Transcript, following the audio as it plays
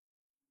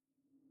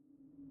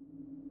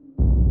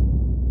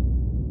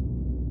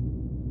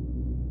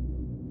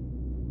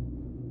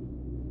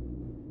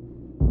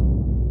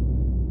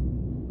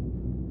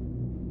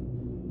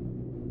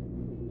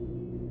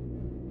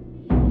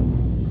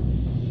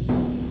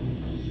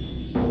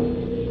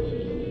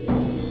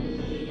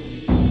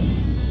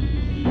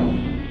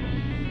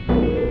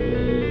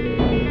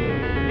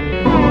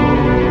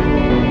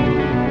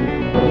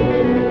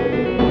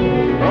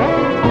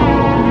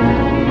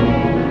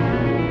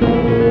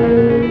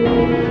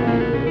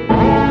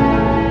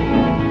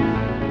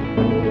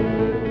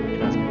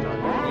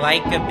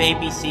Like a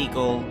baby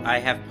seagull, I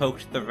have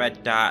poked the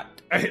red dot.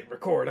 I hit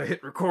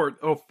record.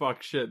 Oh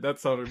fuck, shit! That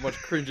sounded much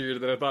cringier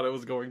than I thought it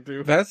was going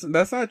to. That's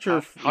not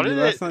your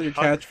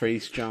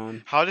catchphrase,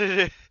 John. How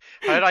did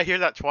I hear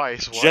that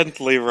twice? What?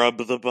 Gently rub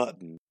the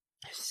button.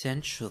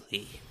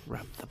 Essentially,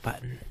 rub the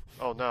button.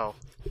 Oh no.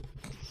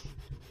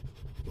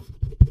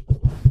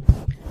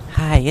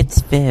 Hi,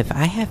 it's Viv.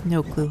 I have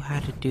no clue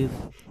how to do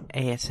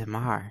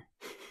ASMR.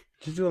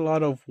 You do a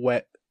lot of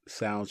wet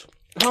sounds.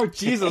 Oh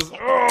Jesus!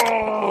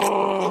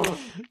 Oh!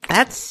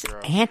 That's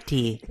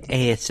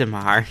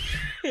anti-ASMR.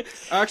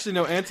 Actually,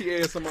 no.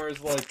 Anti-ASMR is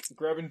like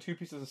grabbing two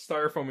pieces of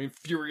styrofoam and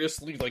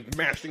furiously like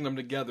mashing them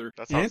together.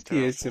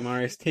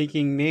 Anti-ASMR is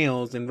taking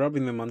nails and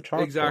rubbing them on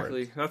chalkboard.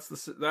 Exactly. That's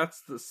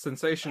the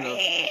sensation of.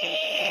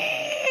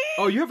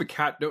 Oh, you have a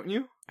cat, don't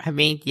you? I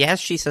mean, yes,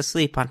 she's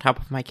asleep on top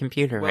of my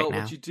computer right now. Well,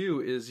 what you do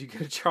is you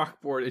get a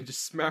chalkboard and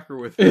just smack her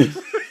with it.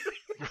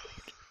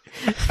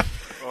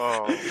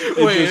 Oh.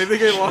 Wait, I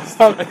think I lost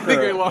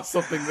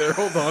something there.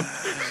 Hold on.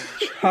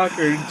 Chalk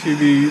her into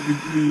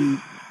the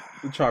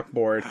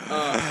chalkboard.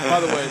 By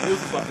the way,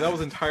 that was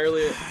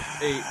entirely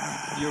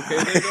you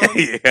okay there, Don?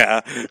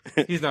 Yeah.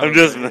 He's not. I'm okay.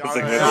 just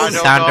messing with I it. don't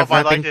Sound know of if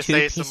I rubbing like to two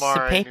say pieces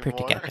ASMR of paper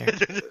anymore.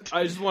 together.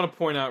 I just want to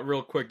point out,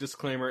 real quick,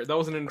 disclaimer: that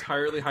was an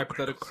entirely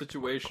hypothetical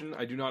situation.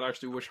 I do not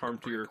actually wish harm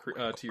to your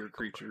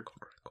creature.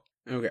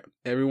 Okay,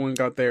 everyone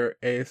got their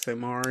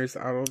ASMRs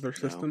out of their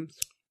systems.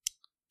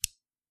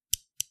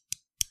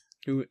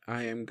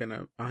 I am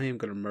gonna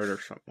murder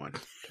someone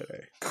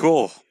today.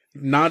 Cool.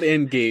 Not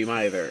in game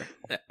either.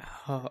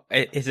 Oh,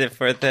 is it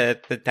for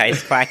the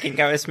dice clacking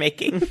I was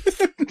making?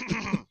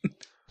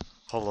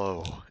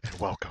 Hello and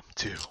welcome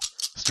to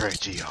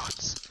Strange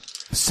Eons.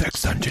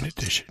 Sex Dungeon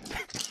Edition.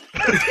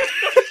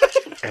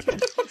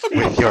 And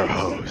with your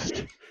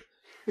host,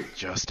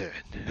 Justin.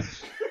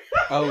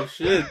 Oh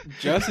shit,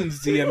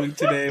 Justin's DMing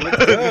today.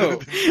 Let's go.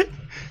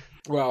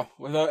 Well,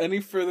 without any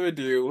further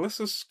ado, let's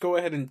just go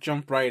ahead and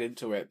jump right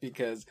into it,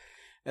 because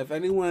if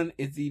anyone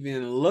is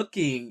even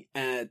looking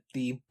at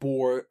the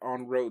board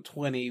on row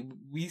 20,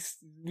 we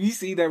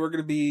see that we're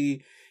going to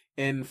be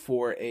in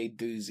for a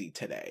doozy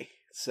today.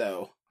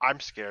 So I'm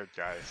scared,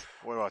 guys.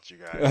 What about you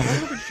guys?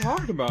 What are we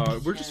talking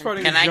about? We're just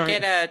fighting. Can I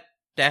get a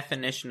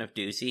definition of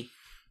doozy?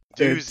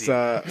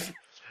 it's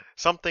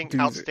Something doozy.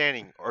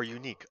 outstanding or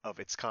unique of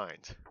its kind.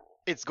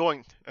 It's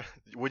going.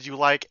 Would you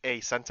like a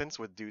sentence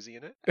with doozy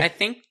in it? I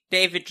think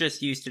David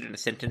just used it in a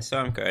sentence, so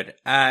I'm good.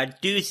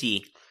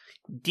 Doozy.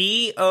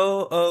 D-O-O-Z-Y.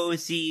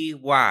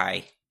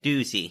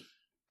 Doozy.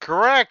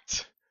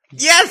 Correct!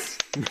 Yes!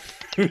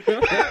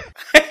 I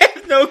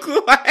have no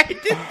clue why I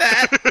did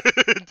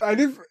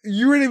that.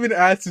 You weren't even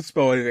asked to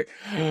spell anything.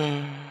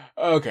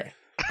 Okay.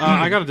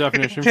 I got a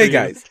definition. Hey for you.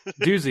 guys,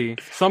 doozy,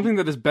 something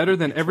that is better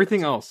than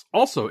everything else.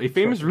 Also, a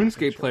famous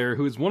RuneScape player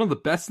who is one of the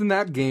best in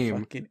that game.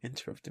 fucking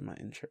interrupted my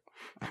intro.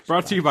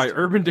 Brought to you by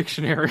Urban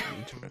Dictionary.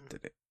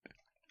 Interrupted it.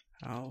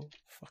 How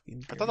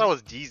fucking? I thought that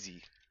was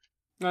Deezy.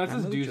 No, this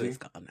is doozy. It's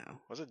gone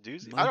now. Was it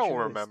Doozy? Mojo I don't is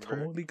remember.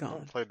 totally I gone.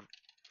 haven't played.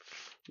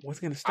 What's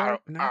gonna I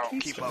start? don't, Now I I don't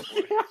can't keep start. up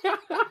with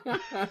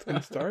it. It's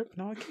gonna start.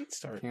 No, I can't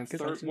start. Can't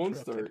 'cause I start, was won't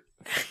interrupted.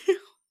 start.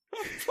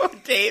 Oh,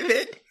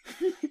 David.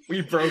 We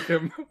broke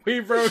him.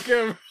 We broke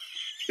him.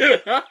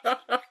 Oh,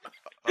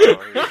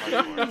 here's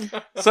my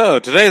board. So,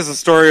 today is the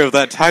story of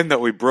that time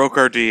that we broke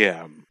our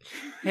DM.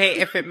 Hey,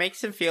 if it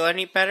makes him feel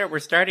any better, we're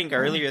starting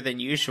earlier than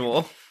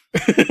usual.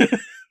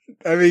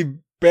 I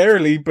mean,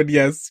 barely, but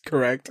yes,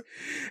 correct.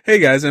 Hey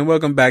guys, and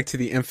welcome back to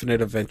the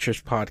Infinite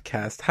Adventures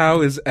podcast.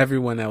 How is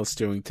everyone else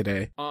doing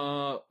today?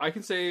 I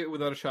can say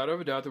without a shadow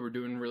of a doubt that we're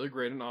doing really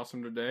great and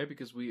awesome today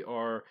because we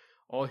are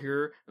all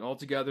here and all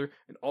together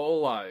and all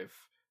alive.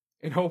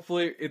 And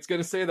hopefully it's going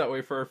to stay that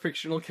way for our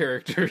fictional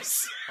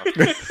characters.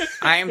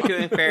 I am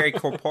doing very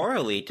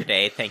corporeally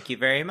today, thank you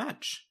very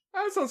much.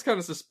 That sounds kind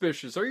of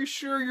suspicious. Are you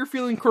sure you're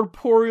feeling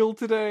corporeal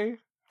today?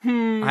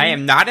 I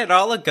am not at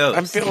all a ghost.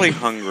 I'm feeling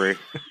hungry.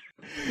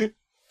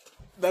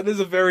 That is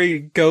a very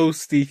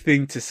ghosty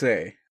thing to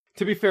say.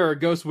 To be fair, a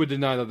ghost would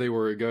deny that they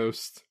were a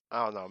ghost.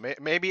 I don't know.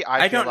 Maybe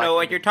I feel don't like know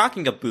what you're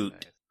talking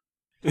about.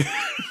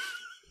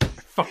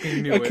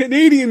 Fucking knew A it.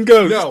 Canadian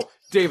ghost! No,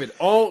 David,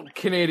 all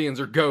Canadians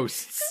are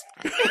ghosts.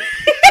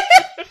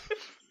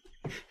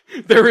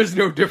 There is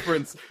no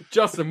difference.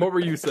 Justin, what were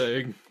you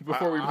saying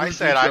before we? I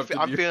said I'm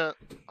interrupted you?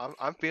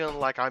 feeling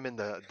like I'm in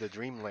the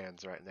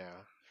dreamlands right now.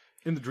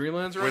 In the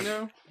Dreamlands right With-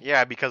 now.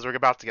 Yeah, because we're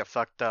about to get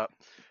fucked up.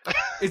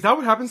 Is that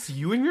what happens to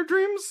you in your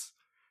dreams?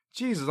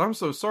 Jesus, I'm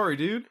so sorry,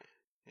 dude.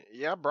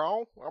 Yeah,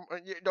 bro.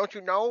 Don't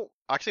you know?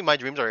 Actually, my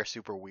dreams are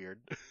super weird.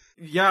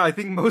 Yeah, I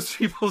think most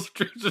people's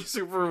dreams are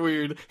super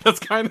weird. That's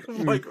kind of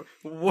like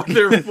what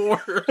they're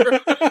for.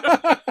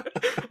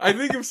 I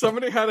think if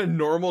somebody had a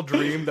normal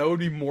dream, that would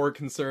be more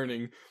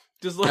concerning.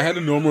 Just like I had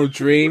a normal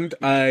dream.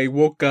 I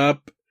woke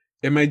up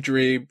in my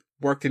dream,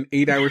 worked an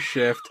 8-hour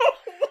shift,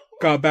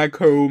 got back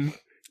home,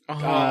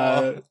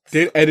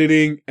 did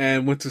editing,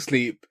 and went to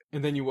sleep.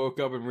 and then you woke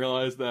up and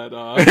realized that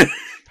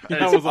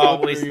That's was all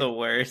always dream. the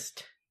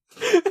worst.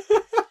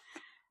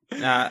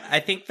 I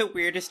think the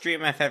weirdest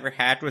dream I've ever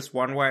had was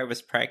one where I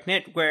was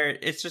pregnant, where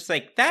it's just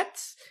like,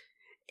 that's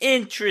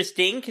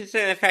interesting,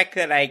 considering the fact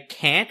that I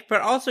can't,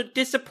 but also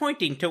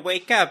disappointing to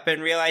wake up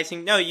and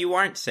realizing, no, you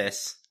aren't,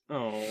 sis.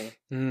 Oh.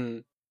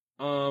 Mm.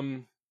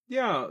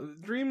 Yeah,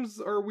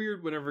 dreams are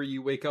weird whenever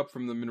you wake up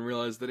from them and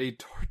realize that a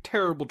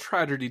terrible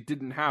tragedy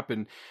didn't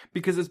happen,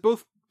 because it's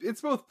both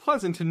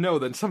pleasant to know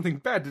that something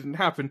bad didn't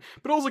happen,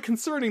 but also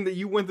concerning that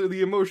you went through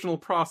the emotional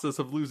process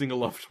of losing a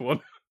loved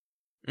one.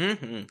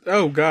 Mm-hmm.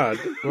 Oh God!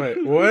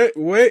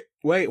 Wait!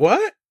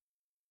 What?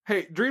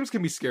 Hey, dreams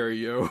can be scary,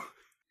 yo.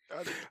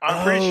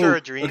 I'm pretty sure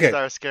dreams okay.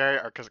 that are scary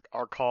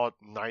are called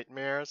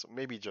nightmares.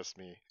 Maybe just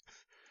me.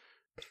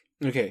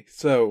 Okay,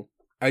 so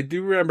I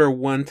do remember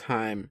one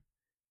time,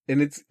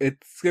 and it's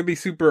gonna be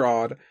super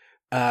odd.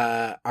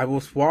 I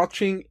was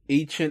watching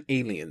Ancient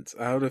Aliens.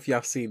 I don't know if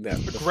y'all seen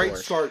that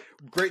before.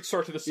 Great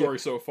start to the story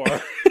so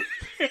far.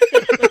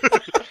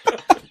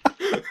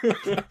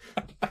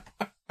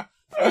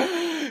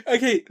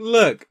 Okay,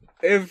 look,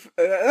 if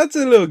that's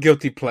a little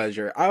guilty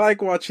pleasure. I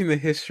like watching the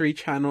History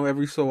Channel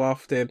every so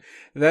often.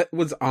 That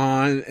was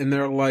on, and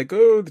they're like,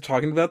 oh, they're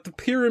talking about the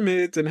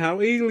pyramids and how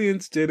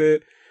aliens did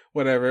it.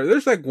 Whatever.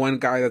 There's like one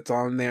guy that's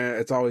on there.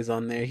 It's always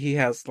on there. He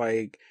has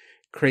like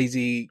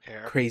crazy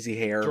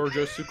hair.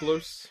 Georgios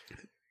Tsoukalos?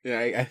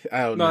 Yeah, I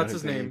don't know. No, that's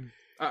his name.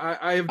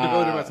 I have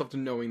devoted myself to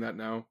knowing that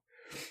now.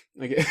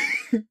 Okay.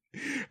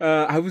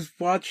 I was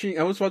watching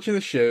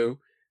the show.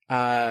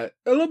 A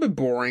little bit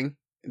boring,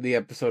 the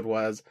episode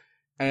was.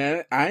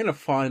 And I ended up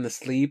falling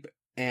asleep,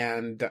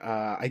 and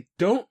I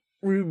don't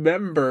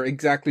remember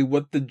exactly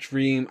what the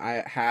dream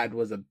I had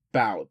was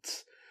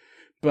about.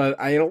 But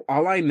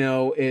all I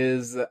know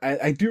is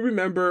I do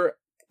remember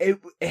it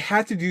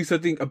had to do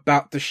something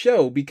about the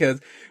show,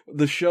 because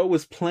the show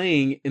was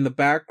playing in the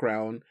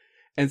background.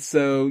 And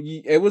so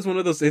it was one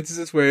of those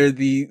instances where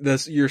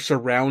your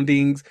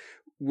surroundings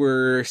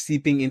were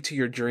seeping into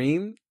your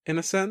dream, in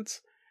a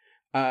sense.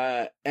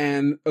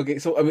 And okay,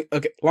 so I mean,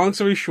 okay, long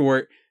story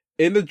short,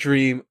 in the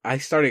dream, I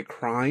started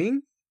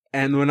crying.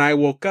 And when I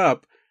woke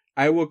up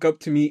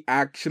to me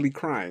actually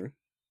crying.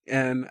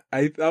 And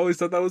I always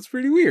thought that was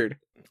pretty weird.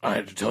 I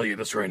had to tell you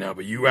this right now,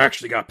 but you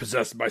actually got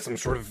possessed by some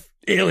sort of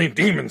alien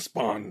demon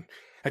spawn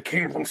that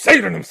came from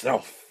Satan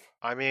himself.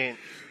 I mean,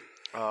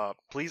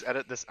 please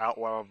edit this out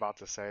what I'm about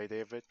to say,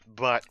 David.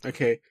 But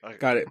Okay,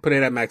 got it. Put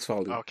it at max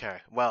volume. okay,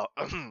 well,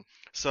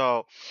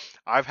 so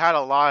I've had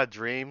a lot of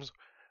dreams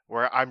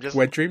where I'm just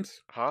Wet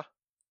dreams? Huh?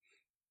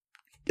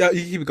 Yeah,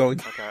 you keep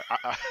going. Okay.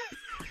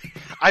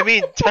 I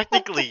mean,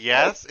 technically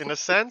yes, in a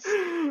sense,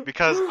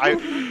 because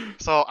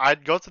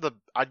I'd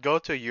go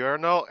to a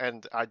urinal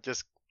and I'd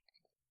just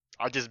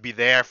be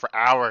there for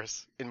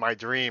hours in my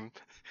dream,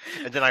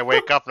 and then I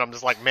wake up and I'm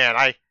just like, man,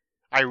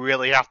 I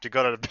really have to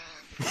go to the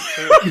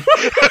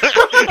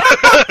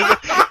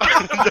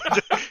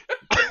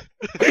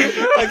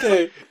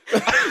Okay.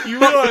 You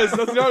realize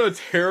that's not a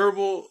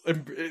terrible.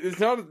 That's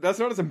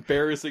not as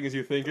embarrassing as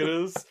you think it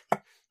is.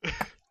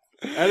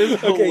 That is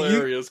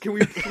hilarious. Can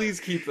we please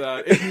keep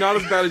that? It's not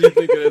as bad as you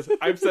think it is.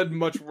 I've said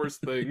much worse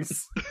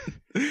things.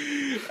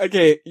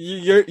 Okay,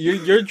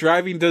 you're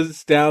driving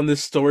down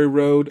this story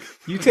road.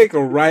 You take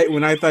a right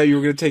when I thought you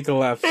were gonna take a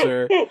left,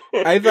 sir.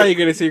 I thought you were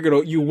gonna say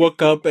you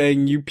woke up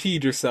and you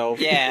peed yourself.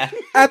 Yeah.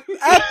 At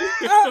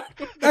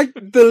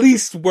the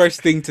least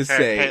worst thing to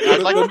say. Hey,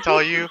 I'd like to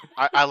tell you,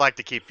 I like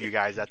to keep you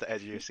guys at the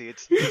edge of your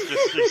seats.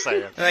 Just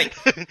saying.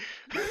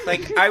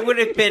 Like I would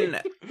have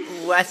been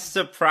less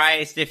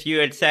surprised if you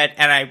had said,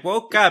 and I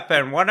woke up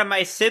and one of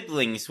my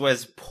siblings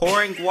was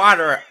pouring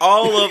water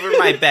all over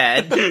my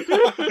bed.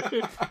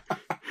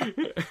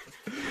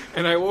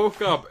 And I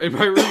woke up and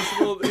my room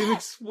smelled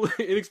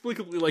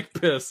inexplicably like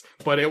piss,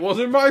 but it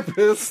wasn't my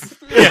piss.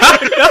 Yeah, I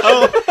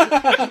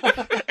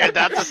know. And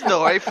that's a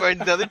story for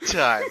another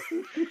time.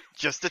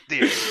 Just a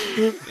theory.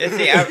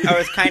 See, I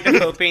was kind of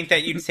hoping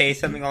that you'd say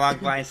something along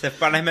the lines of,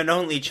 but I'm an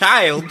only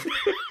child.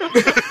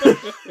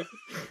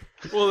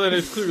 Well, then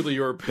it's clearly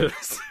your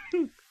piss.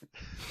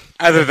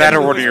 Either that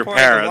or one of Who your was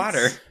pouring the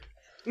parents.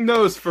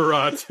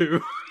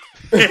 Nosferatu.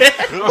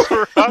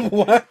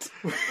 What?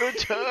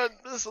 Return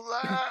this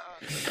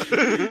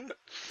land.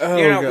 Oh,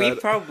 You know, God. we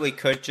probably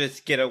could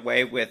just get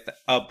away with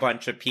a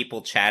bunch of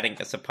people chatting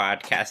as a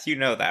podcast. You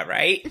know that,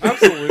 right?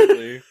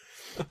 Absolutely.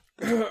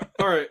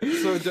 Alright,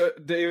 so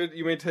David,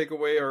 you may take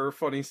away our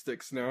funny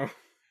sticks now.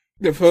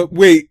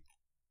 Wait,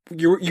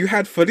 you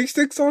had footy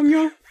sticks on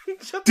you?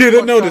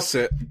 Didn't notice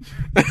it.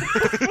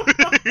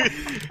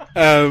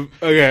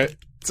 Okay,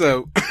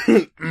 so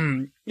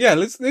yeah,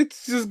 let's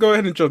just go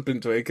ahead and jump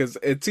into it, because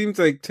it seems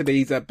like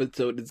today's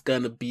episode is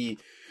gonna be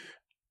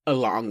a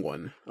long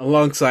one,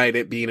 alongside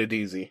it being a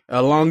doozy,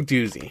 a long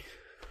doozy.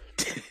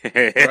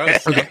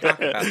 Gross, don't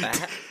talk about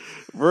that.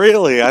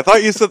 Really? I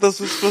thought you said this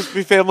was supposed to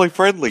be family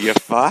friendly, you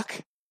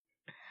fuck.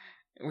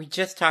 We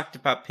just talked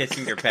about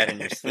pissing your bed in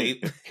your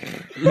sleep.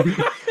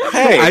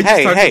 I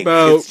just talked Hey,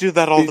 about kids do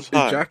that all the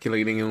time.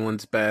 ejaculating in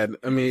one's bed.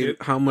 I mean,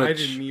 how much? I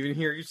didn't even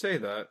hear you say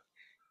that.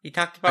 He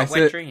talked I about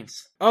said- wet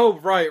dreams. Oh,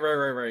 right.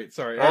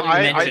 Sorry. Well,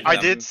 already I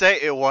mentioned did them. say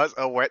it was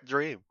a wet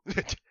dream.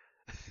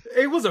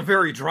 It was a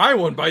very dry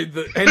one by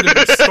the end of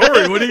the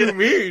story. What do you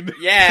mean?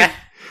 Yeah.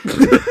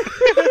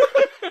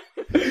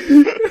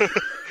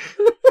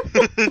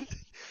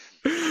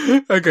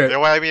 Okay.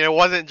 Well, I mean, it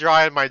wasn't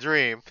dry in my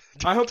dream.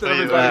 I hope that Tell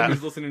you everybody that.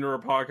 who's listening to our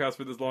podcast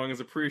for this long has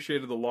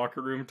appreciated the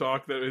locker room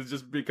talk that has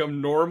just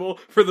become normal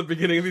for the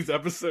beginning of these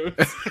episodes.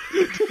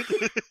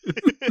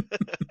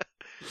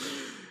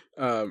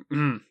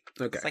 Okay.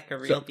 It's like a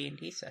real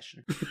D&D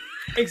session.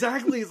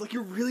 Exactly. It's like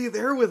you're really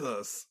there with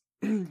us.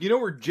 You know,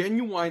 we're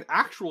genuine,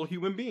 actual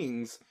human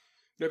beings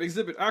that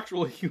exhibit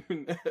actual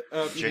human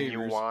behaviors.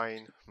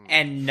 Genuine.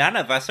 And none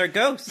of us are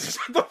ghosts.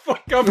 Shut the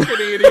fuck up,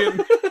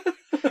 Canadian.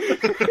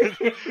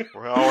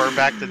 Well, we're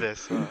back to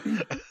this. All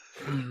right,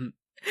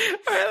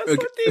 let's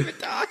Okay. let David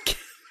talk.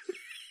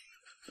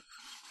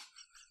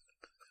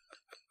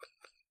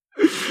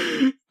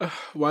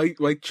 Why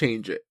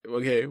change it?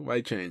 Okay,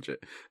 why change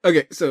it?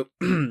 Okay, so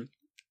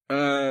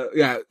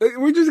yeah,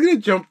 we're just gonna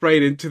jump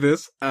right into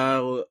this.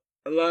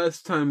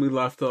 Last time we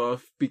left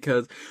off,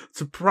 because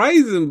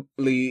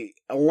surprisingly,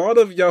 a lot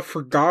of y'all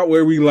forgot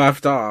where we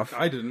left off.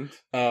 I didn't.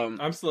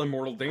 I'm still in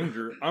mortal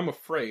danger. I'm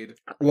afraid.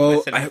 Well,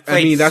 Listen, I've I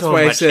played mean, that's so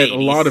why I much said a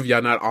Hades. lot of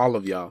y'all, not all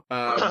of y'all.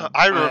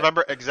 I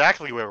remember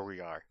exactly where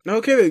we are.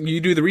 Okay, then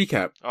you do the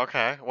recap.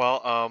 Okay,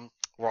 well,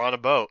 we're on a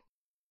boat.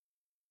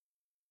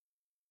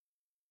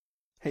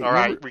 Hey, All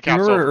right, recap's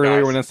remember over, earlier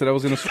guys. when I said I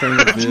was going to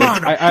strangle Viz?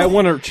 I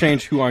want to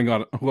change who I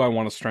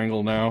want to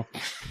strangle now.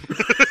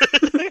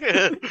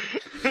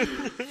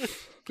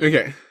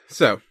 Okay,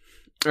 so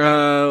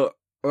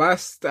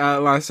last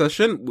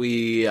session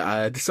we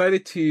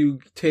decided to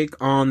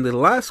take on the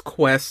last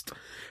quest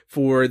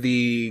for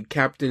the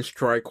Captain's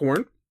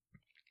Tricorn.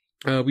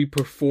 We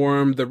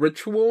performed the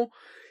ritual,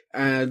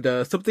 and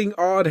something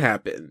odd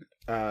happened.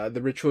 The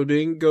ritual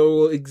didn't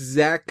go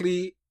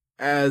exactly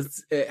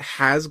as it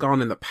has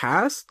gone in the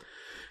past.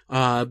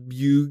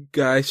 You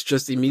guys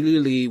just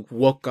immediately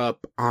woke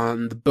up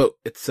on the boat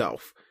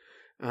itself.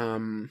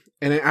 And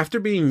then after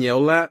being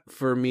yelled at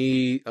for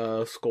me,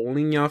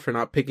 scolding y'all for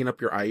not picking up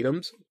your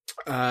items,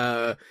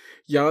 y'all,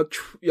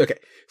 okay.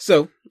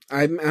 So,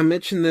 I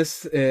mentioned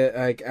this,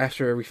 like,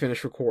 after we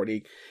finished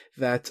recording,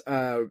 that,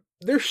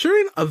 there's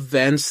certain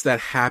events that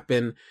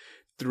happen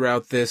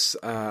throughout this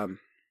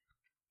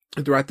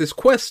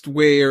quest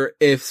where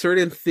if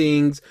certain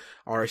things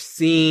are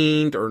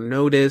seen or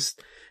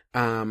noticed,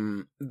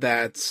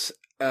 that,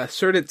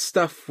 certain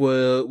stuff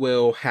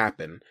will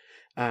happen.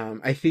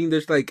 I think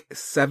there's like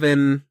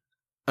 7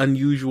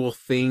 unusual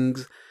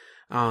things,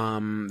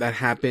 that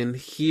happen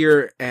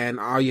here, and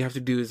all you have to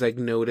do is like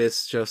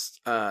notice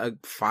just,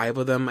 5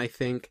 of them, I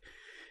think.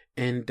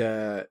 And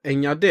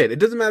y'all did. It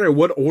doesn't matter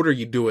what order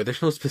you do it.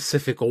 There's no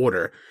specific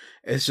order.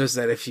 It's just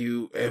that if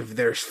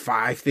there's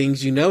 5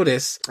 things you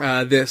notice,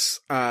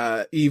 this,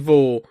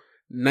 evil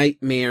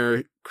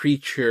nightmare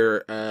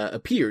creature,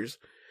 appears.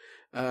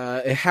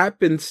 It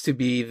happens to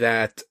be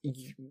that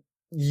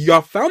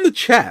y'all found the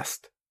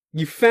chest.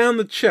 You found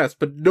the chest,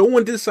 but no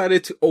one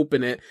decided to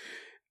open it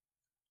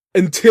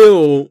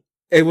until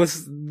it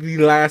was the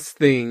last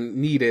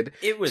thing needed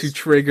It was, to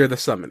trigger the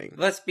summoning.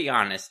 let's be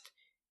honest,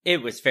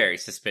 it was very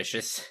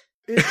suspicious.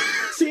 It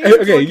seems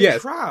Okay, like yes. a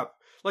trap.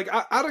 Like,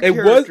 out of It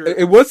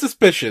character. was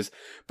suspicious,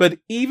 but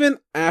even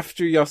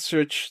after y'all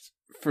searched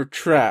for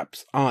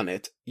traps on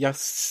it, y'all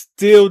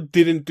still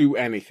didn't do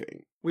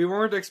anything. We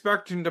weren't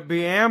expecting to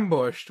be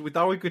ambushed. We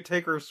thought we could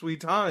take our sweet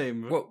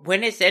time.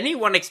 When is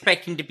anyone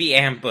expecting to be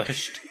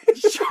ambushed?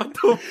 Shut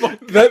the fuck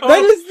That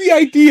up. is the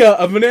idea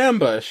of an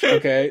ambush,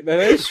 okay? That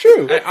is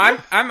true.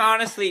 I'm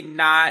honestly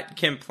not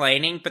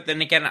complaining, but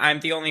then again, I'm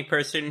the only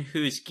person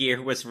whose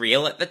gear was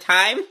real at the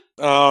time.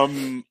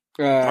 Pardon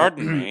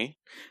me.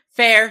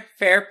 Fair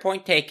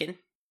point taken.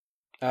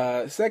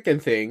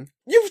 Second thing,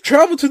 you've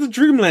traveled to the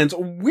Dreamlands.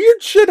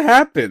 Weird shit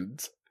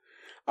happens.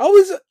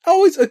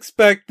 Always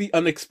expect the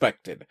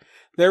unexpected.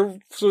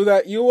 So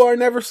that you are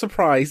never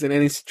surprised in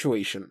any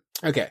situation.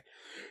 Okay.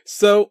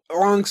 So,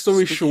 long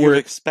story Speaking of short,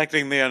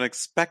 expecting the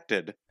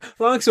unexpected.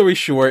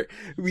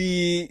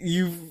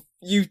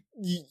 you've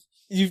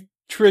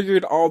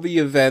triggered all the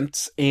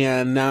events,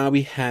 and now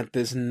we had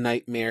this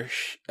nightmare,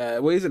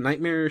 what is it,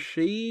 Nightmare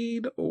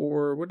Shade,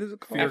 or what is it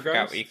called? I Fear forgot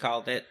Ghost? what you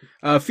called it.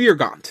 Fear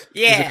Gaunt.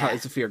 Yeah.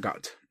 It's a Fear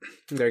Gaunt.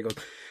 There you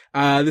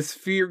go. This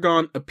Fear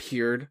Gaunt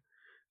appeared,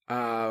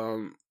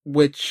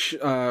 which,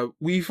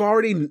 we've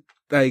already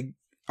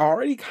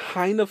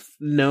kind of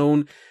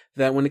known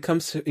that when it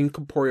comes to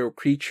incorporeal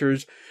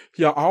creatures,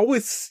 y'all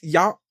always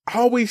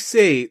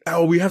say,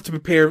 oh, we have to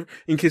prepare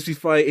in case we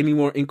fight any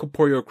more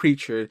incorporeal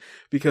creatures,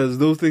 because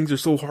those things are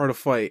so hard to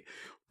fight.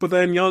 But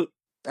then y'all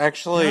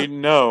Actually,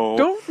 no.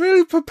 don't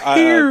really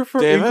prepare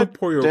for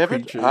incorporeal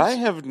David, creatures. I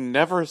have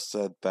never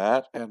said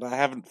that, and I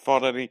haven't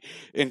fought any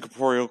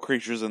incorporeal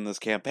creatures in this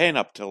campaign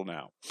up till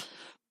now.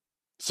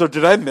 So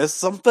did I miss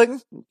something?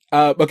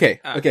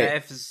 Okay.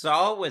 If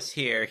Zal was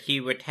here,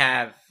 he would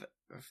have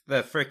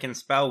the frickin'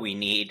 spell we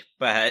need,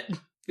 but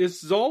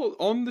Is Zal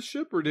on the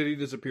ship, or did he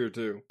disappear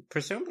too?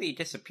 Presumably he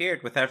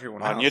disappeared with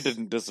everyone Anya else.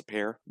 didn't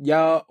disappear.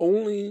 Yeah,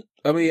 only.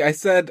 I mean, I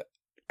said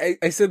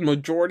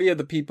majority of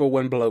the people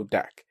went below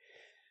deck,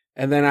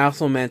 and then I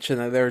also mentioned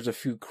that there's a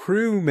few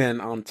crewmen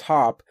on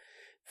top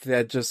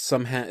that just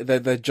somehow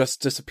that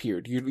just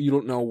disappeared. You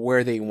don't know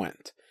where they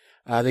went.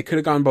 They could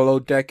have gone below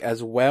deck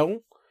as well,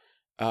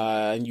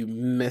 and you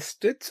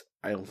missed it.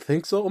 I don't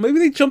think so. Or maybe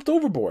they jumped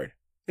overboard.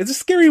 It's a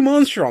scary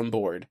monster on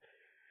board.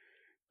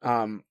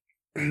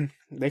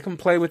 They can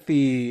play with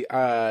the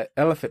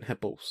elephant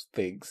hippos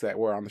things that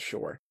were on the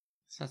shore.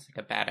 Sounds like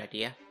a bad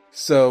idea.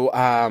 So,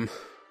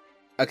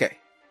 okay.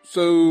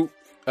 So,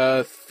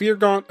 Fear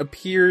Gaunt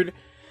appeared.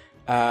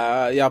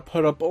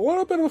 Put up a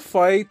little bit of a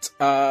fight.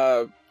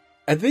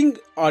 I think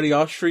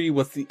Adiashri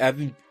was the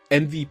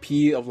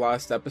MVP of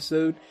last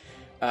episode.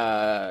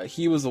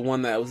 He was the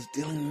one that was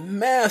dealing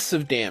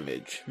massive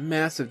damage.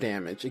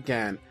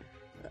 Again,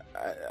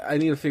 I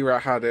need to figure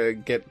out how to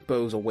get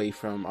bows away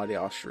from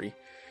Adiashri.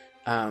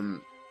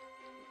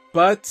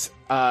 But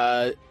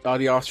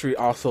Adiashri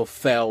also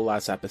fell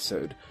last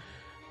episode.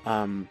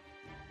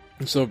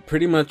 So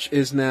pretty much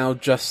is now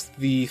just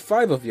the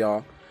 5 of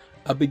y'all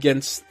up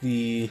against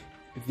the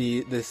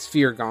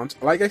Fear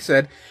Gaunt. Like I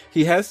said,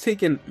 he has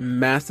taken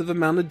massive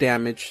amount of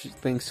damage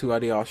thanks to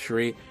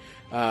Adiashri.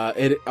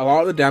 A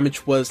lot of the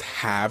damage was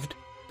halved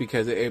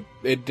because it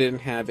didn't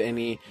have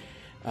any.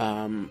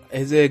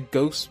 Is it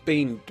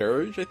Ghostbane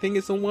Dirge? I think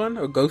is the one,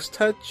 or Ghost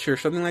Touch, or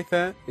something like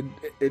that.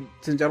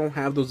 Since I don't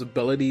have those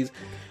abilities,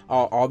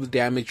 all the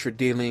damage you're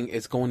dealing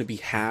is going to be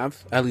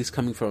halved, at least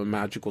coming from a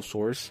magical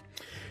source.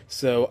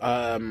 So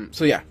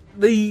yeah,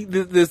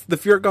 the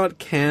Fear God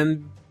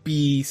can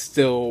be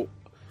still,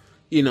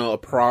 a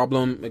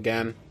problem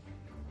again,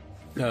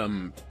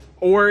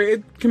 or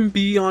it can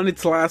be on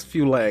its last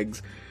few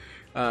legs.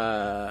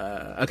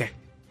 Okay,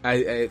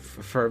 I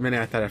for a minute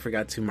I thought I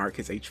forgot to mark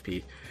his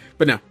HP.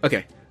 But no,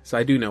 okay, so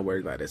I do know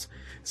where that is.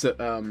 So,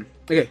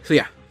 okay, so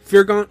yeah,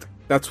 Fear Gaunt,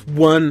 that's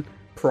one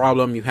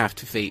problem you have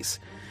to face.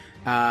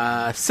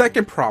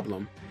 Second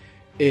problem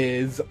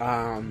is,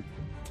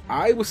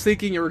 I was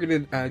thinking you were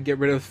gonna get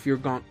rid of Fear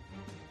Gaunt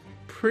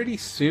pretty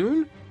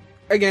soon.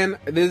 Again,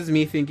 this is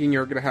me thinking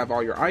you're gonna have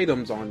all your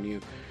items on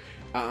you.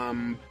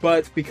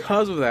 But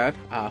because of that,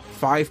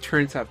 5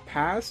 turns have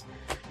passed,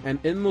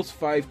 and in those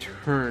 5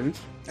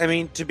 turns, I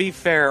mean, to be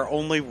fair,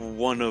 only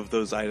one of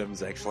those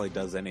items actually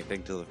does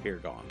anything to the Fear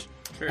Gaunt.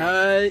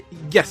 True.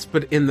 yes,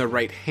 but in the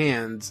right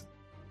hands,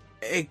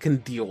 it can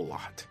deal a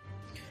lot.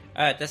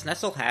 Does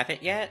Nestle have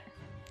it yet?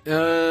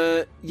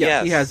 Yeah,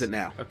 Yes. he has it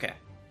now. Okay.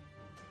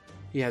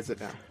 He has it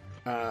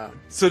now.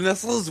 So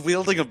Nestle is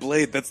wielding a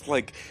blade that's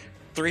like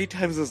 3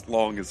 times as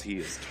long as he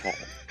is tall.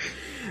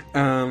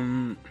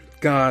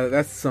 God,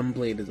 that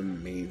Sunblade is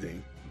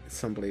amazing.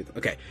 Sunblade.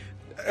 Okay,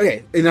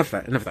 enough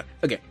of that.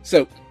 Okay,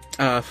 so,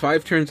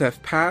 5 turns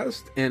have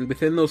passed, and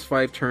within those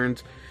 5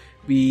 turns,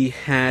 we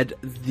had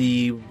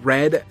the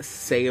red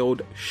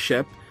sailed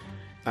ship.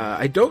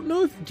 I don't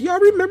know do y'all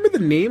remember the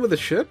name of the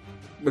ship?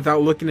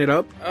 Without looking it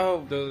up?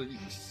 Oh,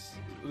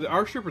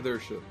 our ship or their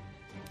ship?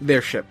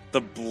 Their ship.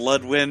 The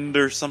Bloodwind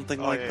or something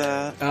like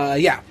yeah.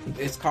 that. Yeah,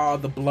 it's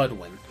called the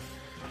Bloodwind.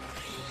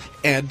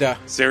 And,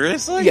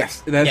 Seriously?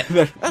 yes, that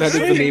Yeah. is the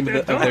name of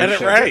I their had it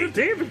ship. right.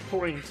 David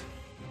point.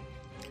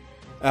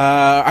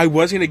 I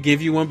was gonna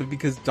give you one, but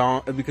because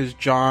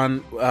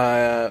John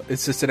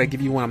insisted I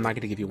give you one, I'm not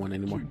gonna give you one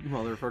anymore.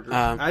 Motherfucker.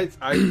 Um,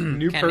 I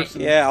new Can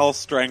person. Yeah, I'll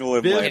strangle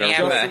him Bill, Can later. he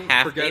have Justin, a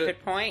half forget David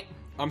it. point?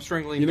 I'm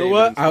strangling You know David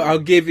what? instead. I'll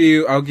give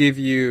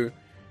you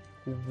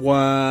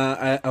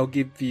one. I'll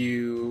give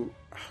you.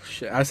 Oh,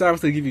 shit. I said I was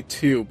gonna give you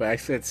 2, but I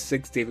said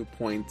 6 David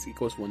points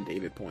equals 1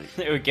 David point.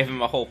 It would give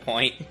him a whole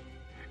point.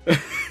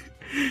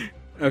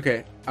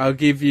 Okay,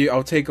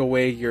 I'll take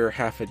away your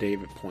half a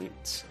David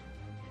points.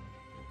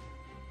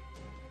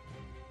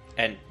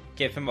 And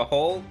give him a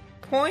whole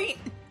point?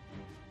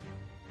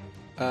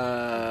 What?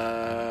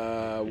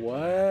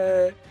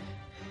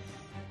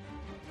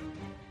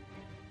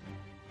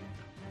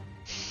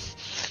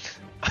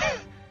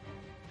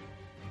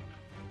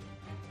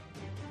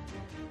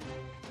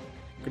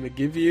 I'm gonna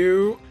give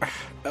you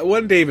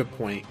 1 David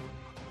point.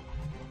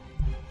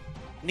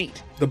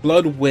 Neat. The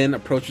Blood Wind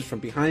approaches from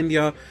behind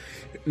ya.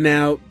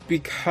 Now,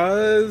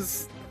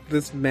 because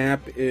this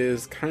map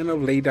is kind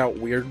of laid out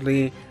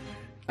weirdly,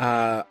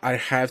 I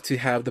have to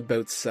have the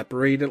boats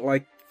separated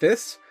like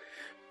this,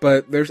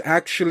 but there's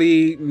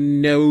actually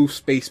no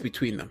space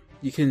between them.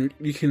 You can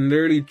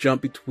literally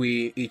jump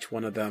between each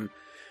one of them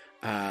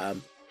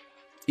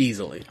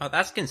easily. Oh,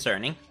 that's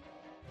concerning.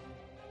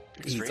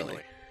 Easily.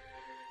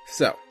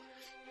 So,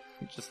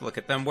 Just look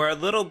at them. We're a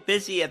little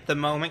busy at the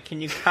moment.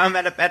 Can you come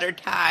at a better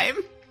time?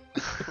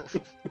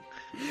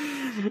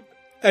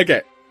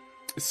 okay.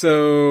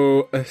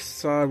 So,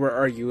 Assad, where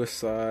are you,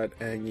 Assad?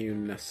 And you,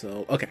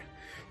 Nestle. Okay.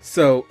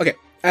 So, okay.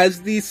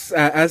 As this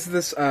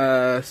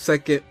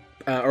second,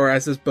 or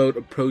as this boat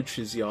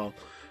approaches y'all,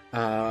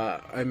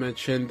 I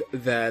mentioned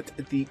that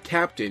the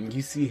captain,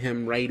 you see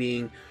him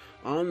riding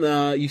on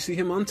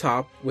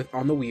top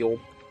on the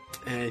wheel,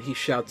 and he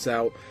shouts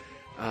out,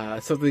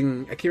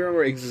 Something I can't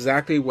remember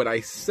exactly what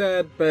I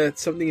said, but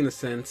something in the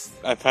sense.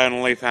 I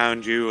finally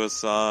found you,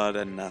 Assad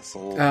and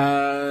Nestle.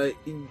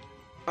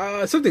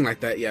 Something like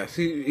that. Yes,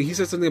 he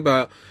said something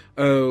about,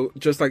 oh,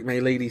 just like my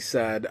lady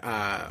said,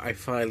 I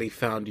finally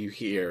found you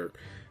here,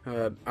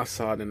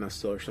 Assad and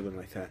Nestle, or something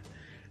like that.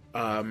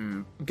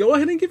 Go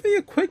ahead and give me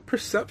a quick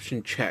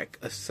perception check,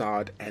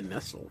 Assad and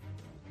Nestle.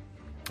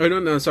 Oh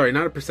no, sorry,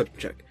 not a perception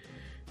check.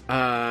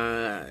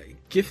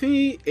 Give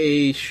me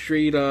a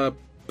straight up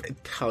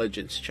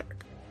intelligence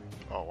check.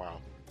 Oh wow.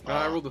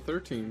 I rolled a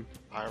 13.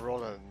 I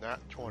rolled a nat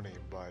 20,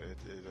 but it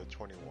is a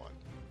 21.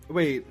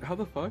 Wait, how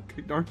the fuck?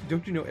 Don't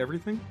you know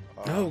everything?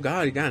 Oh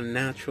god, you got a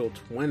natural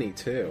 20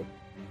 too.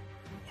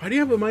 Why do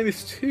you have a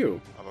 -2?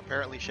 I'm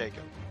apparently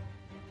shaken.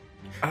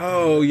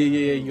 Oh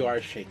yeah, you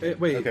are shaking.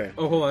 Wait, okay.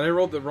 Oh, hold on, I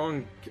rolled the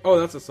wrong... Oh,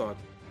 that's Assad.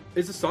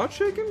 Is Assad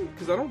shaken?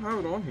 Because I don't have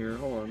it on here.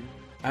 Hold on.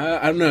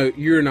 I don't know.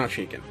 You're not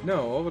shaken.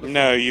 No, all of it.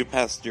 No, you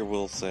passed your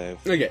will save.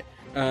 Okay.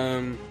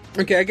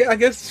 Okay. I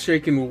guess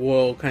shaking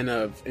will kind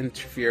of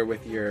interfere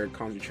with your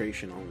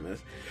concentration on this,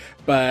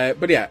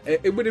 but yeah,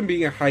 it wouldn't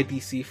be a high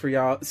DC for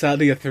y'all.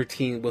 Sadly, a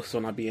 13 will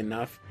still not be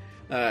enough.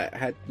 I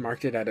had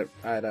marked it at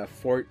a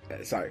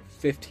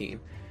 15.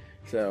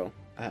 So,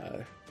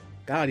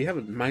 God, you have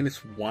a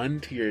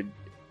 -1 to your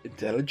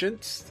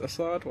intelligence,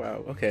 Assad.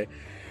 Wow. Okay.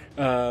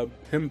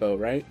 Himbo,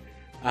 right?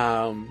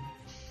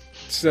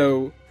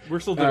 So. We're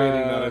still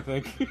debating that, I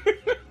think.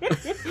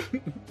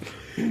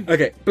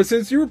 Okay, but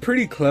since you were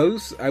pretty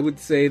close, I would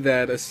say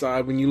that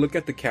Assad, when you look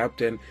at the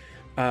captain,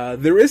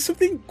 there is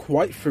something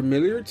quite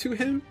familiar to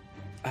him.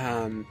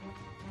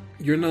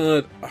 You're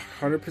not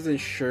 100%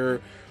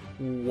 sure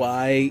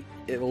why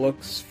it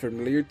looks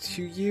familiar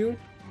to you.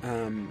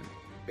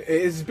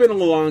 It's been a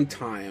long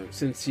time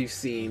since you've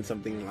seen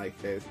something like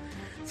this,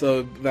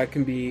 so that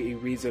can be a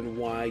reason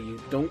why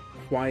you don't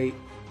quite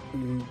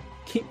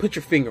can't put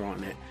your finger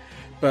on it.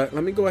 But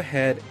let me go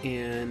ahead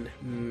and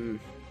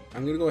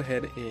I'm gonna go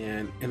ahead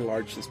and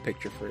enlarge this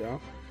picture for y'all,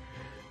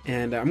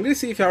 and I'm gonna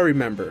see if y'all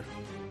remember.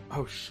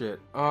 Oh shit.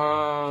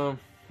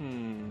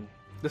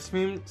 This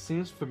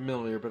seems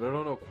familiar, but I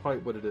don't know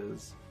quite what it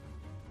is.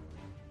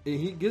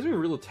 He gives me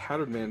real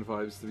Tattered Man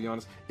vibes, to be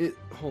honest.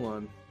 Hold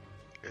on.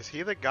 Is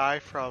he the guy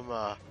from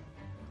the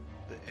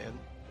end?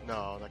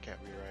 No, that can't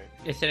be right.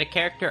 Is it a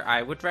character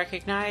I would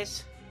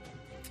recognize?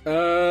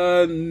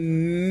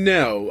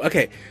 No.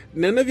 Okay,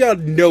 none of y'all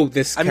know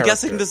this I'm character.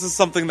 guessing this is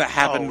something that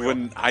happened Oh,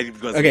 when I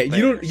was Okay,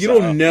 you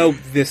don't know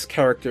this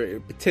character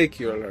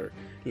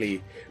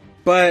particularly,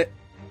 but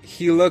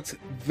he looks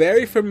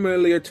very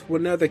familiar to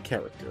another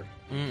character.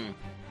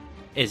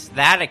 Is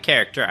that a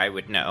character I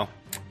would know?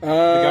 The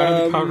guy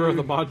on the cover of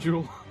the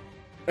module.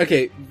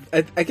 Okay,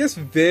 I guess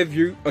Viv,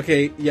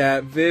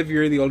 Viv,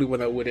 you're the only one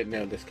that wouldn't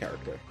know this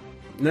character.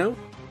 No?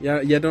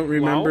 Yeah, don't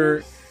remember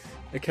Wow.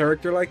 a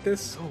character like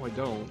this? Oh, I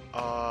don't.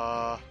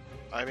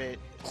 I mean,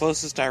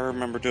 Closest I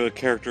remember to a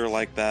character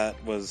like that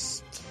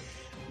was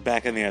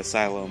back in the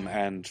asylum,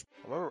 and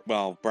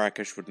well,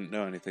 Brackish wouldn't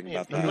know anything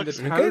Yeah, about he I mean, that. looks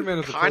the Tattered Man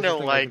is the kinda closest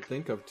thing I like- can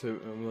think of to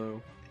him,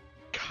 though.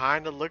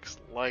 kind of looks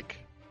like,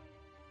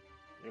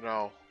 you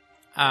know.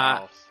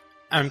 Uh,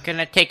 I'm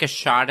gonna take a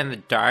shot in the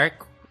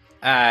dark.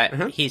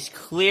 He's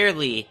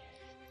clearly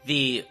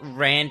the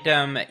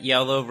random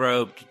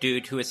yellow-robed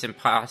dude who is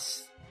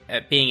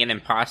being an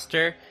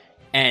imposter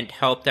and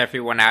helped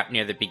everyone out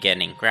near the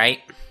beginning, right?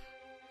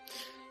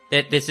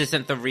 That this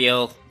isn't the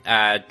real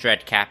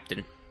Dread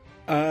Captain.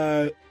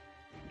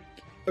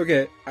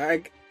 Okay,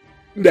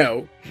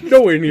 no,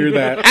 nowhere near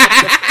that.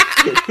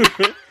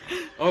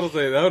 I'll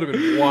say that would have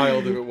been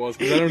wild if it was.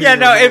 'Cause I don't Yeah, even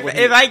no, remember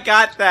if I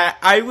got that,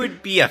 I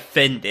would be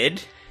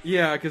offended.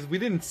 Yeah, because we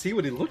didn't see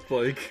what he looked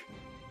like.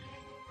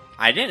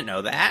 I didn't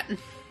know that.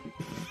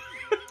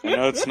 I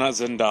know it's not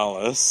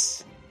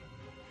Zendalis.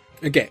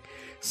 Okay,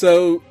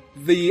 so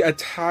the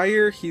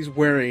attire he's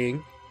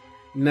wearing,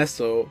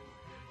 Nestle,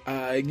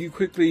 you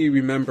quickly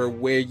remember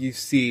where you've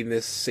seen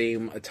this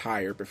same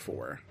attire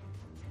before.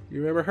 You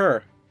remember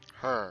her?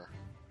 Her.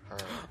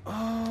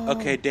 Oh.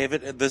 Okay,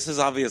 David, this is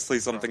obviously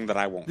something that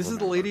I won't This is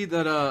the remember. lady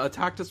that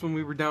attacked us when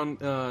we were down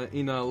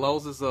in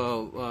Lels's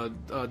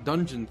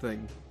dungeon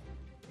thing.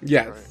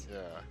 Yes. Right, yeah.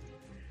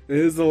 This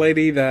is the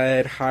lady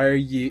that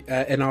hired you,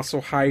 and also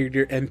hired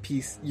your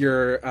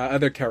your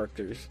other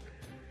characters.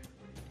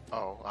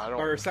 Oh, I don't.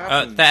 Our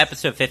assassins. The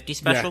episode 50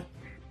 special?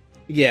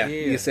 Yeah,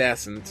 Yeah. the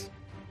assassons.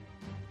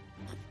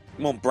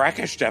 Well,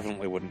 Brackish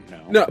definitely wouldn't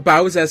know. No, but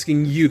I was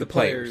asking you, the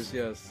players.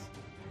 yes.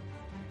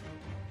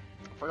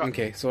 I forgot.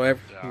 Okay, so I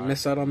Yeah,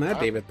 missed out on that, I-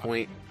 David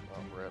point. Oh,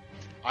 rip.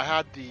 I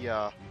had the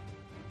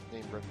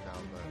name written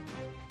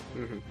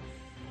down,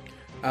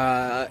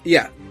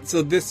 Yeah.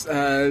 So this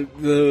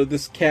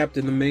this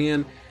captain, the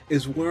man,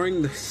 is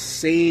wearing the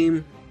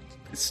same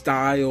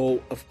style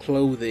of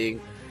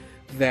clothing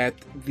that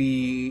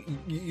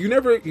you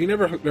never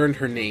learned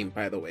her name,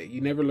 by the way.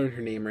 You never learned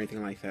her name or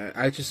anything like that.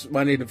 I just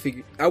wanted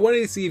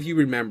to see if you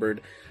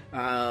remembered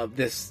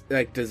this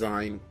like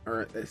design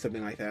or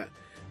something like that.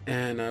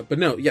 And but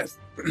no, yes,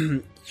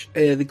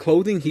 the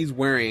clothing he's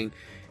wearing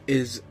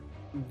is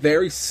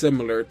very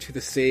similar to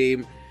the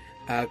same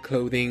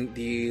clothing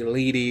the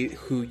lady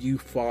who you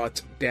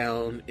fought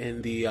down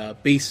in the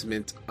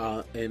basement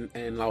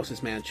in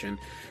Laos's mansion.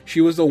 She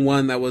was the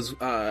one that was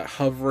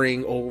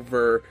hovering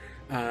over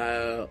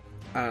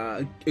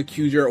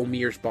Accuser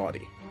Omir's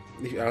body.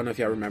 I don't know if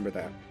y'all remember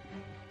that,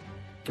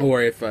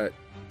 or if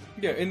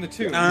Yeah, in the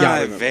tomb. Yeah,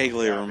 I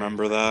vaguely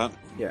remember that.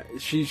 yeah,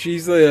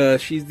 she's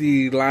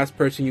the last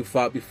person you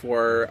fought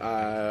before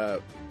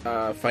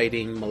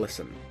fighting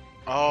Melissan.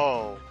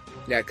 Oh.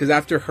 Yeah, because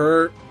after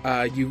her,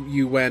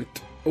 you went,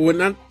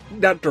 well,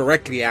 not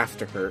directly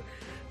after her,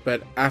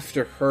 but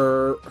after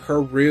her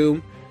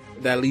room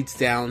that leads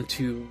down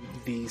to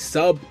the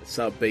sub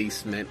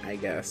basement, I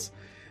guess,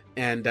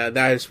 and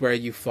that is where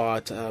you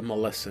fought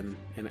Melissan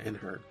and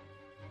her.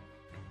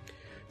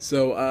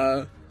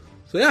 So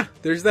yeah,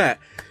 there's that.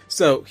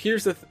 So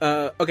here's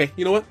the okay.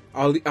 You know what?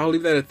 I'll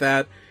leave that at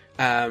that.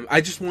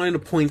 I just wanted to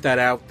point that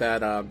out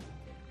that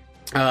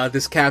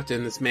this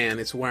captain, this man,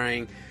 is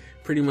wearing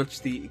pretty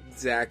much the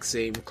exact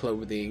same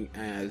clothing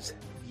as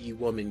the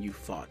woman you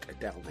fought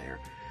down there.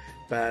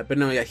 But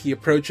no, yeah, he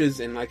approaches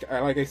and like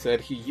I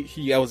said, he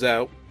yells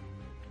out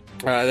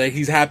that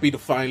he's happy to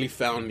finally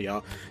found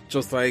y'all,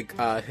 just like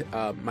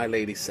my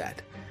lady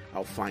said.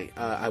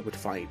 I would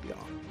find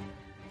y'all.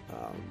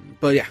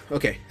 But yeah,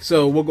 okay.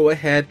 So we'll go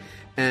ahead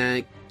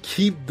and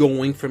keep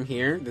going from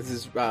here. This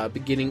is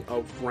beginning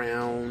of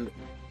round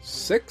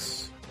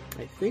 6,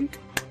 I think.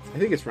 I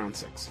think it's round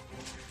 6.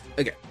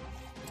 Okay.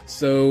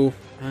 So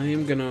I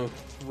am gonna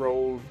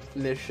roll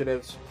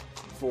initiatives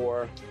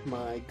for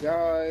my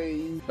guy.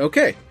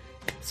 Okay.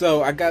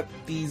 So I got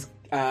these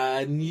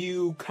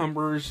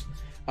newcomers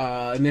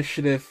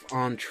initiative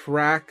on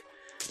track.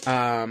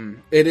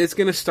 It is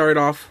gonna start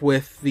off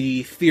with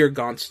the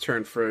Feargaunt's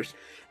turn first.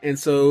 And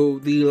so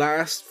the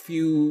last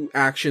few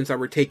actions that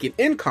were taken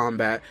in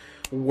combat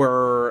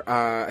were,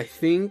 I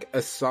think,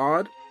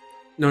 Assad.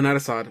 No, not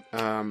Assad.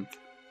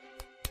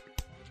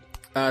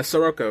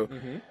 Soroko.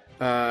 Mm-hmm.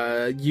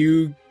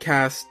 You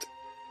cast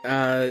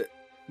the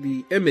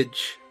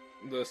image,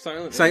 The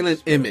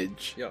silent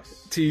image,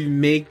 Yes. to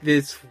make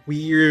this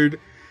weird,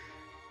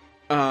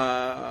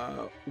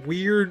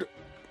 weird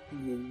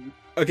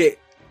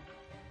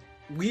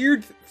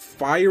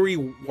fiery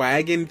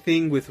wagon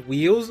thing with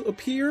wheels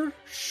appear.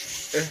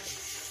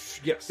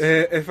 Yes.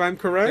 If I'm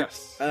correct.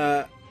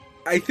 Yes.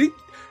 I think.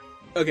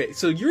 Okay,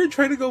 so you were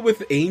trying to go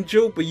with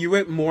Angel, but you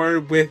went more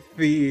with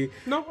the.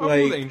 No, I'm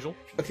like- with Angel.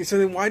 Okay, so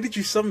then why did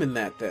you summon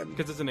that then?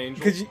 Because it's an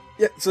angel. Because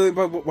so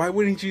but why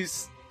wouldn't you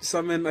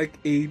summon like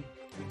a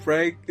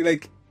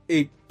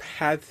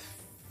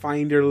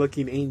Pathfinder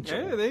looking angel?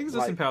 Yeah, they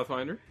exist in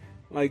Pathfinder.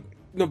 Like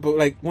no, but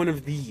like one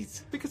of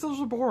these. Because those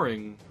are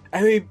boring.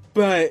 I mean,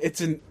 but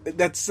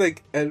that's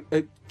like a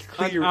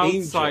clear An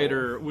angel.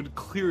 outsider would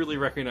clearly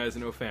recognize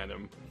an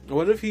Ophanum.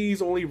 What if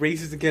he's only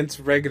racist against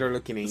regular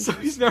looking angels? So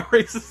he's not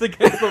racist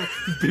against the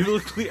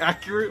biblically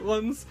accurate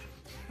ones?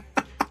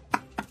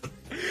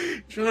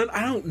 John,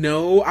 I don't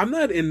know. I'm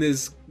not in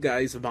this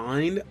guy's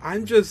mind.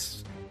 I'm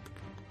just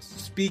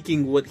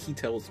speaking what he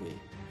tells me.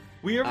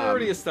 We have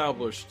already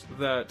established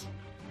that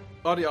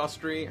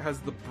Audiostri has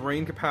the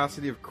brain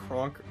capacity of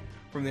Kronk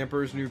from the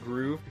Emperor's New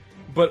Groove,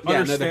 but Yeah,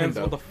 understands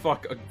no, what the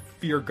fuck a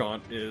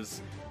Feargaunt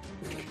is.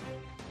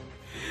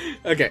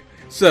 Okay,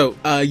 so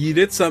you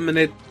did summon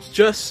it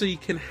just so you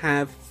can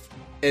have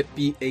it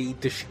be a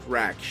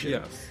distraction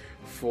Yes.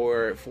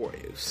 for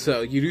you. So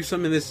you do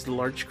summon this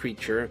large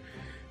creature.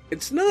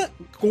 It's not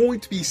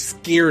going to be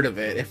scared of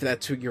it if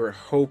that's what you're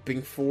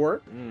hoping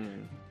for.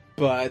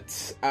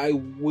 But I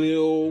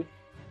will.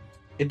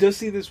 It does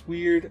see this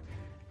weird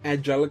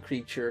angelic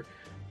creature.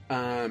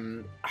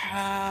 I'll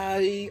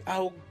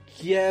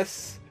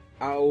guess.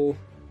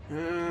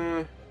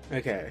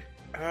 Okay.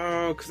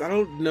 Oh, because I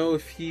don't know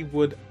if he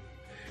would.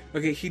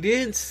 Okay, he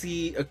didn't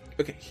see.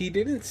 Okay, he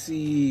didn't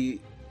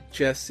see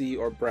Jesse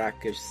or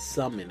Brackish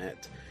summon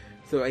it,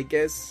 so I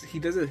guess he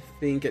doesn't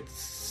think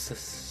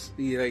it's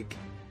like.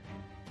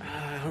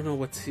 I don't know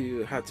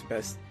how to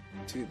best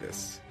do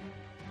this.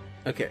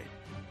 Okay.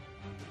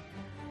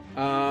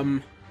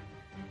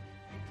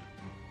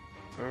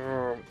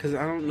 Because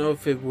I don't know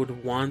if it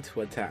would want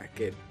to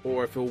attack it,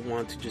 or if it would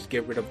want to just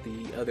get rid of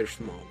the other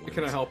small ones.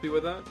 Can I help you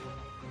with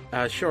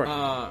that? Sure.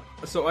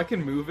 So I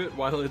can move it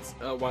while it's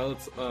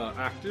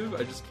active.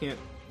 I just can't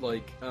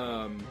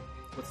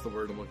what's the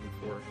word I'm looking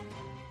for?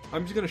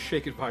 I'm just gonna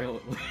shake it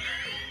violently.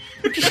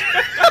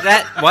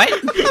 That what?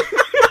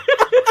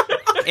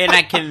 In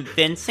a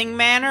convincing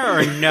manner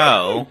or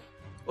no?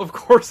 Of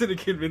course, in a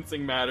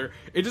convincing manner.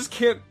 It just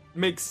can't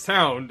make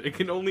sound. It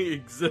can only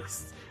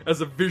exist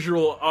as a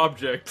visual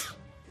object.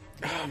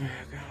 Oh my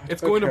god.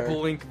 It's going to Okay.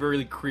 blink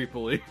very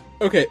creepily.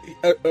 Okay,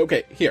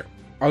 okay, here.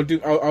 I'll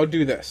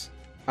do this.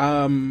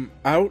 I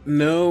don't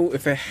know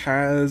if it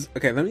has.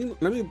 Okay, let me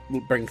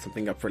bring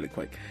something up really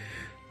quick.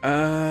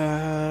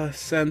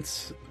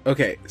 Sense.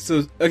 Okay,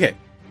 so okay.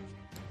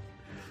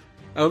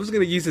 I was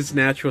gonna use its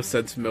natural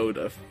sense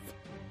motive,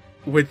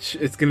 which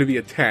is gonna be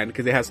a 10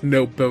 because it has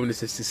no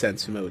bonuses to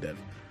sense motive.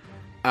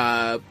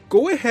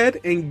 Go ahead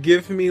and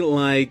give me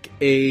like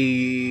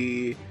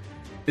a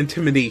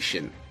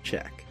intimidation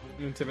check.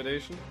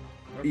 Intimidation?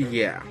 Okay.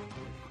 Yeah.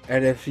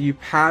 And if you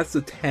pass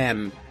a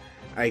 10,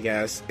 I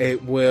guess,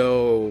 it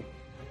will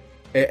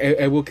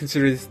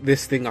consider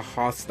this thing a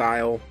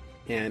hostile,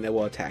 and it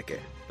will attack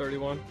it.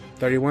 31.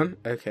 31?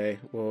 Okay,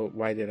 well,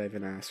 why did I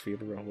even ask for you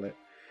to roll it?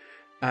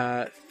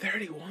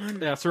 31?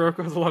 Yeah,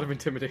 Sirocco has a lot of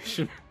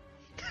intimidation.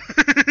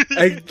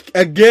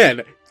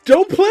 Again,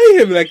 don't play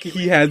him like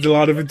he has a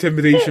lot of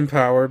intimidation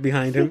power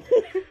behind him.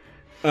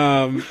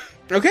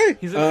 Okay.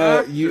 He's an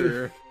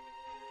actor.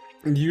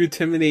 You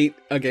intimidate.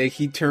 Okay,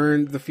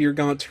 the Fear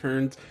Gaunt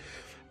turns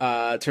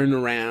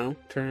around,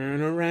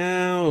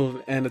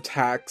 and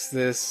attacks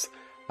this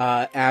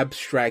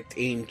abstract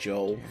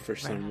angel for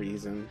some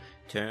reason.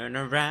 Turn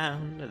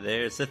around,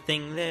 there's a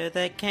thing there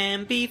that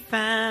can be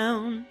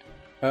found.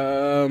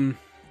 Does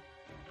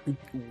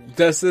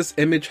this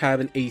image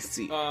have an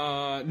AC?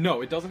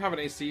 No, it doesn't have an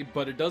AC,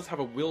 but it does have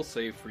a will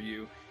save for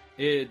you.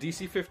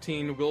 DC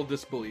 15, will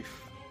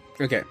disbelief.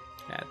 Okay.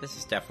 Yeah, this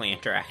is definitely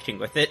interacting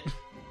with it.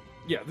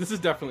 Yeah, this is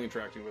definitely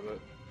interacting with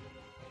it.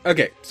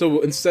 Okay,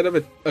 so instead of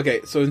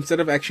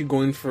actually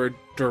going for a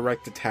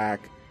direct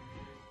attack,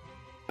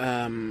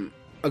 a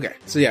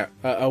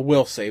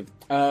will save.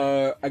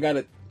 I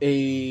got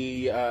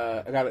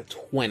a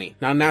 20,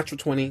 not a natural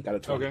 20. Got a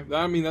 20. Okay,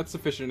 I mean that's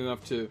sufficient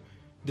enough to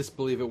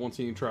disbelieve it once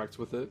he interacts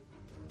with it.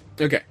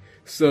 Okay,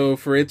 so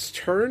for its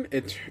turn,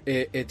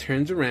 it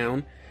turns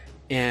around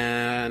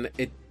and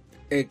it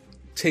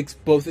takes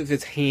both of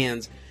its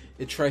hands.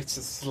 It tries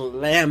to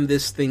slam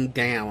this thing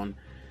down,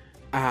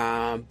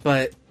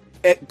 but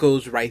it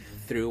goes right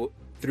through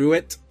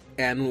it,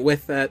 and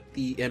with that,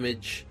 the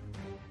image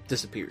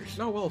disappears.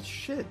 No, well,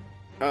 shit.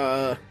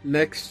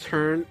 Next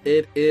turn,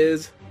 it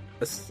is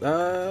Viv's.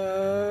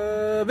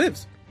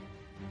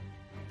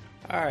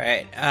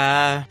 Alright,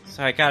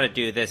 so I gotta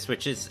do this,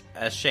 which is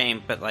a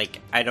shame, but,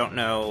 like, I don't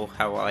know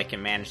how well I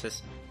can manage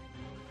this.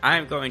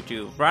 I'm going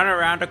to run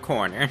around a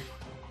corner.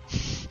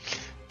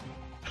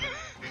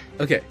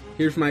 Okay,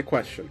 here's my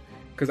question.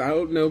 Because I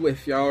don't know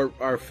if y'all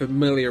are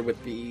familiar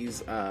with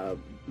these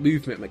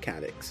movement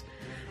mechanics.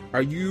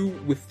 Are you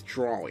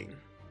withdrawing?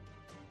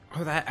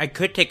 Oh, that I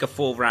could take a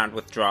full round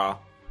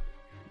withdrawal.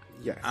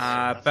 Yes.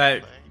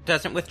 But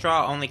doesn't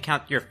withdrawal only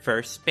count your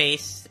first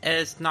space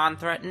as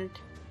non-threatened?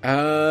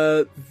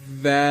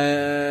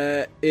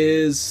 That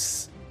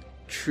is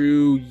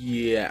true,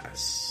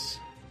 yes.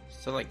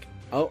 So, like,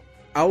 I'll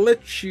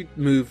let you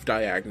move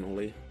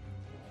diagonally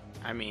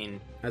I mean,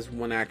 as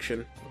one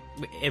action.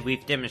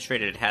 we've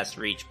demonstrated it has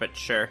reach, but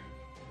sure.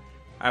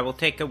 I will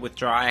take a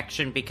withdraw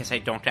action because I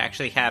don't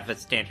actually have a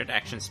standard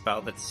action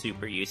spell that's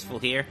super useful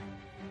here.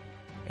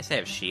 I guess I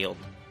have shield,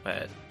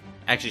 but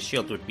actually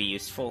shield would be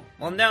useful.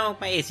 Well, no,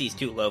 my AC is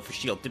too low for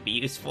shield to be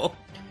useful.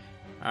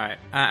 Alright,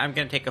 I'm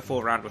gonna take a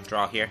full round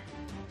withdrawal here.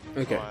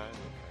 Okay. What?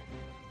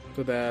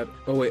 So that.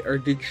 Oh wait, or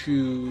did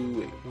you?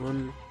 Wait,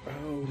 one.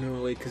 Oh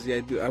no, wait, because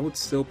I would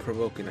still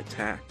provoke an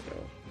attack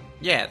though.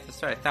 Yeah,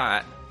 that's what I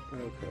thought.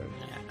 Okay.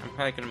 Yeah, I'm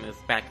probably gonna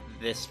move back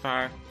this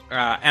far.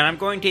 And I'm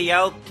going to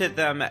yell to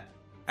them,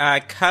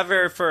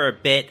 cover for a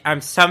bit. I'm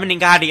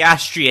summoning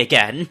Adiastri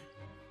again.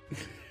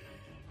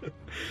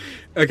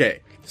 Okay,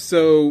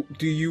 so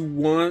do you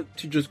want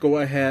to just go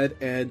ahead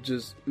and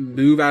just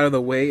move out of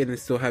the way and then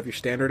still have your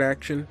standard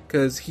action?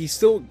 Because he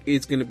still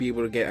is going to be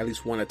able to get at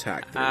least one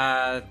attack through.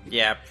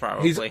 Yeah,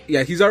 probably.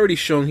 He's already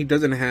shown he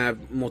doesn't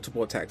have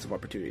multiple attacks of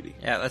opportunity.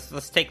 Yeah,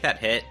 let's take that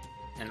hit,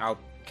 and I'll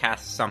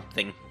cast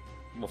something.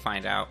 We'll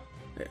find out.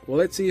 Okay, well,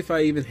 let's see if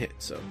I even hit,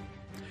 so...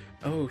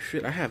 Oh,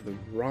 shit, I have the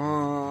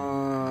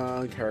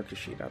wrong character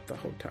sheet up the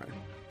whole time.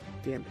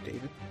 Damn it,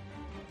 David.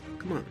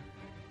 Come on.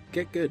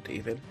 Get good,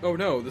 David. Oh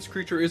no, this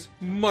creature is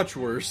much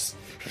worse.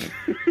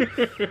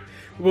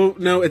 Well,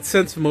 no, its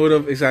sense of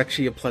motive is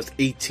actually a plus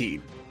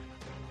 18.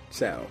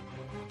 So...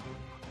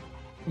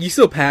 You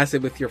still pass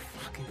it with your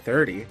fucking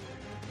 30.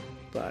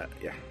 But,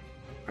 yeah.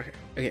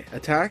 Okay,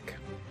 attack.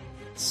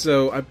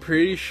 So, I'm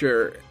pretty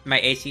sure... My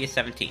AC is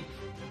 17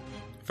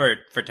 for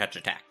touch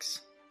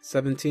attacks.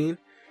 17?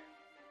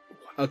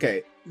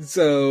 Okay,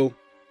 so...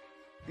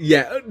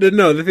 Yeah,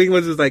 no, the thing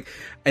was, like,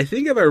 I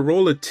think if I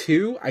roll a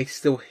 2, I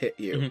still hit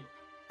you.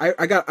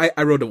 Mm-hmm.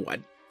 I rolled a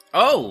 1.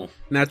 Oh!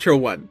 Natural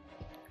 1.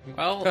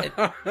 Well,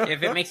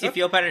 if it makes you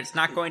feel better, it's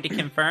not going to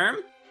confirm?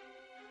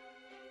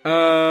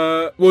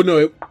 Well,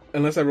 no,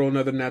 unless I roll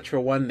another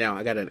natural 1 now,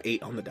 I got an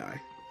 8 on the die,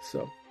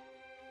 so...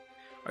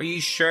 Are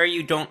you sure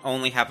you don't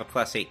only have a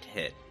plus 8 to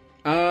hit?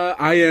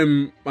 I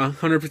am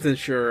 100%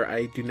 sure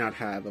I do not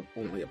have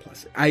only a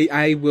plus.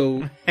 I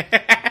will.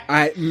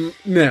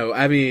 No,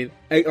 I mean,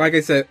 like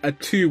I said, a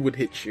 2 would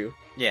hit you.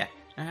 Yeah.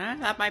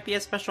 That might be a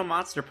special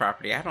monster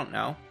property, I don't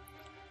know.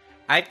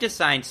 I've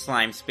designed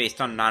slimes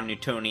based on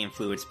non-Newtonian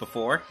fluids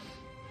before.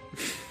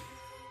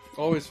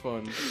 Always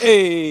fun.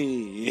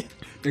 Hey!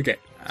 Okay,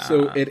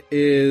 so it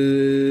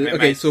is...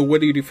 Okay, so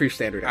what do you do for your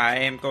standard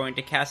action? I am going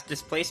to cast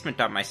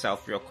Displacement on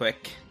myself real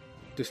quick.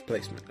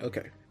 Displacement,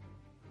 okay.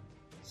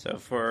 So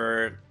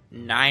for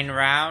 9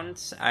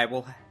 rounds, I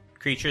will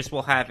creatures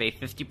will have a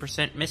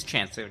 50%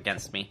 mischance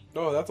against me.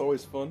 Oh, that's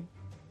always fun.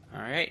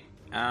 Alright.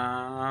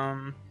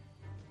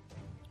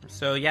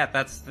 So yeah,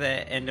 that's the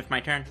end of my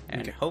turn.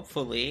 And Okay.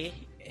 hopefully,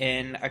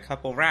 in a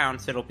couple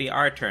rounds, it'll be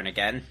our turn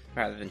again,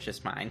 rather than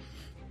just mine.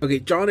 Okay,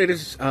 John, it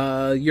is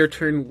your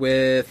turn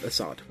with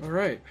Assad. All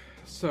right.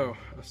 So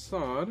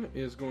Assad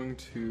is going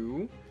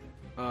to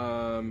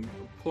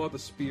pull out the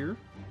spear.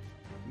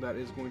 That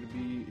is going to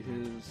be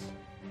his.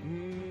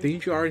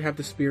 Didn't you already have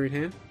the spear in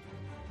hand?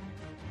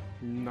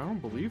 I don't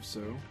believe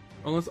so.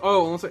 Unless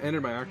I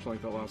ended my action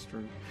like that last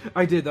turn.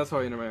 I did. That's how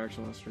I ended my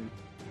action last turn.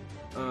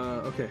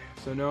 Okay.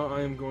 So now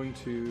I am going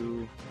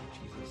to.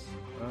 Jesus.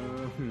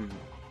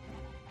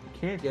 I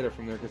can't get it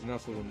from there because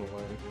Nestle's in the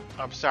way.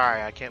 I'm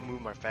sorry, I can't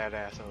move my fat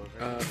ass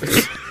over.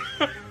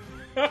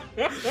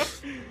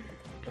 Geez.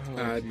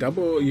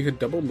 Double. You could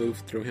double move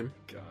through him.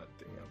 God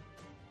damn.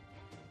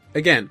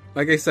 Again,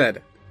 like I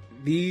said,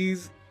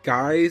 these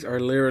guys are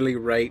literally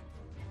right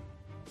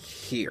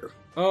here.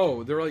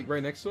 Oh, they're like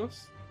right next to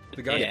us?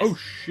 The guys? Yes. Oh,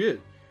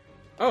 shit.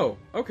 Oh,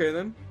 okay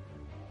then.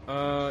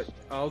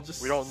 I'll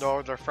just... We don't know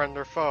if they're friend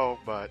or foe,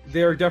 but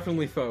They're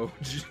definitely foe.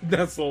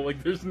 That's all.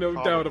 Like, there's no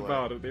doubt Probably.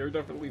 about it. They're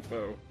definitely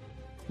foe.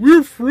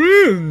 We're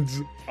friends.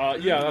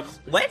 Yeah, that's...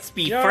 Let's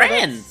be Yeah,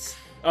 friends!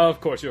 of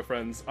course, you're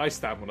friends. I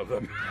stab one of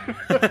them.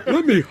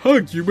 Let me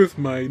hug you with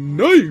my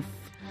knife.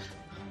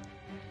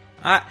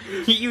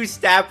 You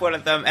stab one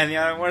of them, and the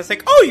other one is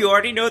like, oh, you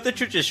already know the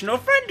traditional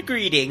friend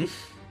greeting!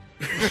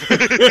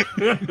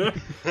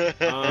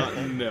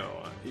 No.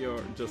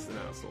 You're just an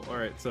asshole.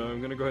 Alright, so I'm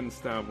gonna go ahead and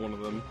stab one of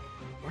them.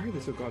 Why are they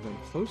so goddamn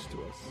close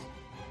to us?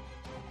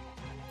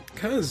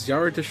 Because y'all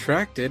are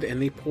distracted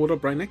and they pulled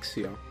up right next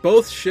to y'all.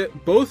 Both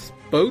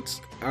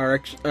boats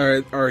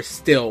are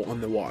still on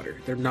the water.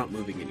 They're not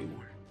moving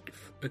anymore.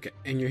 Okay,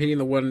 and you're hitting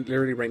the one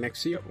literally right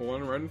next to you. Yep,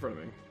 one right in front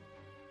of me.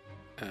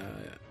 Uh,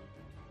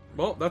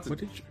 Well, that's a What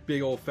did you-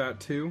 big old fat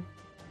 2.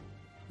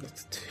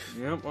 that's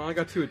Yep, well, I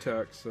got 2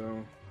 attacks,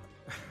 so...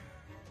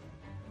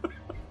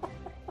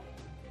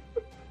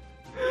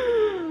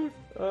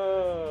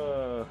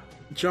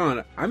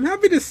 John, I'm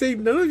happy to say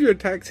none of your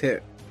attacks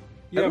hit.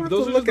 Yeah, don't but have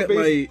those to are look just the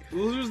at base. my-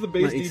 Those are just the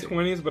base my AC.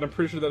 D20s, but I'm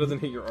pretty sure that doesn't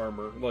hit your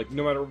armor. Like,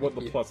 no matter what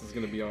the plus is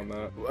going to be on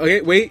that.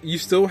 Okay, wait. You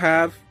still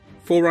have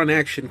full run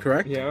action,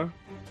 correct? Yeah,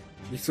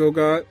 You still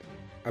got.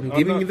 I'm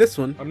giving not- you this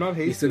one. I'm not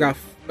You hasty. still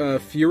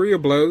got Fury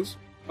of Blows,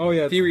 Oh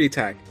yeah, Fury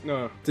attack.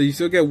 no. So you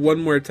still get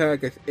one more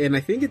attack, and I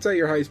think it's at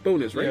your highest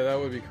bonus, right? Yeah, that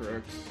would be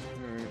correct.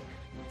 Alright.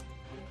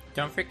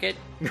 Don't forget,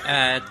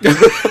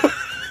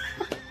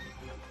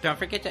 don't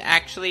forget to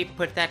actually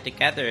put that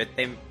together.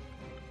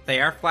 They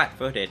are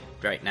flat-footed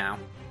right now,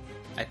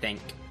 I think.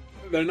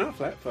 They're not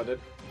flat-footed.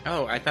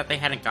 Oh, I thought they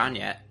hadn't gone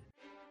yet.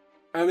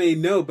 I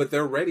mean, no, but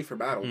they're ready for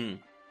battle. Hmm.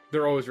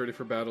 They're always ready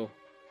for battle.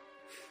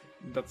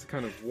 That's the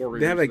kind of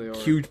warriors They have are.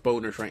 huge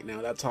bonus right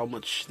now. That's how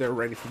much they're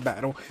ready for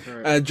battle.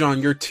 Alright. John,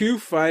 your 2,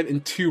 5,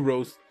 and 2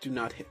 rolls do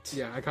not hit.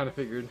 Yeah, I kind of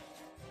figured.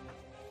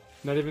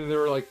 Not even they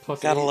were like plus.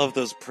 Gotta 8. love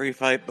those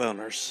pre-fight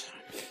boners.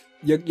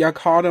 Y'all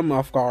caught them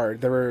off guard.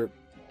 They were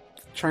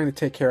trying to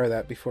take care of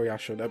that before y'all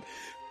showed up.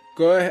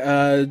 Go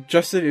ahead,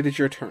 Justin. It is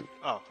your turn.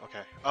 oh,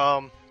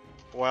 okay.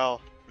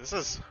 Well, this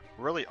is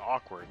really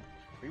awkward.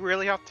 We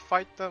really have to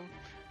fight them.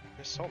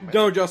 There's so many.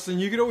 No, Justin,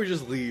 you could always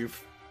just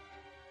leave.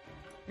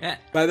 Yeah,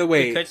 By the we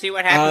way, could see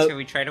what happens uh, when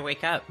we try to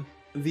wake up.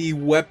 the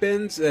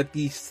weapons that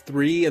these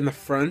 3 in the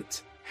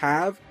front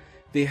have,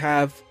 they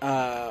have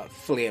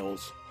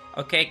flails.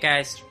 Okay,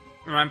 guys,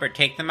 remember,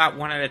 take them out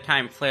one at a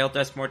time. Flail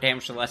does more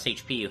damage the less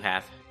HP you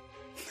have.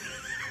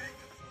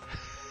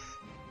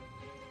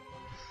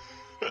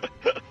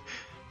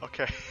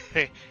 Okay.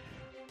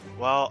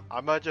 Well,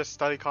 I'm gonna just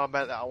study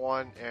combat that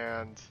one,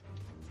 and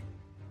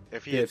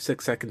if he You have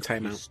 6 second You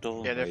timeout.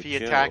 stole and if my he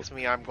joke. attacks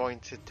me, I'm going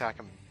to attack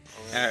him.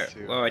 I'm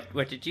going to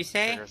What did you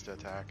say? triggers to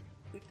attack.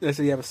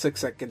 So you have a 6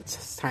 second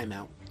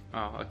timeout.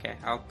 Oh, okay.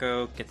 I'll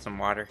go get some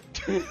water.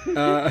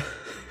 Uh,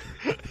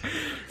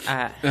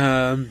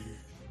 Uh,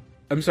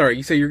 I'm sorry.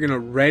 You say you're gonna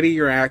ready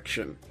your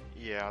action.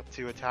 Yeah,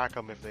 to attack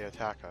them if they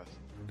attack us.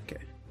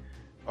 Okay.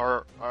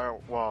 Or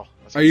well.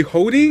 Are you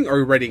holding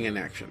or readying an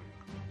action?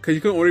 Because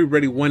you can only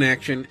ready one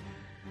action.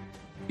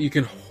 You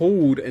can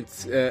hold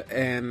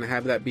and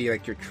have that be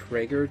like your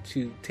trigger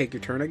to take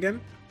your turn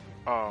again.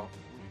 Oh,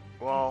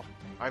 well,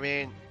 I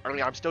mean,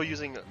 I'm still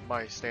using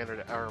my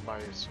standard or my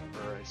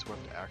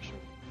swift action.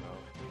 So,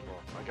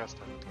 well, I guess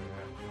technically,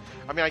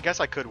 yeah. I mean, I guess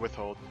I could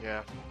withhold.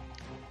 Yeah.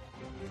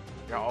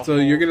 Yeah. So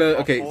you're gonna-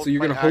 I'll okay, hold so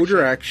you're my gonna hold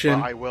your action.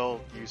 But I will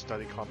use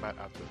study combat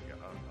after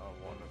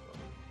one of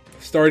them.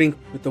 Starting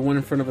with the one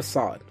in front of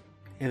Assad,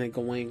 and then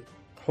going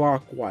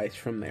clockwise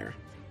from there.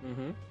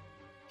 Mm-hmm.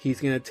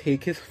 He's gonna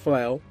take his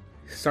flail,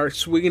 start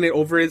swinging it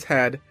over his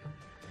head,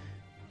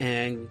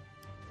 and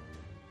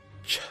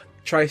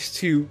tries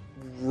to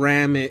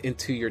ram it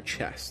into your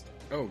chest.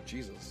 Oh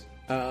Jesus!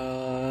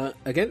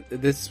 Again,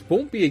 this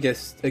won't be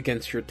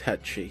against your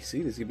touch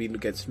AC. This is gonna be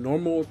against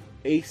normal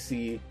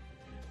AC.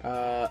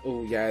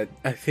 Oh yeah,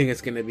 I think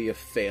it's gonna be a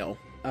fail.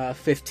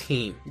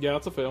 15. Yeah,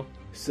 that's a fail.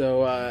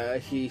 So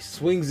he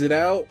swings it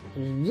out,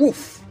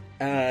 woof,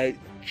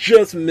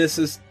 just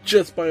misses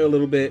just by a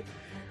little bit,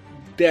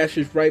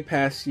 dashes right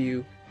past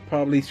you,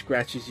 probably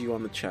scratches you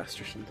on the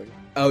chest or something.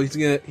 Oh, he's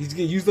gonna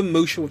use the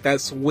motion with that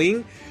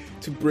swing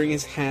to bring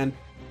his hand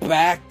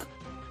back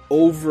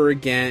over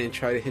again and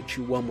try to hit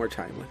you one more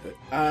time with it.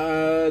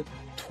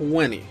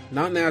 20.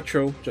 Not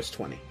natural, just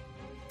 20.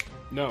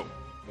 No.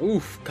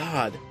 Oof,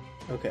 God.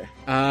 Okay.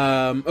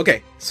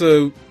 Okay,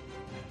 so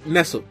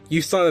Nestle,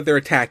 you saw that they're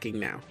attacking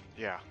now.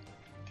 Yeah.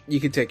 You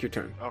can take your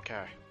turn.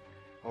 Okay.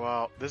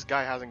 Well, this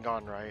guy hasn't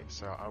gone right,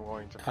 so I'm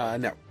going to.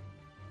 No.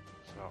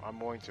 So I'm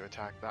going to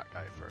attack that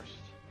guy first.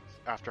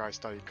 After I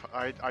studied,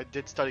 I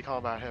did study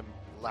combat him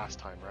last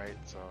time, right?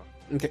 So.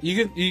 Okay,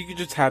 you can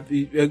just have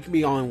it can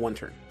be all in one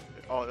turn.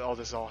 Oh,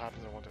 this all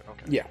happens in one turn.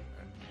 Okay. Yeah.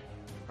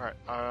 All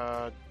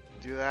right.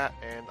 Do that,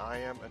 and I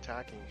am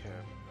attacking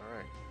him. All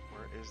right.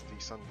 Where is the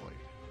Sunblade?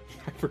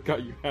 I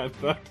forgot you had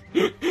that.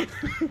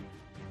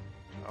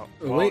 Oh,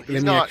 Oh, well, wait, he's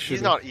let me not. actually-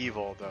 He's not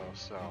evil though.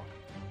 So.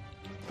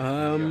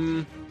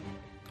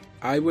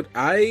 I will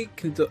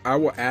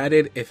add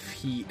it if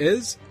he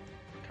is,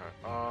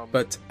 Okay.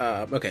 but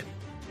okay.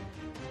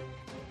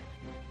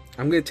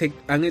 I'm gonna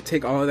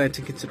take all of that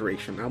into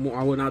consideration. I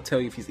will not tell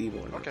you if he's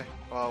evil or not. Okay.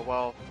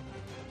 Well,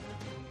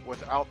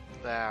 without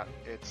that,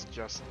 it's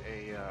just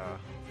a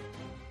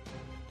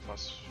 +4, I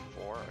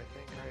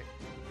think, right?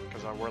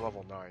 Because we're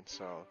level 9,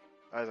 so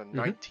that is a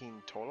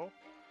 19 total.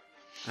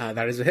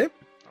 That is a hit.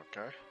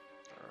 Okay.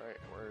 All right.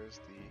 Where is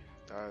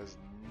the? That is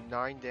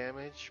 9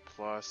 damage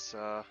plus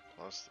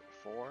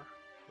 4.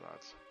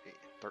 That's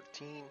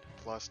 13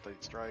 plus the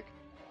strike.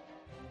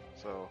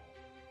 So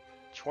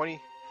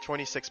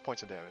 26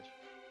 points of damage.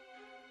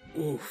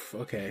 Oof.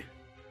 Okay.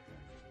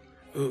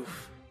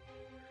 Oof.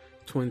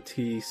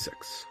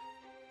 26.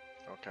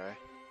 Okay.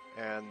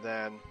 And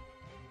then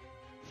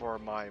for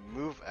my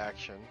move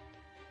action,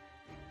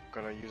 I'm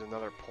gonna use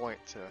another point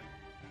to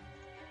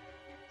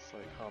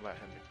combat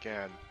him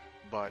again,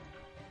 but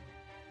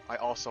I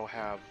also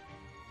have,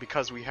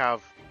 because we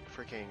have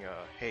freaking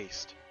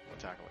haste,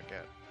 attack him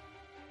again.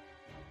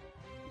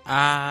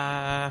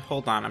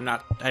 Hold on.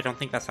 I don't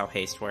think that's how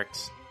haste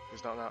works.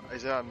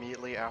 Is it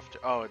immediately after?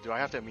 Oh, do I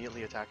have to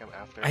immediately attack him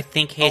after? I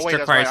think haste that's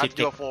right, requires I you have to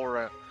do a to. full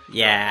round.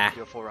 Yeah.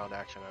 Do a full round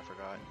action. I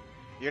forgot.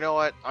 You know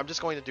what? I'm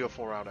just going to do a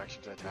full round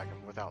action to attack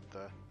him without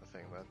the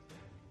thing then.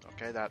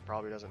 Okay, that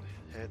probably doesn't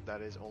hit.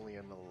 That is only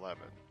an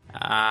 11.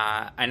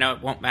 I know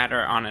it won't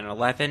matter on an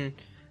 11,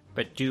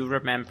 but do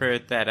remember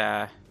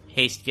that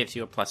haste gives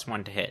you a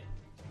 +1 to hit.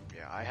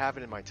 Yeah, I have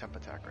it in my temp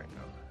attack right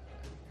now.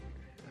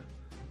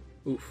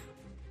 Oof.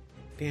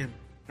 Damn.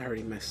 I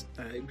already messed.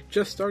 I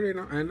just started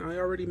and I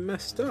already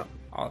messed up.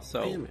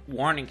 Also, Damn it.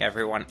 warning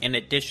everyone, in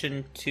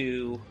addition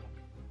to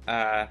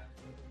the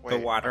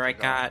Wait, water I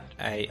forgot.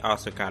 got, I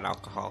also got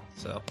alcohol,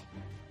 so.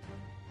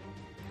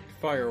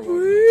 Firewood.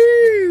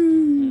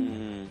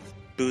 Woo!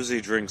 Boozy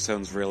drink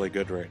sounds really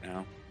good right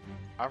now.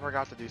 I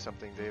forgot to do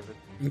something, David.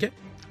 Okay.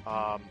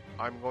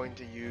 I'm going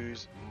to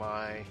use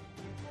my. I'm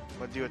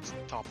gonna do its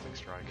toppling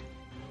strike.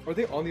 Are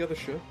they on the other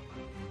ship?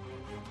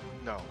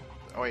 No.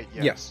 Oh wait,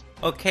 yes. Yes.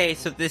 Okay,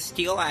 so this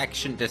steal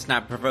action does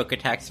not provoke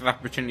attacks of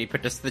opportunity,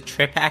 but does the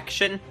trip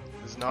action?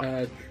 This is not.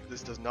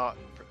 This does not.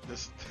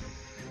 This.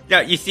 No,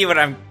 you see what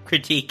I'm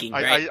critiquing,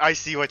 right? I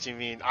see what you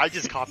mean. I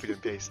just copied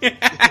and pasted.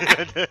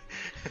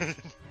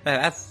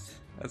 That's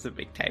a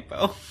big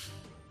typo.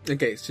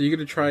 Okay, so you're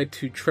gonna try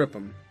to trip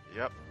him.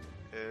 Yep.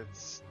 It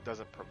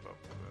doesn't provoke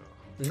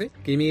though. Okay.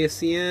 Give me a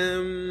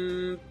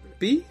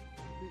CMB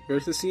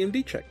versus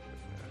CMD check.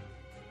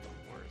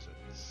 Where is it?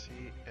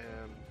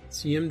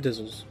 CM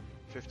Dizzles.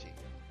 15.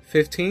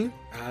 15.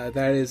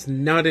 That is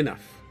not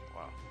enough.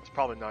 Wow. It's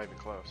probably not even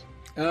close.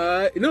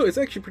 No, it's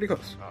actually pretty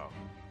close, Oh.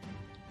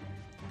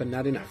 but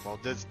not enough. Well,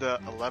 does the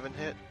 11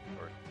 hit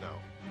or no?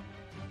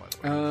 By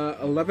the way.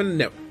 11.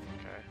 No. Okay.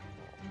 Well,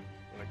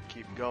 I'm gonna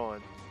keep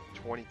going.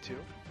 22.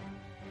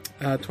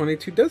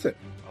 22 does it.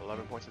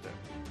 11 points of damage.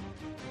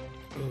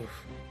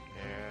 Oof.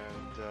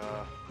 And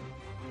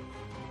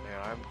man,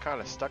 I'm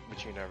kind of stuck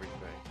between everything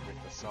with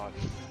the sod.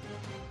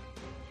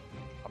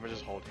 I'm gonna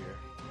just hold here.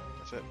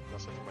 That's it.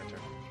 That's it for my turn.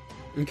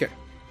 Okay.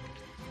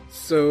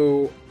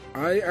 So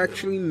I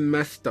actually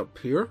messed up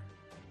here.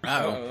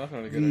 Oh, that's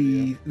not a good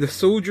idea. The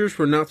soldiers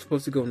were not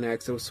supposed to go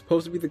next. It was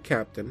supposed to be the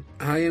captain.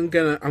 I'm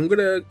gonna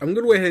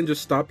go ahead and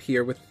just stop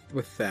here with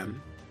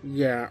them.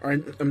 Yeah,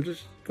 I'm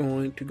just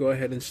going to go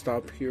ahead and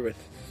stop here with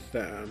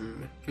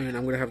them, and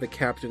I'm gonna have the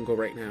captain go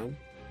right now.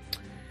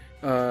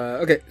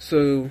 Okay,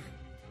 so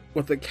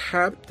what the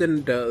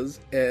captain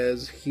does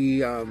is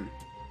he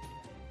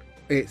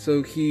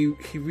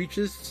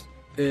reaches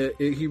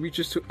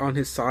to on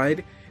his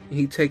side and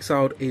he takes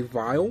out a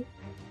vial.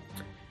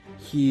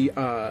 He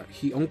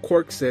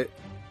uncorks it,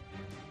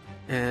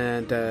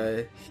 and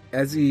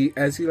as he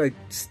like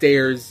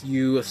stares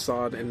you,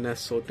 Assad, and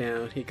Nestle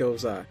down, he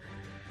goes, "Now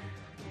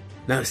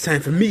it's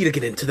time for me to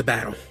get into the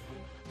battle."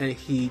 And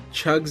he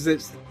chugs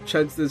this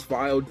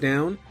vial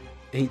down,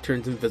 and he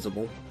turns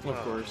invisible. Of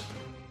course.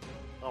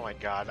 Oh my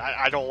god,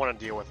 I don't want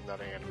to deal with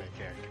another anime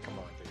character. Come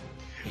on,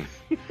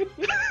 dude.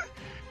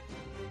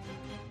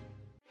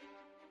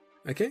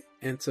 Okay,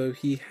 and so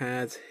he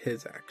has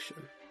his action.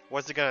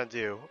 What's it gonna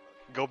do?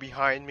 Go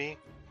behind me?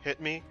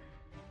 Hit me?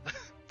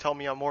 Tell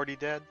me I'm already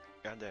dead?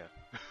 Goddamn.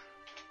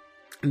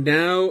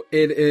 Now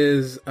it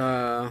is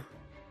now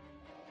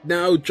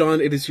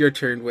John, it is your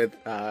turn with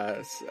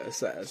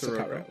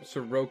Sakaru.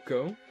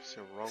 Sirocco.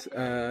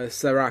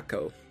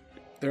 Sarako.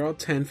 They're all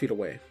 10 feet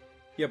away.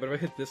 Yeah, but if I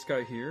hit this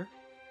guy here,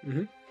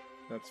 Mhm.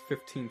 that's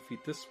 15 feet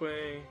this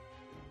way.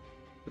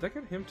 Would that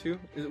get him too?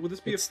 Would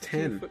this be It's a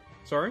 15 10. foot?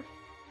 Sorry?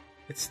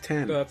 It's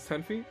 10. That's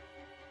 10 feet?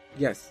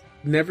 Yes.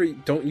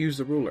 Don't use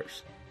the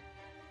rulers.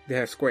 They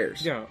have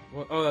squares. Yeah.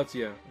 Well, oh, that's,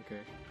 yeah. Okay.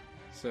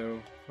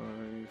 So,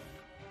 5,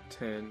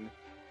 10,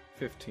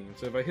 15.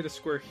 So if I hit a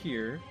square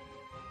here,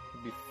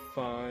 it'd be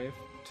 5,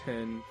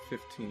 10,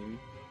 15.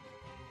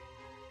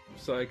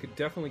 So I could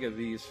definitely get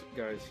these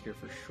guys here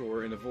for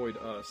sure and avoid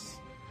us.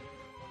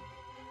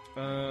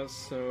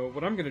 So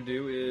what I'm going to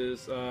do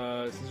is,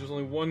 since there's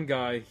only one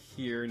guy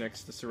here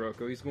next to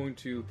Sirocco, he's going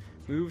to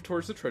move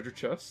towards the treasure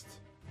chest.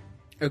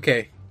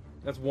 Okay.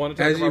 That's one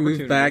attack As of you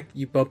opportunity. move back,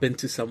 you bump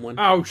into someone.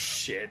 Oh,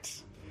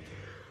 shit.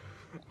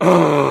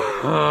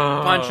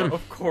 Punch him.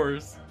 Of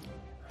course.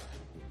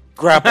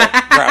 Grapple,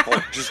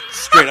 grapple, just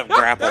straight up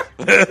grapple.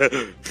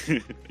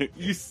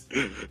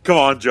 Come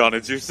on, John,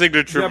 it's your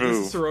signature Yeah, this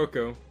move. is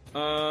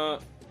Sirocco.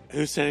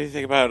 Who said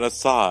anything about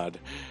Assad?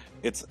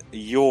 It's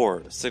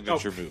your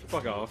signature move.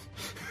 Fuck off.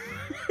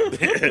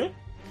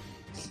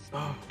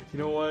 Oh, you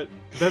know what?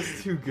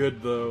 That's too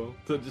good though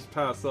to just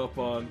pass up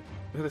on.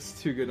 That is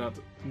too good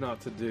not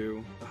to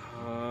do.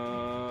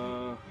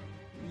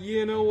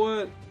 You know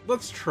what?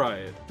 Let's try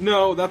it.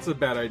 No, that's a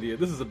bad idea.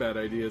 This is a bad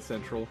idea,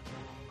 Central.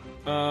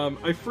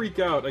 I freak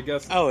out, I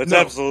guess. Oh, it's No.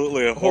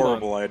 absolutely a Hold on.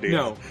 horrible idea.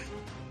 No.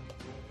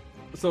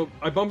 So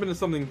I bump into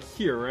something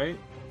here, right?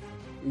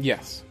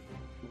 Yes.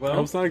 Well, I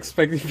was not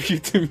expecting you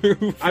to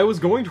move. I was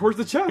going towards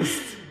the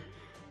chest.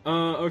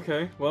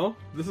 Okay. Well,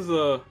 this is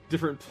a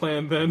different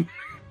plan then.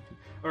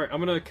 All right, I'm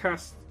gonna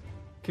cast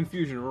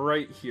confusion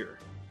right here.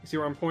 You see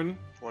where I'm pointing,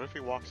 What if he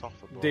walks off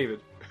the boat?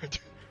 David?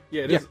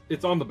 Yeah, it is.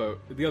 It's on the boat,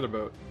 the other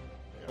boat.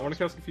 I want to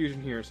cast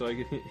confusion here, so I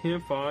get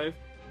him 5,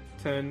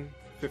 10,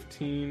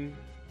 15.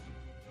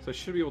 So I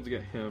should be able to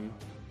get him.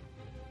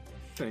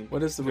 I think.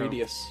 What is the No.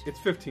 radius? It's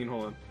 15.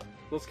 Hold on.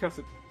 Let's cast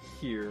it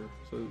here.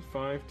 So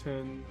 5,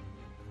 10.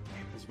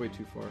 This is way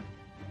too far.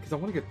 Because I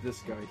want to get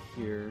this guy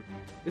here.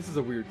 This is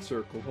a weird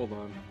circle. Hold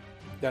on.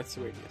 That's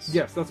the radius.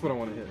 Yes, that's what I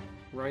want to hit.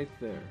 Right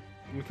there.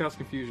 I'm gonna cast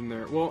confusion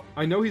there. Well,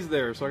 I know he's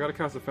there, so I gotta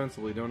cast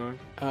offensively, don't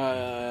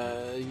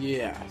I?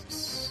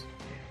 Yes.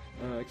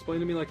 Explain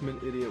to me like I'm an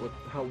idiot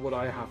what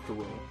I have to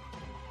roll.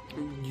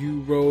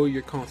 You roll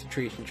your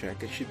concentration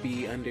check. It should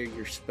be under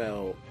your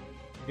spell.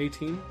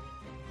 18?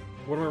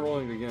 What am I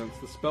rolling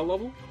against? The spell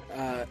level?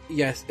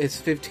 Yes, it's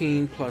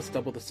 15 plus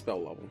double the spell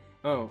level.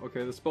 Oh,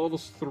 okay. The spell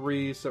level's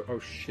 3, so... Oh,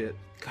 shit.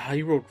 God,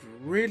 you rolled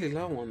really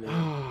low on that.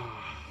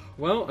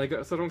 Well, I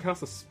guess I don't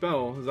cast a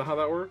spell. Is that how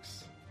that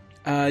works?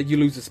 You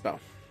lose a spell.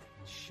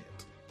 Shit.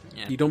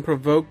 Yeah. You don't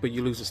provoke, but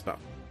you lose a spell.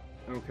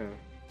 Okay.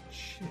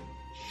 Shit!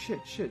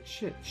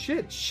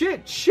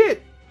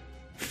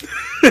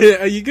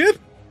 Are you good?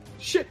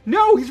 Shit!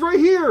 No, he's right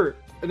here!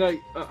 And I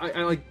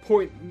like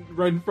point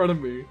right in front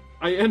of me.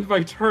 I end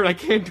my turn. I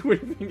can't do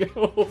anything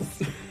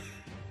else.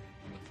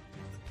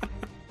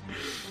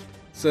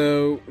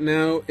 So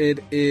now it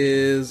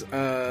is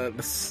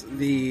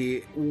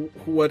the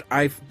what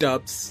I've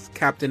dubbed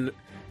second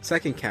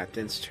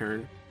captain's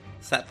turn.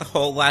 Is that the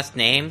whole last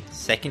name?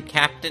 Second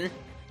Captain?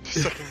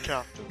 Second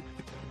captain.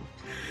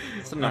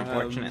 It's an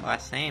unfortunate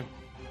last name.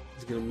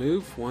 He's gonna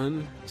move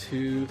 1,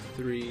 2,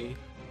 3,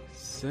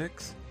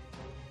 6.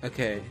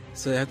 Okay,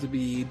 so it has to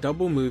be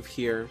double move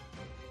here.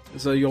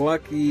 So you're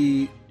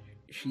lucky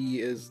she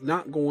is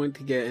not going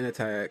to get an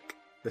attack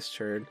this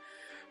turn,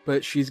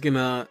 but she's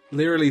gonna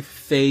literally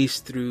phase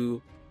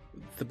through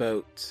the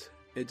boat.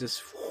 It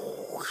just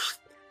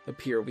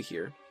appear over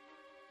here.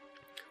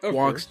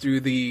 Walks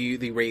through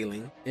the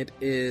railing. It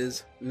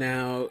is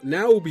now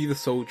will be the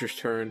soldier's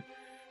turn.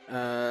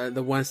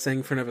 The one standing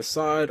in front of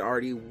Assad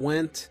already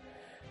went,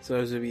 so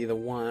this would be the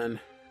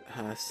one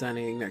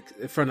standing next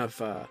in front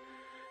of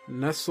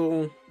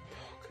Nestle. Oh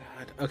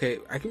god. Okay,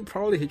 I can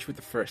probably hit you with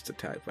the first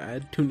attack, but I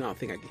do not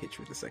think I can hit you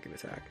with the second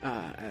attack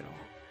at all.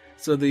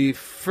 So the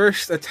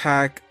first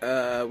attack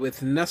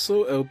with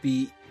Nestle, it'll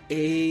be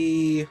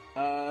a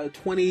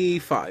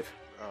 25.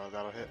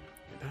 That'll hit.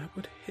 That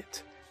would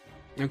hit.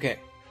 Okay,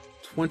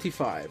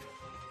 25.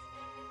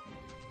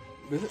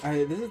 This is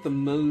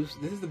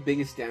the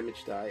biggest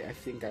damage die I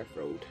think I've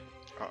rolled.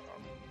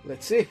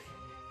 Let's see.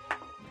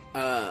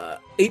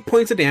 8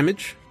 points of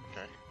damage.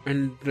 Okay.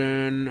 And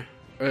then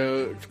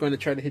it's going to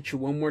try to hit you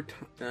one more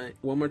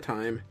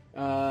time.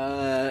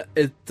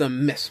 It's a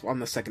miss on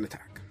the second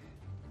attack.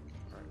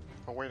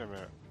 Oh, wait a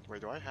minute. Wait,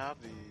 do I have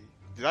the...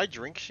 Did I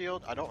drink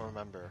shield? I don't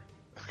remember.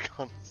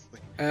 Honestly.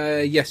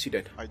 Yes, you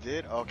did. I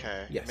did?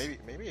 Okay. Yes.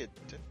 Maybe it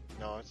did.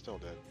 No, it still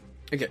did.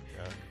 Okay.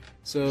 Yeah.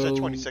 So You said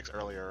 26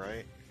 earlier,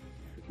 right?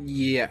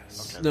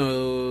 Yes. Okay.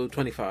 No,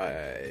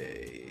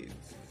 25.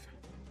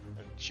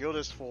 And shield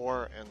is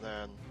 4, and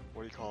then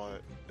what do you call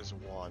it? Is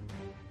 1.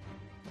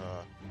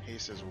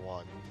 Haste is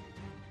 1.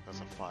 That's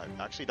a 5.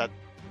 Actually, that.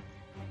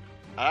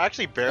 I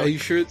actually barely. Are you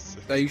sure?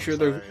 Are you sure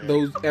Sorry,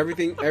 those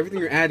everything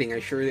you're adding? Are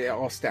you sure they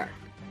all stack?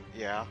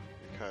 Yeah,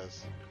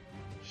 because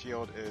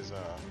shield is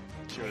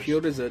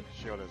Shield is a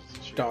shield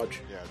is shield.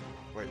 dodge. Yeah.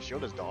 Wait,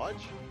 shield is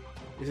dodge?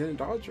 Isn't it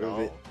dodge or No.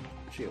 is it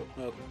shield?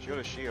 Oh. Shield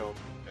is shield,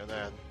 and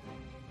then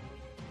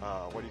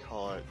what do you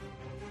call it?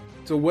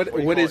 So what What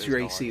do you what call is it? your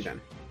It's AC dodge.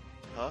 then?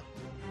 Huh?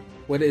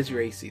 What is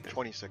your AC then?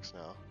 26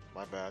 now.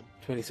 My bad.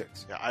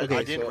 26. Yeah, I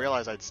Okay, didn't so-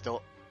 realize I'd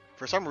still.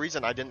 For some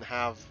reason, I didn't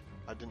have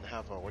a what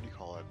do you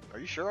call it? Are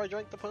you sure I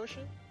drank the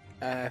potion?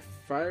 If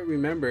I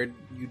remembered,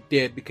 you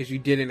did because you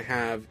didn't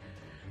have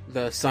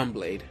the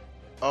Sunblade.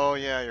 Oh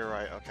yeah, you're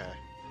right. Okay.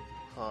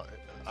 Huh.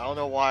 I don't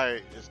know why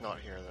it's not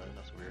here then.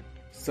 That's weird.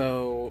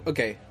 So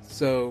okay,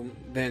 so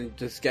then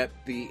just get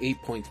the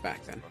 8 points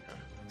back then. Okay.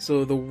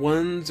 So the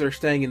ones are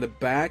staying in the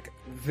back.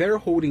 They're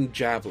holding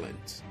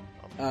javelins,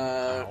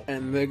 Ow.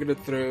 and they're gonna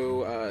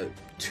throw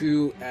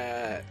 2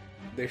 at.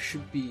 There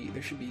should be 2.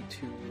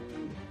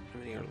 How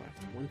many are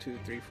left? 1, 2,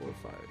 3, 4,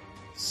 5,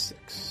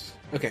 6.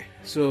 Okay,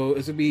 so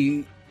it's gonna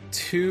be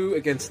 2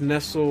 against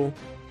Nestle,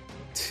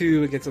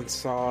 2 against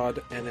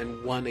Ansad, and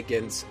then 1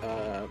 against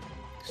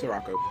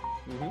Sirocco.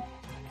 Mm-hmm.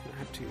 I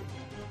have to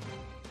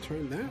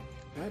turn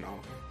that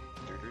off.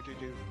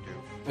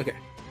 Do-do-do-do-do. Okay.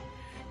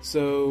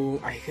 So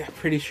I'm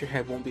pretty sure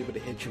I won't be able to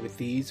hit you with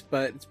these,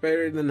 but it's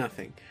better than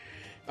nothing.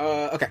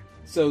 Okay.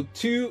 So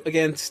 2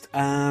 against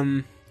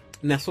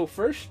Nestle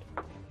first.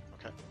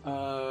 Okay.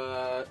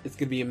 It's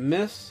gonna be a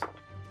miss.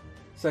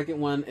 Second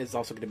one is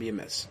also gonna be a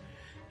miss.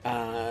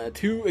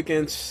 2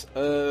 against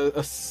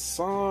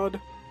Assad.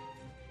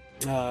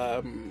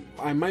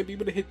 I might be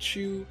able to hit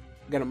you.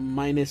 Got a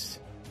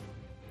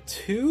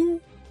 -2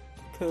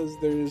 because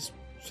there's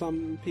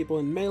some people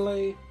in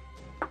melee.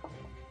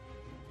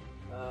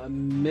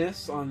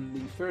 Miss on the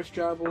first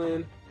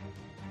javelin.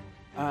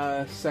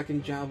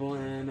 Second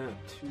javelin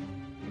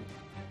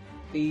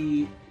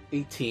to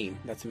 18.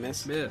 That's a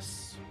miss.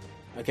 Miss.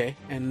 Okay,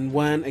 and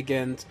 1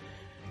 against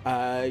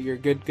your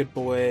good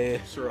boy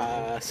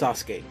Sirocco.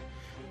 Sasuke.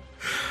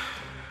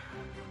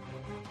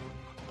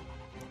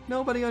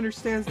 Nobody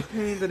understands the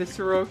pain that is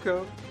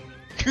Sirocco.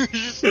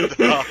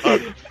 Stop.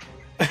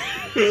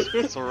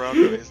 Sirocco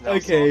is now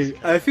Okay,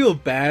 Sasuke. I feel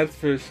bad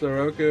for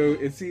Sirocco.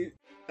 Is he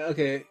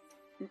okay?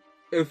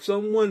 If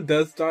someone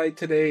does die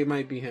today, it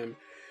might be him.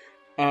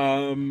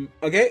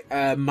 Okay,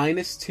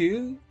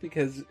 -2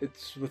 because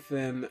it's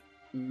within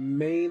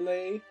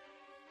melee.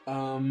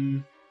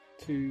 That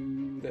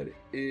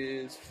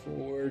is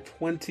for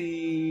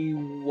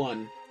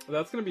 21.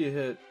 That's gonna be a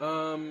hit.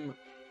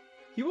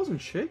 He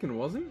wasn't shaken,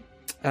 was he?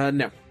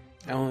 No,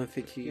 I don't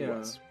think he Yeah.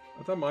 was.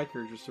 I thought my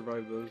character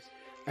survived those.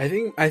 I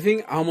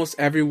think almost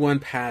everyone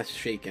passed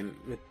shaken.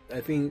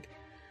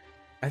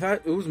 I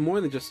thought it was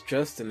more than just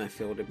Justin that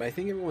failed it, but I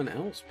think everyone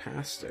else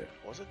passed it.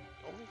 Was it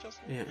only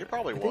Justin? Yeah, You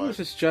probably I think it was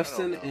was. just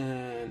Justin I don't know.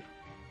 and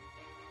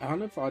I don't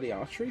know if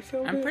Adiatri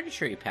failed I'm it. pretty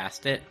sure you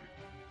passed it.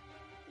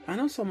 I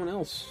know someone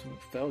else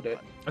failed it.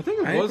 I think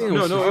it I was. think it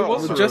No, was no, it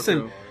was Sirocco.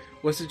 Justin.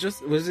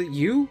 Justin. Was it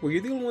you? Were you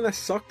the only one that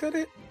sucked at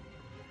it?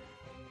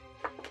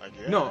 I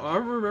guess. No, I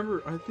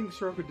remember. I think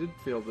Sirocco did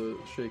fail the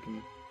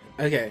shaking.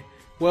 Okay.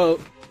 Well,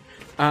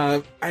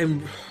 I'm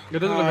It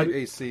doesn't look God, like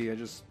AC. I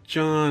just.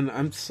 John,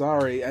 I'm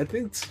sorry. I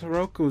think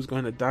Sirocco is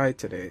going to die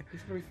today.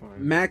 He's gonna be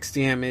fine. Max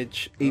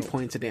damage, 8 Oh.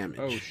 points of damage.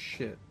 Oh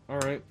shit! All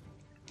right.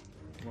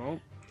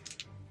 Well,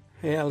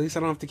 Hey, at least I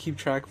don't have to keep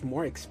track of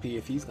more XP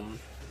if he's gone.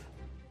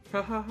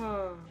 ha ha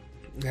ha.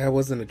 That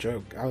wasn't a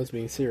joke. I was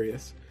being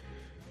serious.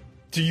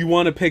 Do you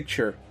want a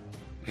picture?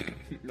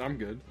 I'm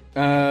good.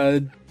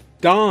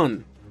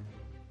 Don.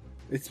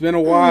 It's been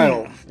a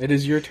while. It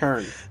is your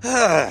turn.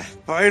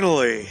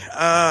 Finally.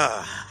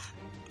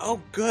 Oh,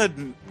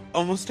 good.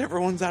 Almost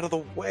everyone's out of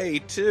the way,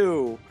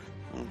 too.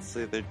 Let's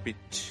see, there'd be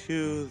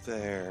 2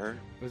 there.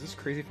 Is this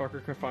crazy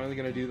fucker finally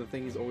gonna do the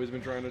thing he's always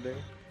been trying to do?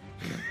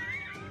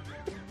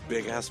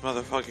 Big ass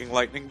motherfucking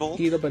lightning bolt.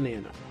 Eat a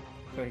banana.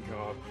 Thank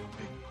God.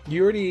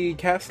 You already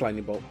cast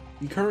Lightning Bolt.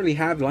 You currently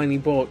have Lightning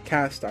Bolt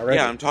cast already.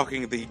 Yeah, I'm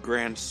talking the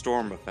Grand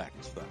Storm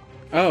effect, though.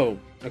 Oh,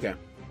 okay.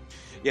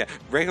 Yeah,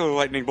 regular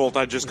lightning bolt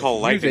I just call Use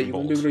it. lightning You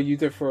bolt. won't be able to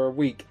use it for a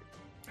week.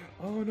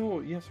 Oh no!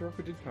 Yes,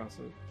 Sirocco did pass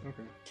it.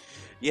 Okay.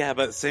 Yeah,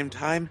 but at the same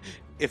time,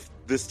 if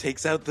this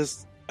takes out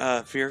this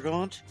Fear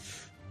Gaunt,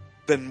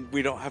 then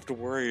we don't have to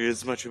worry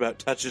as much about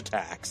touch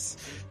attacks.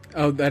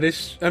 Oh, that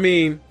is... I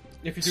mean,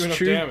 If you It's do enough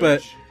true, damage.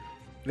 but-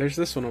 there's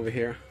this one over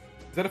here.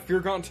 Is that a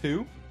Fear Gaunt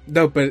too?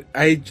 No, but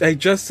I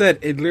just said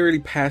it literally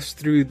passed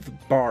through the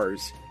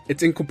bars.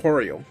 It's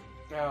incorporeal.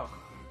 Oh.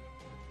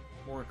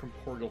 More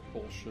incorporeal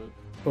bullshit.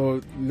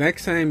 So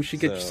next time you should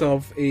get So-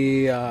 yourself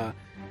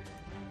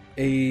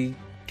a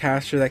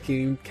caster that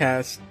can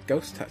cast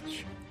Ghost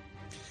Touch.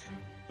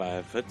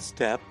 5-foot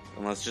step,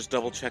 and let's just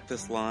double check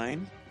this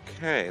line.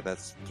 Okay,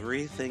 that's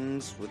 3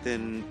 things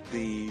within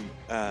the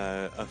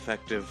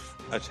effective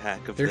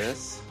attack of There's-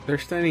 this. They're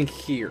standing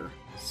here.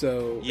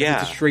 So Yeah.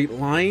 if it's a straight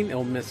line,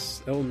 it'll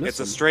miss. It's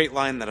a him. straight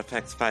line that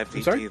affects 5 feet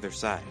to sorry? either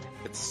side.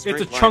 It's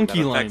It's a straight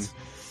chunky that line.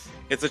 affects-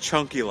 It's a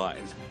chunky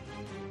line.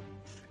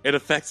 It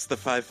affects the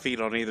 5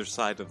 feet on either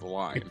side of the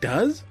line. It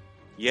does?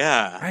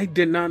 Yeah. I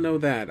did not know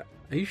that.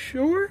 Are you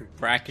sure?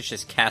 Brack is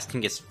just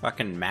casting his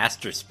fucking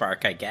Master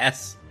Spark, I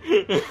guess.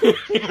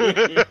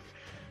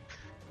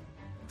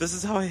 This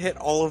is how I hit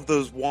all of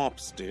those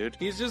womps, dude.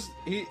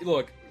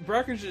 Look,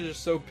 Brackish is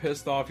just so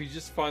pissed off, he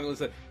just finally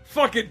said,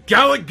 "Fuck it,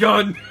 Gallic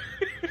Gun!"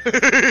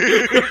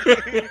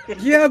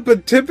 Yeah,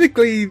 but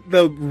typically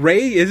the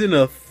Ray isn't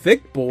a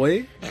thick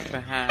boy.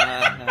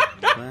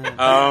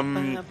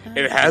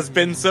 It has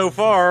been so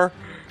far.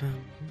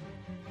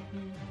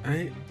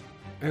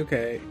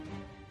 Okay.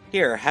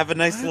 Here, have a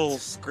nice What? little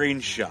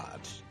screenshot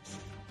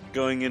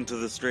going into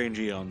the Strange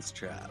Eons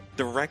chat.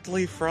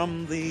 Directly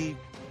from the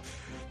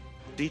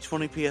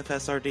D20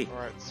 PFSRD.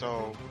 Alright,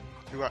 so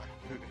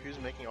who's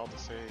making all the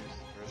saves?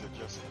 Or is it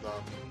just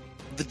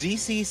The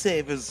DC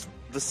save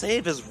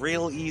is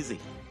real easy.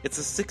 It's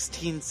a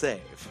 16 save,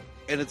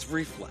 and it's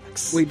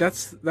reflex. Wait,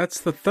 that's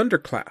the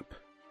thunderclap.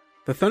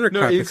 The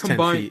thunderclap No, you is 10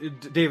 combine,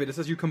 feet. David, it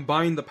says you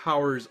combine the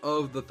powers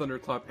of the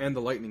Thunderclap and the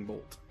Lightning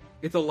Bolt.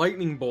 It's a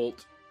lightning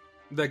bolt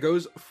that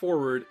goes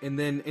forward, and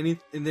then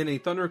a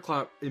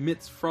Thunderclap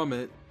emits from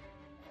it.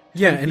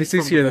 Yeah, 10 and it feet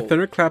says from here the the bolt.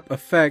 thunderclap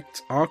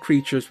affects all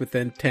creatures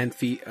within 10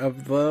 feet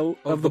of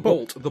the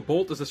bolt. The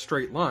bolt is a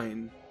straight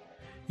line.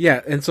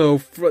 Yeah, and so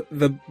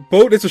the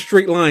bolt is a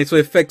straight line, so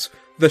it affects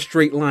the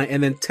straight line,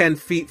 and then 10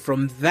 feet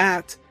from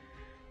that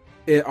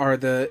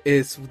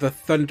is the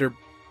thunder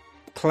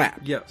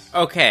clap. Yes.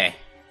 Okay,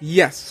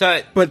 Yes,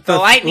 so but the the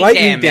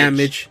lightning,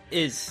 damage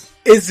is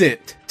is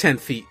isn't 10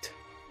 feet.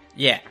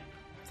 yeah,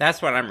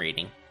 that's what I'm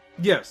reading.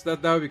 Yes,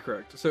 that would be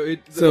correct. So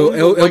So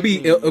it'll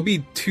lightning- be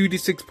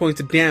 2d6 points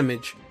of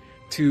damage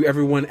to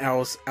everyone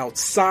else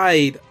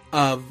outside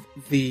of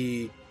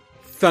the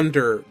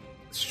thunder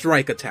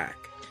strike attack.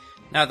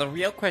 Now the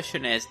real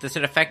question is, does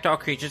it affect all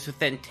creatures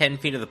within 10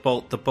 feet of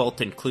the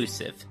bolt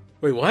inclusive?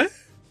 Wait, what?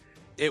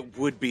 It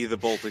would be the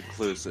bolt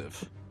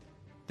inclusive.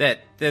 That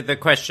the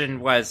question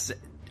was,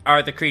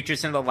 are the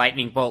creatures in the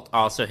lightning bolt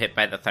also hit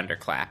by the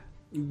thunderclap?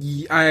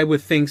 I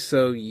would think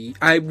so.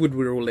 I would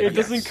rule it. It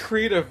doesn't yes.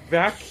 create a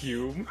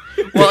vacuum.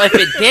 Well, if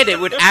it did, it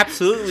would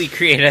absolutely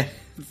create a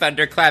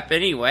thunderclap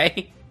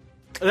anyway.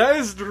 That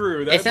is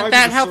true. That might Isn't be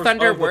that the how source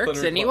thunder of the works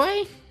thunderclap.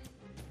 anyway?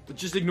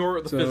 Just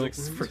ignore the So,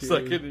 physics for a 2,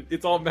 second.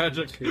 It's all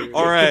magic. 2.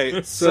 All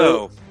right,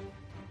 so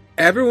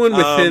Everyone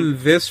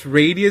within this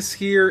radius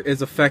here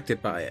is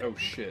affected by it. Oh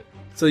shit.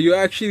 So you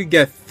actually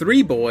get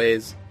 3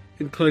 boys,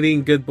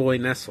 including good boy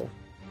Nestle.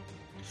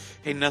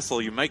 hey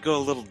Nestle, you might go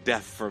a little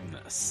deaf from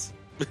this.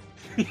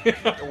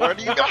 Where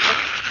do you go?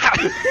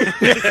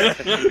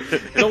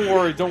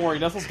 Don't worry.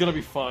 Nestle's gonna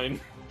be fine.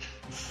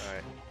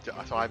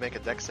 Alright. So I make a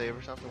dex save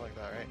or something like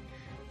that,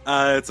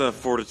 right? It's a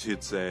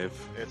fortitude save.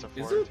 It's a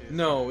Is fortitude. it?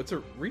 No, it's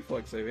a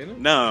reflex save, ain't it?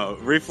 No,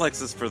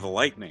 reflex is for the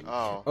lightning.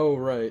 Oh. Oh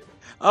right.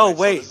 Oh Wait,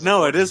 so wait, this is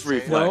no, a it is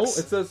fortitude save? No, reflex.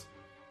 it says.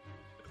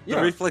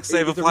 The reflex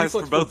save it's a applies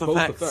reflex for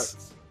both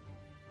effects.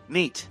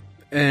 Neat.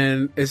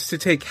 And it's to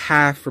take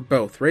half for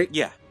both, right?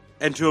 Yeah,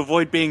 and to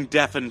avoid being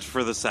deafened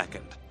for the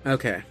second.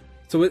 Okay.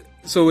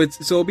 So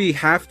it'll be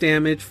half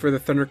damage for the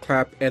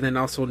thunderclap, and then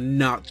also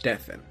not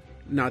deafen.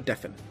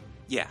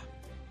 Yeah.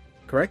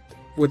 Correct?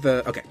 With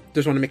the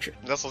just want to make sure.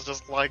 This was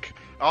just like,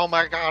 oh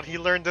my god, he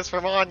learned this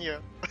from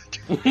Anya.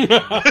 For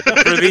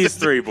these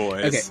 3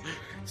 boys. Okay.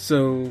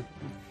 So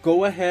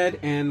go ahead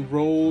and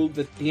roll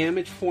the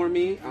damage for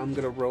me. I'm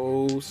gonna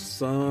roll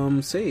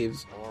some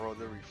saves. I'll roll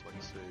the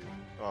reflex save.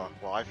 Oh,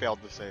 well, I failed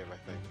the save, I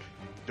think.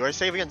 Do I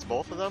save against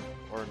both of them?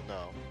 Or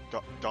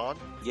no? Dawn?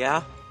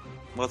 Yeah?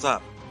 What's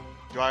up?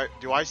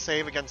 Do I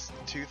save against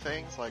 2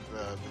 things? Like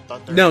the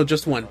thunder? No,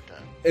 just one.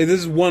 Okay. This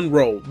is one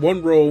roll.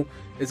 One roll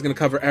is gonna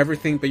cover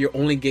everything, but you're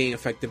only getting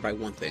affected by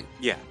one thing.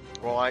 Yeah.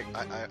 Well, I'm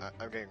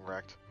getting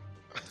wrecked.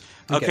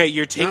 Okay,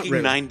 you're Not taking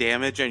really. 9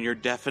 damage and you're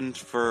deafened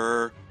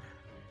for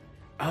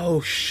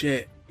Oh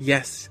shit!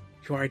 Yes,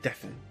 you are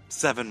deafened.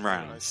 7 I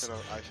rounds.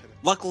 should've.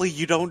 Luckily,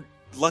 you don't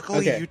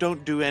Okay. you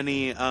don't do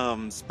any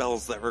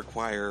spells that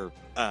require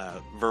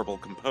verbal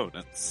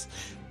components.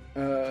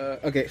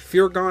 Okay,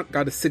 Feargaunt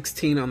got a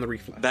 16 on the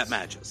reflex. That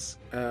matches.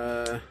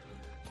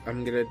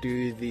 I'm gonna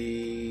do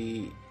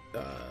the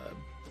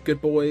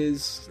good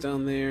boys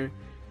down there.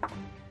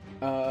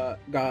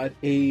 Got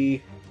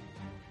a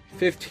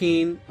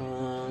 15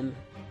 on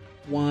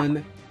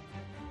one,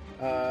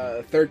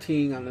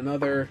 13 on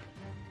another,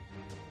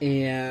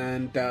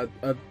 and a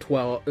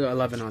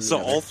 11 on the So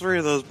other. all 3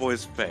 of those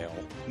boys fail.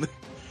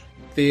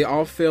 They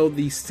all failed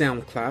the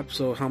sound clap.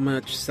 So how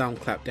much sound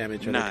clap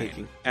damage are they 9.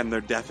 taking? And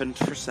they're deafened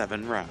for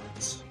 7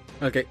 rounds.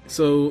 Okay,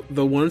 so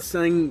the one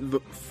saying the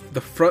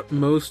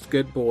frontmost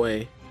good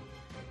boy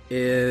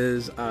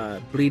is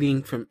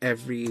bleeding from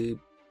every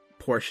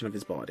portion of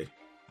his body.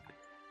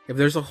 If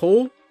there's a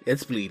hole,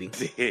 it's bleeding.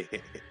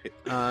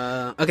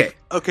 Okay,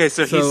 Okay,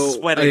 so he's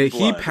sweating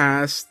blood. He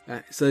passed.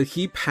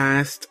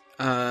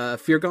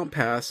 Feargaunt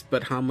passed,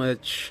 but how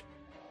much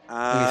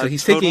Okay, so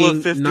he's total taking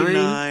of 59.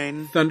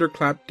 9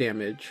 thunderclap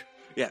damage.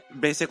 Yeah,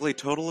 basically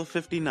total of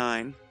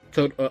 59.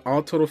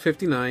 All total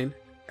 59.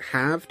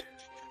 Halved,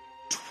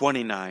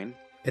 29.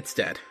 it's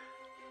dead.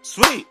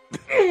 Sweet!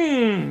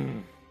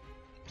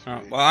 Oh,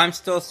 well, I'm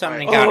still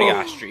summoning Oh.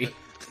 Gaudiostri.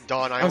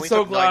 Dawn, I I'm only so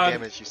took 9 glad.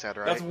 damage, you said,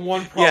 right? That's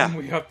one problem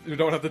we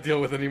don't have to deal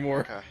with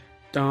anymore. Okay.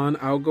 Don,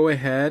 I'll go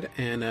ahead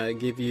and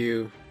give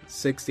you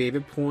 6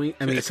 David point.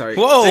 I mean, sorry.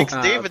 Whoa! 6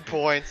 uh, David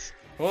points.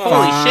 Whoa.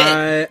 Holy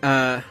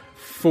shit.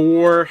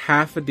 4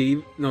 half a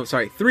David. No,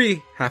 sorry,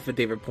 3 half a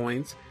David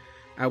points.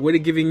 I would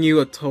have given you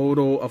a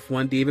total of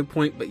 1 David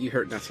point, but you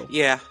hurt Nestle.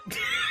 Yeah.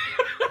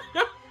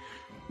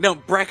 No,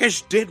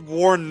 Brackish did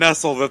warn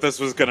Nestle that this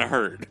was gonna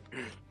hurt.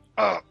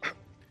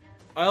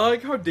 I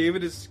like how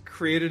David has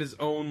created his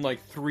own, like,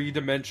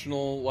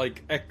 3-dimensional,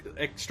 like,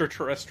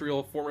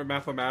 extraterrestrial form of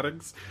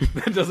mathematics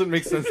that doesn't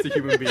make sense to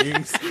human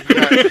beings.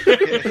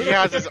 He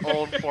has his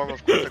own form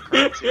of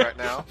cryptocurrency right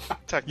now.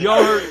 Technically.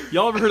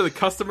 Y'all ever heard of the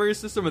customary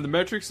system and the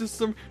metric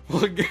system?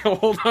 Well,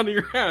 hold on to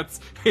your hats.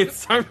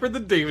 It's time for the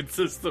David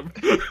system.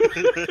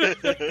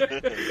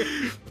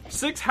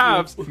 6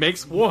 halves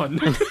makes 1.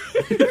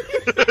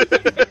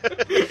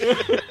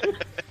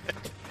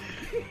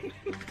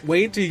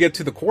 Wait till you get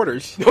to the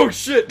quarters, Oh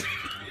shit!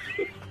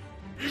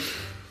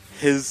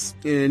 His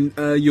and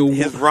you'll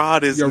his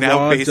rod is your now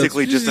rod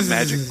basically does- just a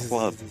magic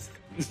club.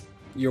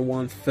 Your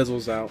wand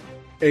fizzles out.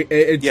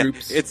 It Yeah,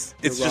 droops. it's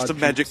The just a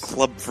rod magic droops.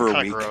 club for a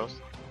Kinda week. gross.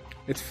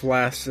 It's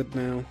flaccid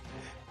now.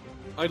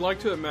 I'd like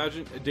to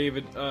imagine,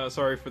 David,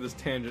 sorry for this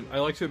tangent. I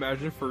like to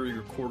imagine for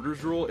your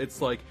quarters rule,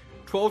 it's like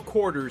 12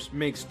 quarters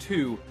makes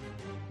 2,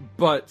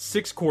 but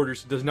 6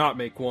 quarters does not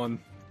make 1.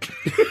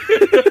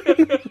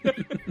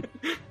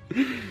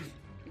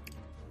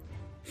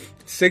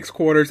 6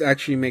 quarters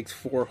actually makes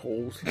 4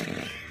 holes.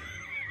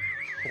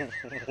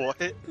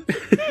 What?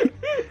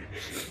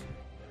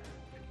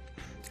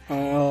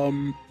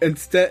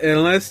 Instead,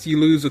 unless you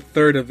lose a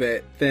third of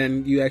it,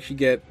 then you actually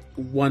get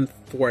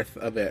 1/4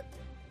 of it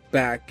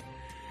back.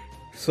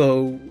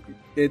 So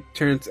it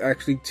turns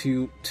actually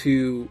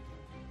to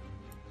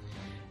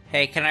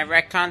Hey, can I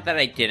retcon that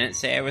I didn't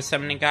say I was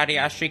summoning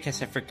Gaudiostri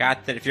because I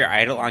forgot that if your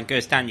Eidolon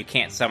goes down, you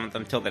can't summon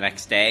them till the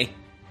next day?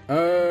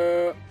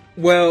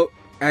 well,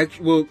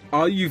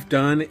 all you've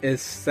done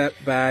is set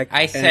back.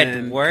 I said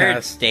and words,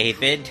 cast-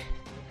 David.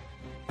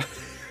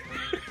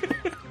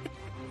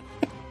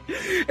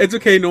 It's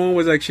okay. No one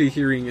was actually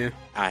hearing you.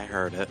 I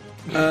heard it.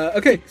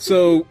 Okay,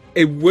 so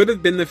it would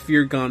have been the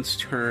Feargon's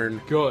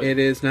turn. Good. It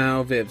is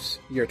now Viv's.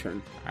 Your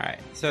turn. Alright,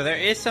 so there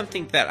is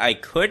something that I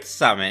could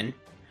summon.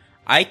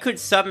 I could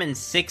summon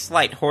 6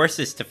 light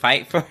horses to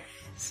fight for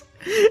us.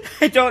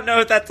 I don't know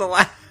if that's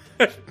allowed.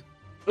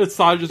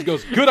 Asada just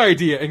goes, good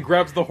idea, and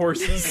grabs the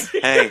horses.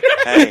 Hey.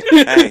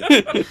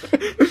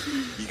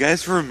 You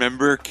guys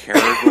remember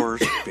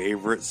Karagor's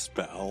favorite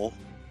spell?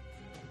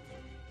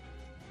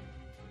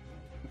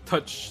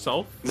 Touch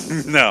self?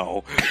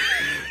 No.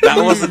 That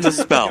wasn't a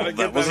spell. Gotta get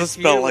That was that a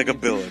spell-like healing.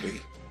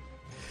 ability.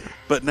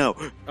 But no,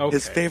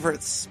 his Okay.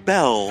 favorite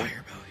spell,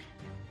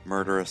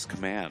 Murderous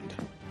Command.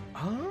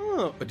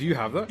 Oh, do you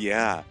have that?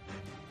 Yeah,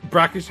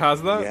 Brackish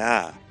has that?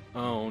 yeah.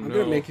 Oh, I'm no.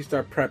 gonna make you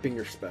start prepping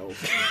your spells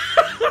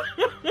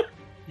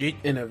You,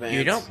 in advance.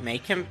 you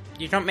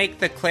don't make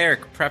the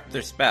cleric prep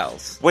their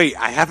spells. Wait,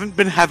 I haven't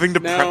been having to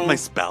No. prep my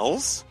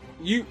spells?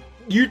 You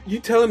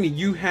telling me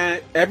you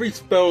had every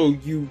spell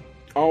you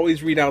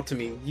always read out to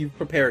me. You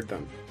prepared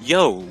them.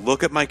 Yo,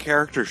 look at my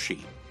character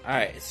sheet.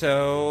 Alright,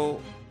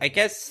 so I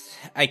guess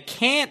I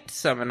can't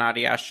summon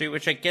Gaudiostri,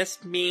 which I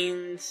guess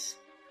means...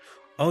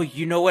 Oh,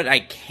 you know what I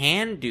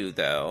can do,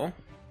 though?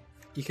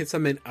 You can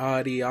summon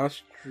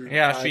Adiostri.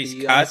 Yeah,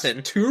 she's cousin.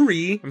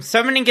 Turi. I'm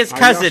summoning his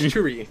cousin.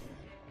 Turi.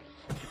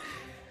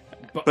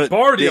 But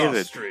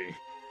Bardiostry.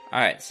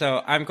 Alright,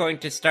 so I'm going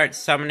to start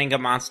summoning a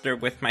monster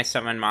with my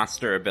summon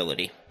monster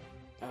ability.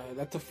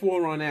 That's a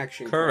full-on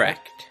action.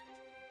 Correct.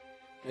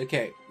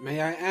 Okay,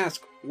 may I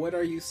ask, what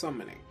are you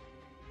summoning?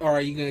 Or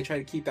are you going to try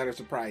to keep that a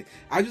surprise?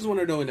 I just want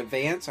to know in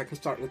advance. I can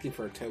start looking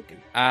for a token.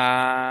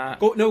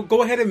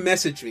 Go ahead and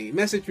message me.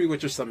 Message me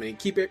what you're summoning.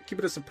 Keep it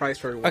a surprise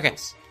for everyone Okay.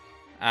 else.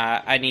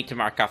 I need to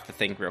mark off the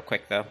thing real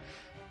quick, though.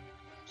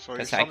 So you're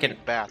 'Cause I summoning can-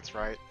 bats,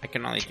 right? I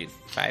can only do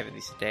 5 of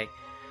these a day.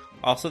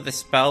 Also, the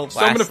spell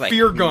Summon lasts a like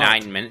fear gaunt.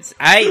 9 minutes.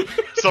 Summon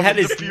That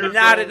the is fear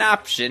not gaunt. an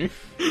option.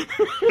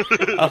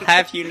 I'll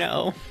have you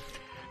know.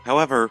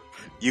 However,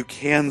 you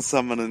can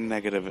summon a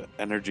negative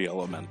energy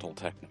elemental,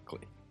 technically.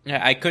 Yeah,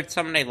 I could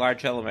summon a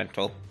large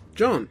elemental.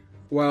 John,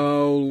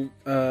 while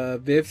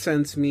Viv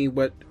sends me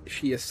what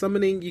she is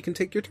summoning, you can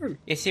take your turn.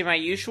 You see, my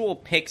usual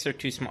picks are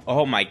too small.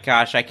 Oh my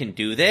gosh, I can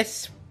do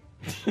this?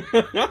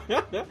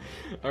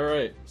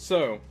 Alright,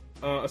 so,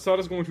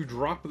 Asada's going to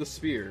drop the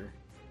spear.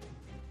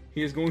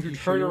 He is going to You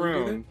turn sure you wanna do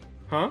around.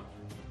 Huh?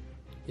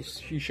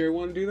 You sure you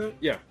want to do that?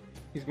 Yeah.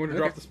 He's going to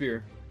Okay. drop the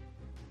spear.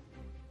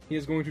 He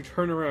is going to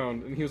turn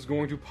around, and he is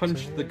going to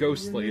punch the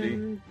ghost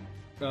lady.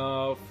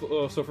 So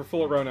for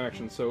full round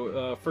action.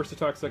 So, first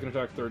attack, second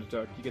attack, third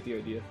attack. You get the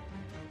idea.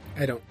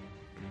 I don't.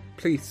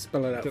 Please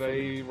spell it out. Did for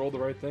me. I roll the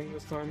right thing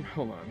this time?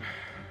 Hold on.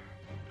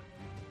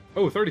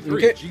 Oh,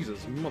 33. Okay.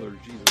 Jesus, mother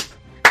Jesus.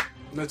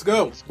 Let's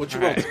go. What you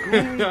All want?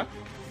 right.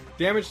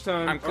 Damage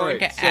time. I'm going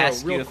Alright, to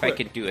ask real you if quick. I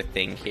could do a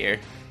thing here.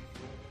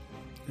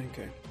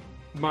 Okay.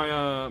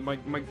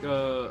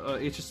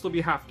 It should still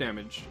be half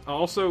damage.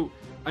 Also,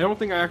 I don't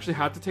think I actually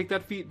had to take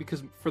that feat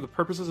because for the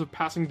purposes of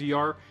passing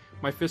DR,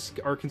 my fists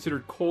are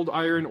considered cold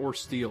iron or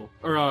steel,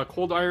 or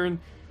cold iron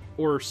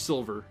or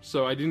silver.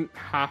 So I didn't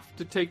have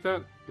to take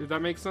that. If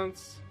that makes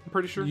sense, I'm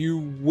pretty sure. You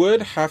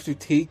would have to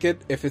take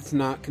it if it's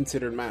not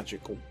considered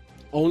magical.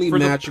 Only For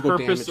the magical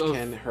purpose damage of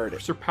can hurt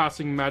it.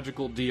 surpassing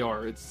magical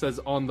DR, it says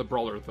on the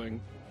brawler thing.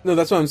 No,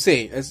 that's what I'm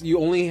saying. As you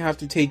only have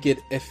to take it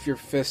if your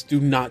fists do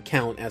not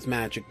count as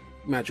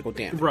magical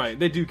damage. Right,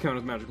 they do count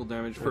as magical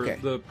damage for Okay.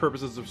 the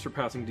purposes of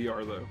surpassing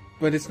DR, though.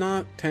 But it's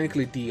not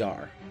technically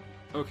DR.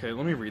 Okay,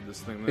 let me read this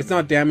thing. Then. It's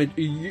not damage.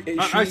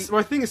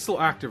 My thing is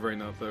still active right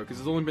now, though, because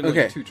it's only been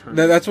Okay, like 2 turns.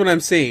 that's what I'm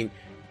saying.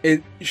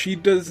 She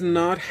does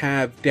not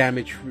have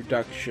damage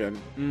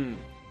reduction. Mm.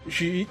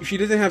 She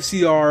doesn't have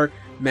CR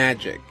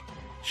magic.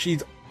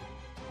 She's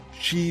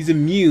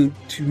immune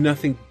to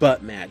nothing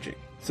but magic.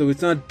 So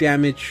it's not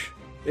damage.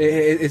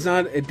 It's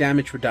not a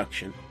damage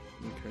reduction.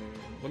 Okay,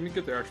 let me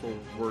get the actual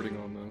wording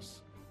on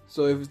this.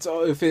 So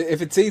if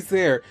it says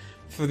there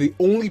for the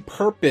only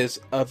purpose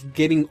of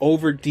getting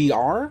over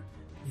DR,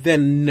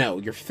 then no,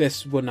 your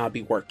fists will not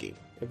be working.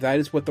 If that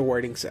is what the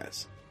wording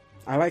says.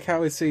 I like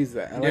how it says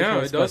that. I like how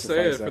Yeah, it does say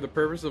specifies it that. for the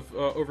purpose of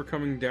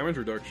overcoming damage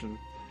reduction.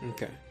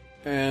 Okay.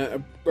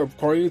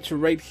 According to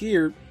right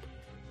here,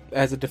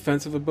 as a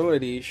defensive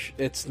ability,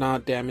 it's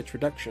not damage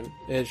reduction.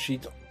 It's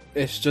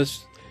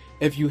just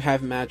if you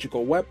have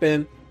magical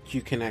weapon,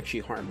 you can actually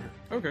harm her.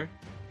 Okay.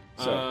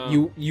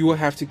 So you will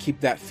have to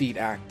keep that feat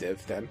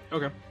active then.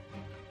 Okay.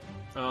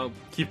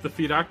 Keep the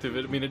feat active.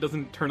 I mean, it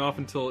doesn't turn off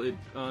until it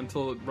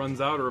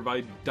runs out or if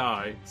I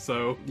die.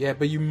 So Yeah,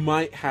 but you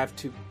might have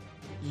to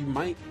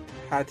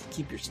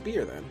keep your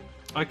spear then.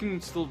 I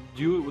can still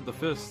do it with the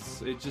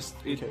fists. But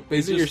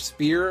isn't your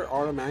spear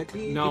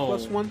automatically No. a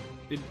 +1?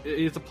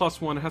 It's a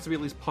 +1. It has to be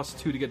at least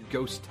 +2 to get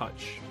Ghost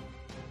Touch.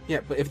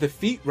 Yeah, but if the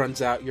feat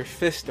runs out, your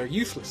fists are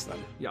useless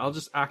then. Yeah, I'll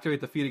just activate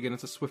the feat again.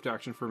 It's a swift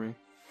action for me.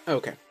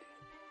 Okay.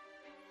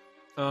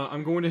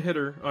 I'm going to hit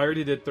her. I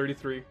already did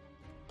 33.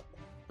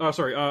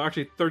 Sorry,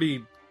 actually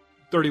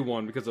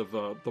 31 because of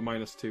the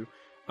 -2.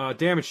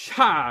 Damage.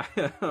 Ha!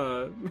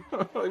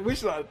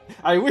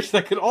 I wish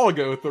that could all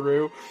go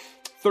through.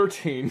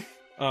 13.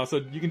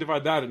 So you can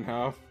divide that in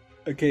half.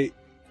 Okay.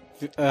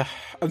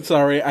 I'm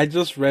sorry, I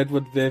just read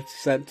what Viv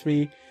sent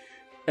me.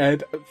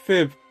 And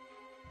Viv,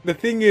 the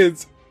thing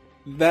is,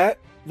 that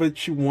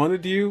what you want to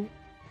do,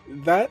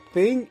 that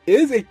thing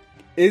is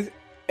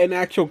an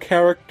actual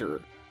character.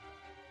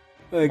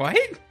 Like, What?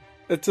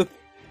 It's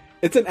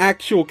an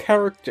actual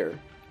character.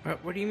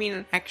 What do you mean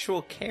an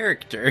actual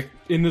character?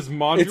 In this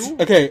module? It's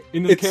okay.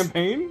 In this it's,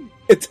 campaign?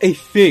 It's a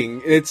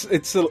thing. It's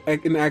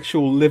like an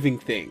actual living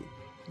thing.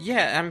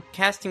 Yeah, I'm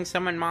casting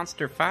Summon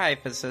Monster 5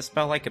 as a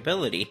spell-like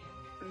ability.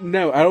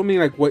 No, I don't mean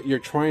like what you're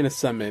trying to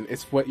summon.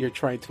 It's what you're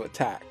trying to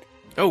attack.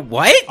 Oh,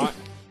 what?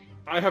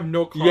 I have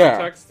no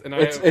context, and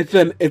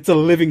It's a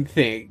living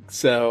thing.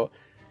 So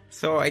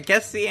So I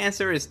guess the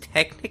answer is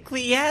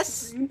technically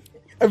yes?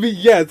 I mean,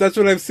 yes, that's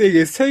what I'm saying.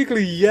 It's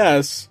technically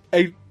yes.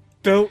 I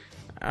don't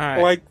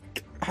Alright.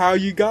 like how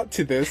you got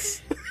to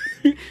this.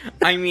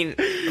 I mean,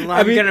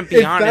 I'm mean, gonna if be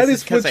that honest,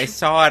 is because what I you-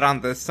 saw it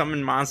on the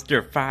Summon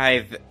Monster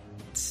 5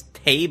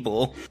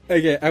 table.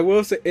 Okay, I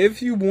will say,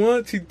 if you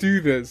want to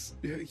do this,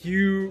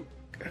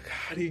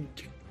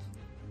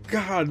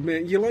 God,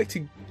 man,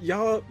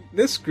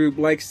 this group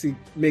likes to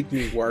make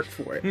me work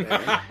for it,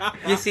 man.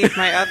 You see,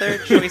 my other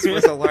choice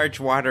was a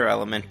large water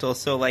elemental,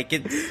 so, like,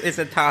 it's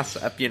a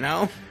toss-up, you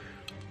know?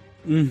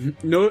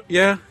 No,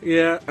 yeah.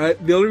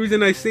 The only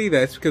reason I say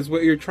that is because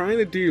what you're trying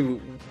to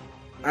do,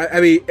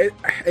 I mean,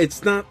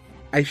 it's not.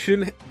 I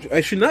should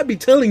not be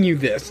telling you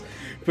this,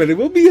 but it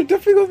will be a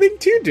difficult thing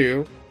to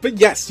do. But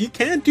yes, you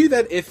can do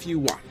that if you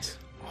want.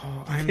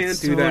 Oh, I'm can't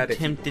so do that if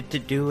you tempted to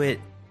do it.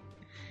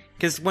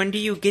 Because when do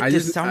you get to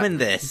summon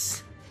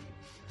this?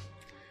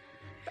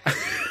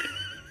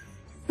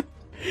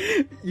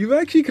 You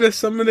actually could have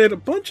summoned it a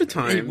bunch of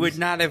times. It would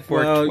not have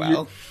worked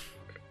well.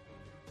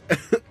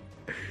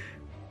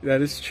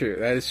 That is true.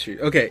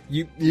 Okay,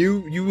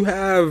 you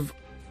have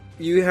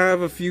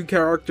a few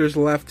characters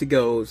left to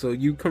go, so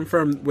you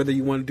confirm whether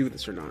you want to do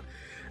this or not.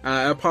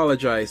 I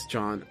apologize,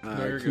 John.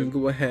 you're Can you good.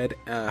 go ahead?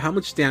 How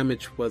much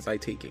damage was I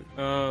taking?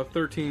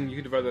 13. You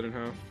can divide that in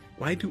half.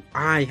 Why do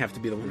I have to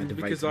be the one that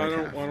divides Because it by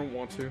I half? don't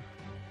want to.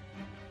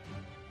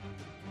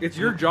 It's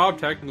your job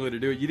technically to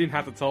do it. You didn't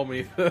have to tell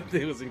me that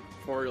it was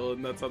incorporeal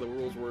and that's how the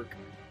rules work.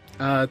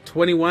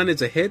 21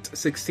 is a hit,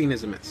 16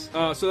 is a miss.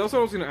 So that's what I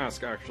was going to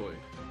ask, actually.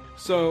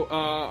 So,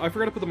 I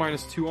forgot to put the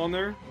 -2 on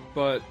there,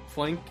 but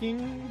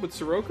flanking with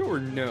Sirocco or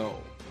no?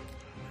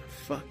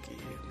 Fuck you,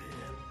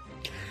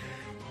 man.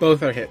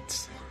 Both are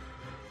hits.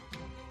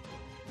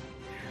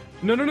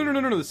 No.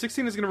 The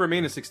 16 is going to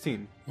remain a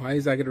 16. Why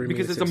is that going to remain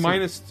Because it's 16? a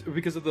minus...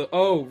 Because of the...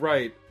 Oh,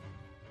 right.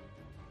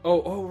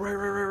 Oh,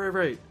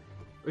 right.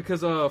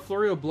 Because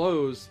Flurry of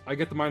Blows, I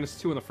get the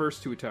 -2 on the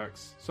first 2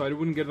 attacks, so I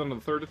wouldn't get it on the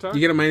third attack. You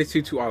get a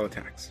 -2 to all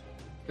attacks.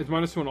 It's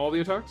 -2 on all the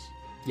attacks.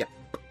 Yeah.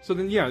 So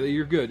then, yeah,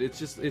 you're good. It's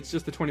just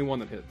the 21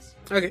 that hits.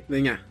 Okay,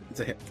 then yeah, it's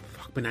a hit.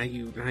 Fuck, but now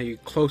you're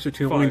closer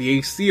to Five. knowing the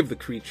AC of the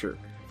creature.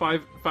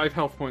 5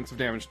 health points of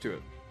damage to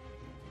it.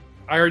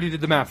 I already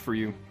did the math for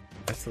you.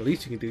 That's the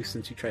least you can do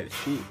since you tried to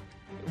cheat.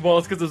 Well,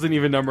 it's because there's an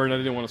even number, and I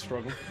didn't want to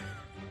struggle.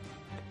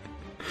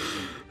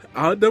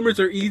 Odd numbers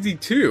are easy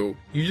too.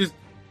 You just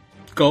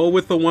go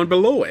with the one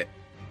below it.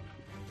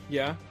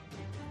 Yeah.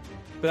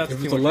 But that's If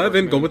too it's much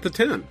 11, work, go man. with the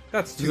 10.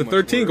 That's If too it's a much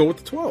 13, work. go with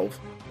the 12.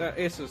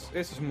 Eso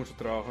es mucho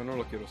trabajo, no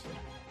lo quiero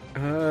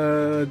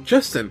hacer.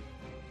 Justin,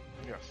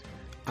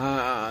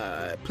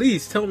 Yes.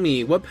 please tell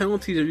me what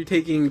penalties are you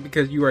taking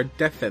because you are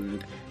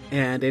deafened,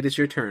 and it is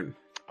your turn.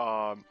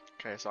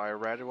 Okay, so I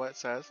read what it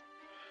says.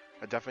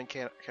 A deafened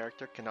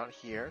character cannot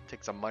hear,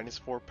 takes a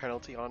 -4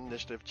 penalty on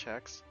initiative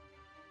checks,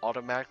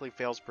 automatically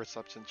fails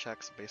perception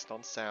checks based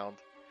on sound,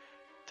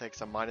 takes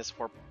a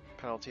 -4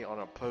 penalty on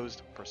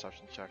opposed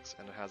perception checks,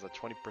 and it has a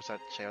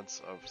 20% chance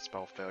of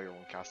spell failure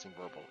when casting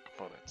verbal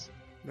components.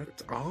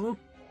 That's all?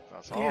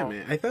 That's all. Damn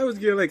it. I thought it was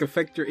gonna like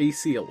affect your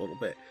AC a little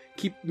bit.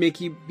 Make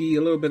you be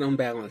a little bit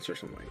unbalanced or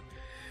something.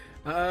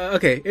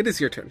 Okay, it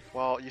is your turn.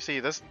 Well, you see,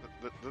 this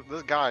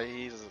guy,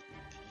 he's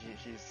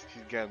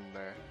getting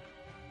there.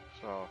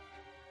 So,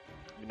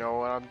 you know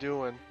what I'm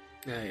doing?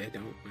 I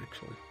don't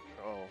actually.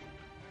 Oh,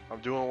 I'm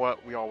doing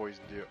what we always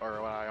do,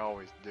 or what I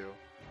always do.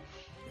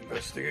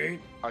 Investigate.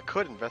 I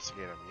could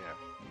investigate him, yeah.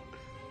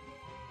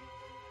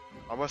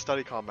 I'm gonna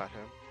study combat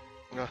him.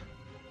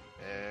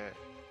 And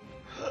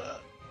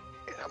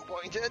I'm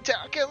going to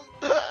attack him.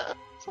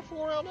 It's a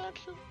 4-round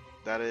action.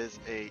 That is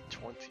a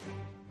 20,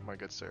 my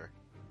good sir.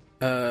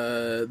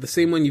 The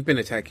same one you've been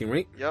attacking,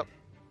 right? Yep.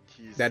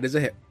 That is a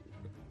hit.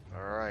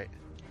 Alright.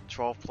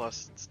 12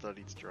 plus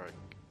studied strike.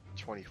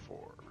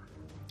 24.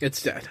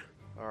 It's dead.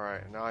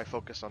 Alright, now I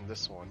focus on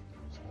this one.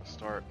 So I'll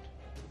start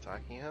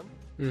attacking him.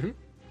 Mm-hmm.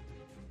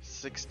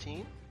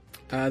 16.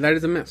 That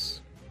is a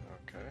miss.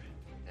 Okay.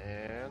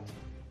 And...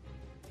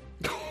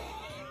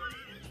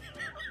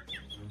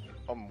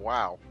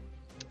 wow.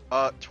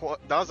 That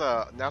was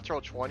a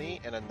natural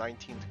 20 and a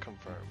 19 to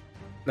confirm.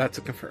 That's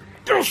a confirm.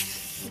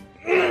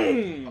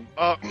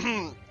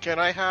 Can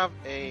I have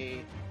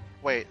a...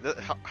 Wait,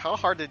 how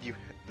hard did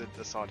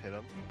the sword hit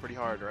him? Pretty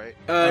hard, right?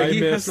 I He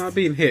missed. has not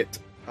been hit.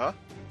 Huh?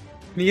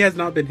 He has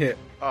not been hit.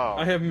 Oh.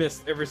 I have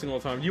missed every single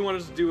time. Do you want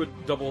us to do a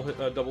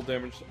double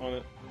damage on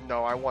it?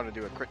 No, I want to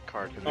do a crit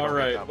card. 'cause we All don't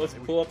get right, that let's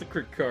much. pull out the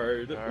crit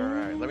card.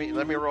 Alright,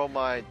 let me roll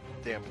my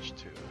damage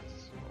to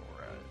this.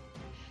 Alright.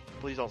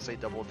 Please don't say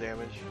double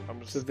damage. I'm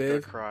just So gonna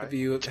Viv, cry. have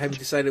you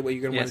decided what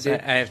you're gonna Yes, want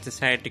to do? I have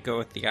decided to go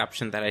with the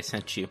option that I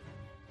sent you.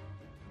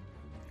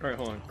 All right,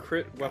 hold on.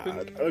 Crit weapon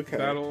okay.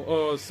 battle.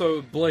 Oh,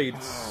 so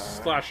blades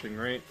slashing,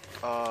 right?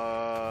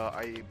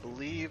 I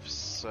believe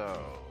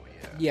so.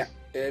 Yes.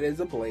 Yeah, it is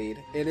a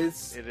blade. It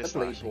is It is a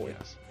blade slashing, boy.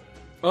 yes.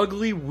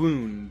 Ugly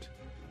wound,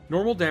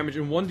 normal damage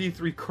and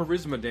 1d3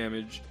 charisma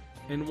damage,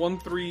 and 1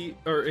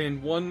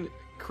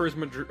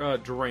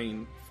 charisma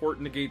drain. Fort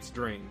negates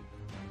drain.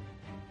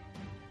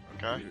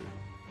 Okay.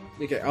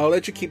 Okay, I'll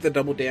let you keep the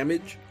double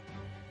damage.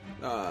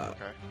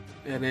 Okay.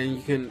 And then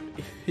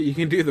you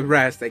can do the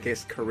rest. I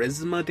guess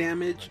charisma I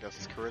damage. guess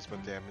it's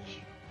charisma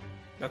damage.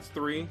 That's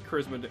 3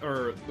 charisma,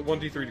 or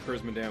 1d3 to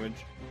charisma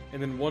damage,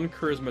 and then 1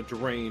 charisma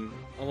drain,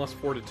 unless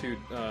fortitude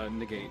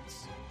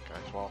negates. Okay,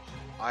 well,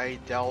 I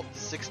dealt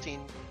 16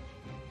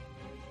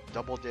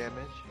 double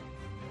damage.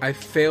 I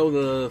failed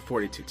the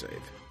fortitude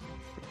save.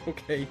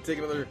 Okay,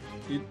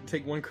 you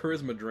take 1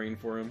 charisma drain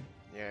for him.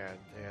 Yeah,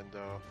 and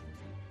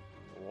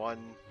one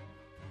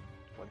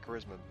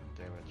charisma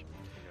damage.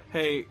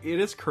 Hey, it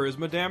is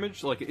charisma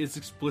damage. Like, it's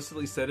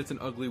explicitly said it's an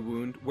ugly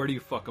wound. Where do you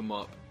fuck him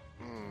up?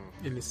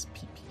 In his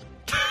pee.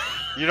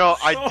 You know,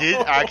 I did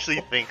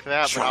actually think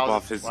that, but I Chop was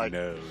off his like,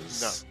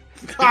 nose.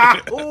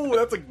 Oh,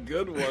 that's a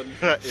good one.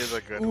 that is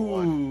a good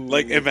one.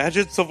 Like,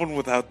 imagine someone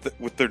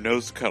with their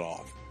nose cut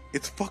off.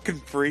 It's fucking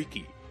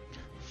freaky.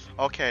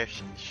 Okay,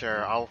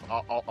 sure. I'll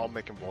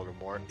make him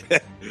Voldemort.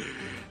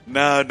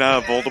 Nah,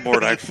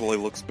 Voldemort actually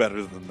looks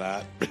better than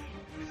that.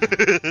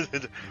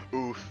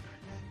 Oof.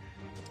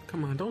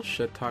 Come on, don't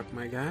shit talk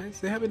my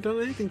guys. They haven't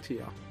done anything to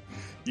y'all.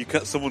 You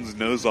cut someone's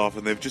nose off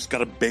and they've just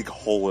got a big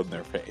hole in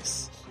their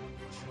face.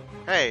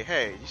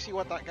 Hey, you see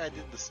what that guy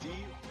did to Steve?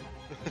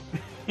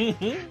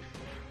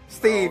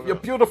 Steve, Oh, your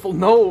no. beautiful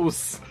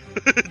nose.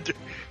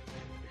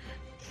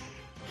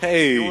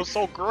 Hey, It was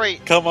so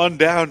great. come on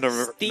down to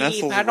Steve,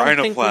 Nestle's I don't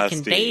think we Rhinoplasty.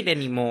 can date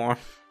anymore.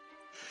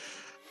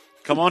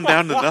 Come on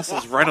down to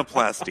Nestle's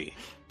Rhinoplasty.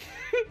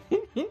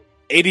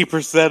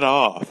 80%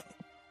 off.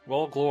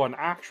 We'll glue an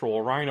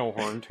actual rhino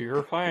horn to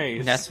your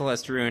face. Nestle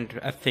has ruined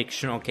a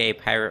fictional gay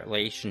pirate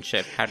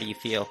relationship. How do you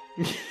feel?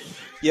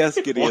 Yes,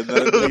 Gideon,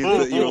 that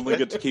means that you only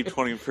get to keep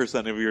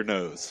 20% of your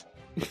nose.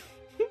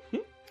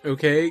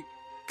 Okay,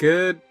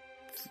 good.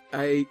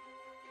 Okay,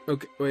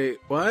 wait,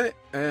 what?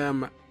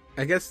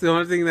 I guess the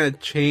only thing that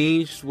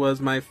changed was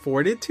my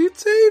fortitude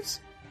saves?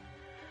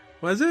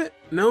 Was it?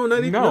 No, not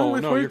even. No, my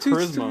no, your fortitude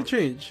charisma. didn't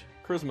change.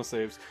 Charisma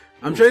saves.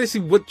 I'm trying to see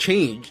what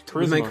changed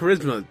with my Charisma.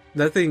 charisma.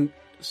 That thing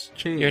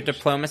changed. Your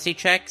diplomacy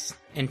checks?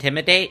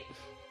 Intimidate?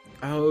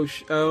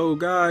 Oh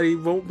god, he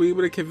won't be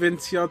able to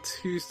convince y'all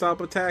to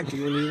stop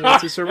attacking when he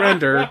wants to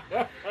surrender.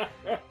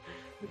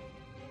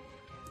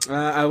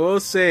 I will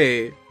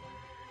say,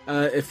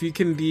 if you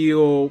can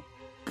deal,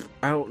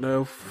 I don't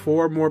know,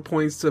 4 more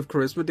points of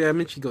charisma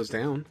damage, he goes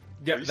down.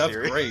 Yeah, Are you that's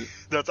serious? great.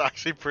 That's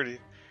actually pretty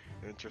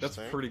That's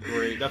interesting. pretty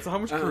great. That's how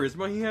much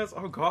charisma he has?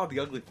 Oh god, the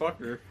ugly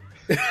fucker.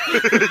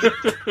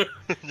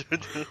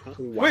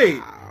 Wait,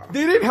 Wow.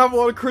 they didn't have a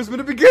lot of charisma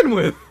to begin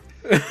with.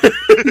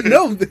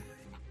 No.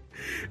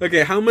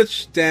 Okay, how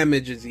much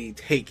damage is he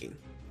taking?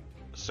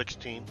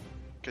 16.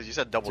 Because you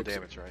said double 16.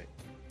 damage,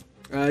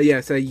 right?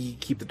 Yeah, so you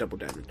keep the double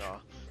damage. No.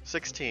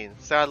 16.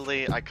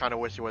 Sadly, I kind of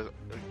wish it was.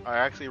 I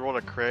actually rolled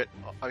a crit.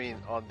 I mean,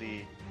 on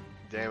the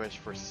damage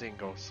for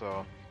single,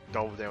 so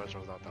double damage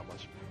was not that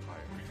much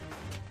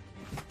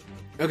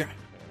higher. Okay.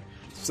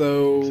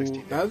 So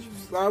 16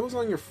 that was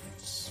on your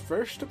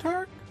first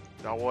attack?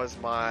 That was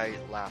my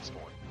last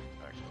one,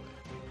 actually.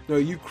 No,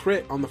 you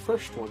crit on the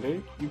first one, didn't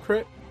you? You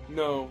crit?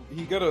 No,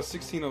 he got a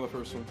 16 on the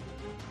first one.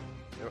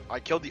 I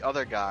killed the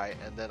other guy,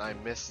 and then I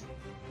missed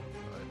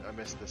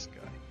this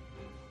guy,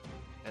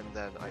 and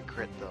then I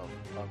crit them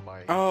on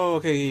my. Oh,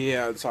 okay,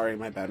 yeah. Sorry,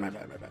 my bad.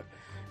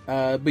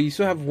 But you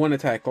still have 1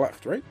 attack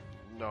left, right?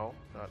 No,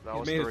 that He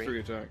was made 3. it 3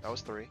 attacks. That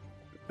was 3.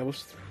 That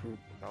was.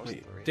 That was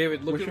Wait. 3.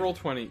 David, look What's at your- roll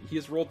 20. He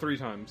has rolled 3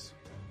 times.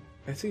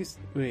 I see.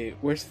 Wait,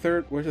 where's the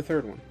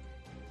third one?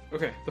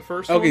 Okay, the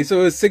first Okay, one.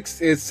 so it's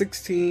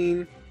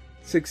 16,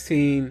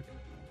 16,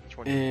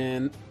 20.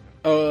 and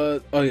oh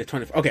yeah,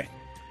 24. Okay,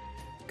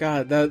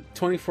 God, that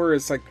 24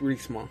 is like really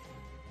small.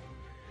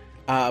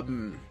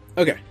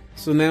 Okay,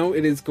 so now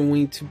it is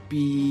going to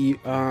be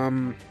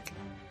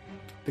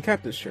the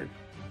captain's turn.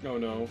 Oh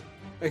no.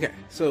 Okay,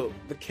 so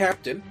the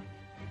captain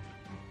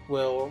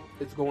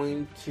is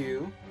going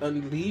to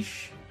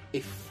unleash a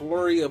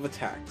flurry of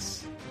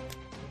attacks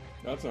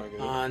That's not good.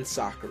 on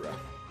Sakura.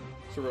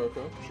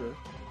 Sirocco, sure.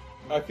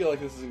 I feel like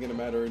this isn't gonna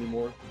matter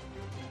anymore.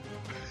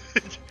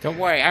 Don't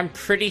worry, I'm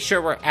pretty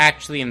sure we're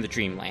actually in the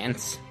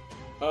Dreamlands.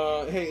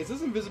 Hey, is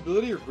this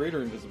invisibility or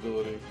greater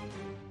invisibility?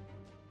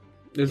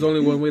 There's only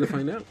one way to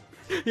find out.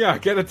 Yeah,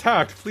 get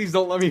attacked. Please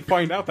don't let me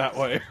find out that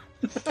way.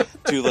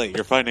 Too late.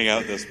 You're finding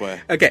out this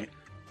way. Okay,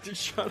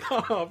 Just shut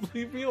up.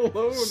 Leave me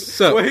alone.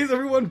 So- Why is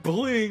everyone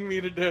bullying me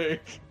today?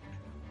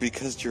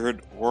 Because you're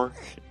an orc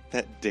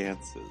that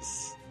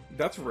dances.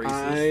 That's racist.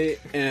 I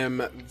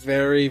am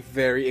very,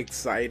 very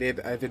excited.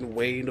 I've been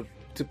waiting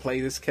to play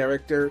this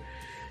character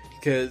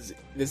because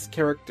this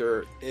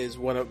character is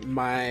one of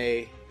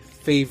my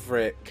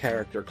favorite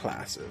character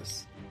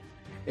classes.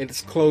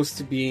 It's close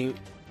to being.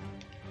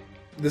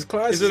 This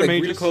class Is is it a like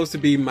really magus? close to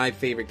being my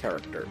favorite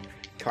character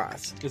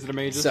class. Is it a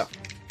mages? So,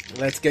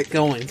 let's get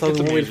going. There's only It's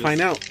a one way to magus.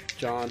 find out,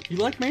 John. You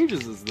like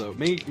mages though.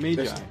 Magi.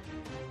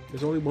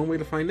 There's only one way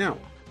to find out.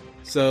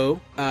 So,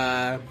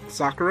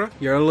 Sakura,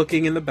 you're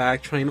looking in the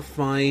back trying to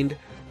find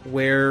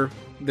where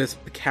this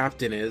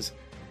captain is,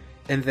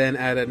 and then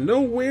out of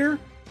nowhere,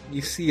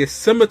 you see a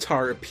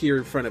scimitar appear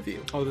in front of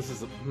you. Oh, this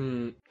is a.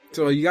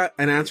 So you got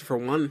an answer for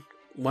one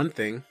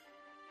thing,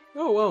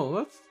 Oh well,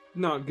 that's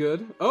not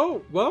good.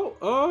 Oh well.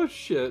 Oh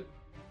shit.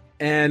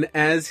 and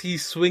as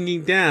he's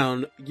swinging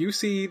down, you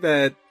see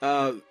that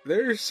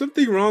there's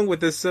something wrong with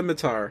this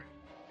scimitar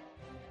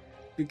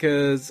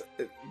because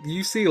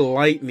you see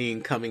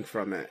lightning coming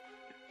from it.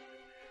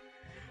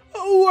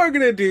 Oh, we're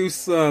gonna do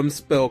some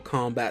spell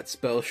combat,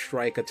 spell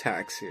strike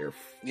attacks here.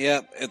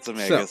 Yep, it's a So,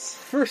 magus.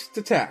 first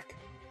attack.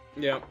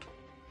 Yeah.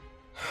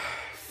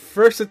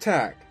 First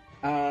attack.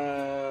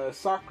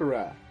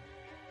 Sakura.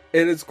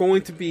 It is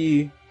going to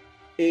be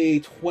a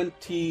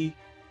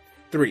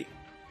 23.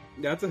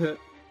 That's a hit.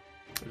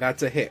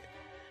 That's a hit.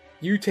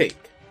 You take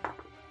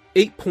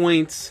 8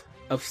 points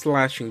of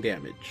slashing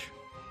damage.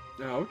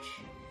 Ouch.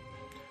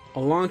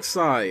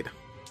 Alongside,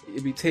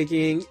 you'll be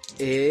taking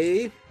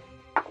an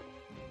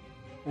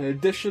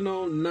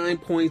additional 9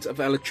 points of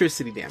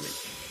electricity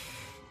damage.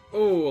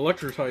 Oh,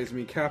 electritize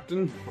me,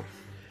 Captain.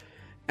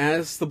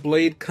 As the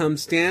blade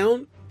comes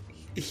down,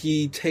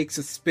 he takes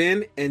a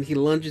spin and he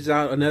lunges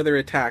out another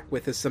attack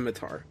with his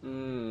scimitar.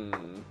 Hmm.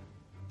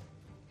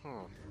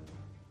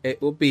 It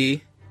will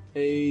be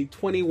a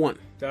 21.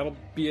 That'll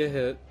be a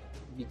hit.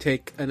 You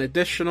take an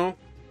additional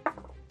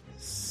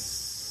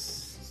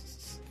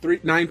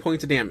 9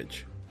 points of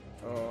damage.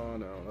 Oh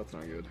no, that's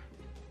not good.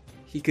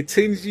 He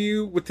continues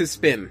you with his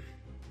spin.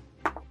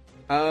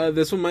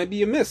 This one might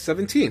be a miss.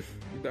 17.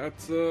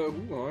 That's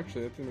well,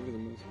 actually, I think that is a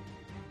miss.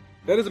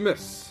 That is a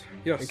miss.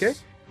 Yes. Okay.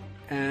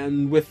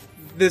 And with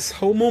this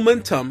whole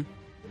momentum,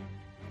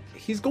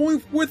 he's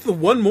going with the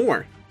one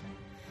more.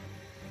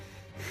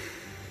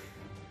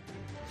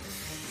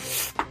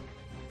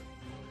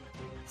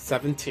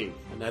 $17.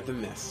 Another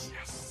miss.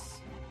 Yes.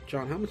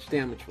 John, how much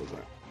damage was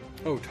that?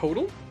 Oh,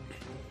 total?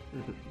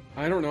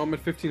 I don't know. I'm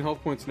at 15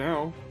 health points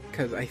now.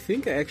 Because I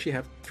think I actually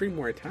have 3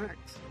 more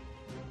attacks.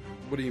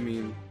 What do you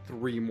mean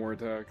 3 more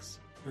attacks?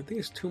 I think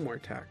it's 2 more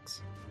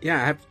attacks.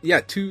 Yeah,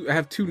 I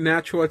have 2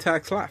 natural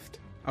attacks left.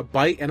 A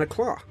bite and a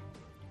claw.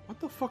 What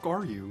the fuck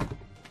are you?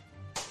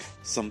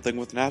 Something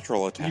with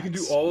natural attacks. You can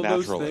do all of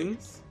naturally. those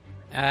things?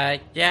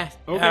 Yeah.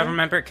 Okay.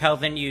 Remember,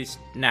 Kelvin used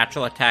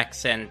natural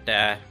attacks and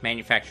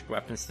manufactured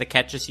weapons. The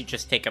catch is you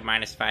just take a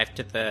 -5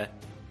 to the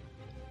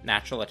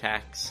natural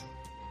attacks.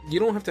 You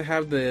don't have to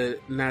have the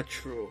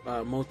natural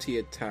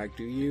multi-attack,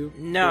 do you?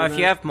 No, For if you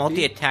that have feat?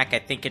 multi-attack, I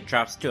think it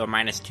drops to a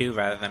 -2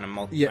 rather than a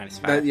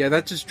 -5.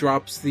 That just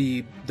drops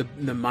the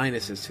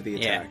minuses to the Yeah.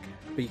 attack.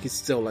 But you can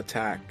still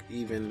attack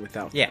even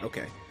without. Yeah.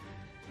 Okay.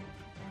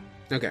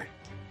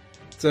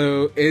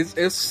 So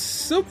it'll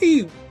still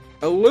be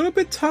a little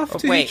bit tough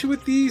to wait. hit you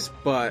with these,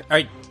 but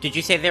Or, did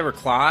you say they were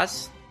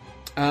claws?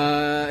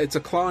 it's a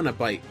claw and a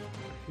bite.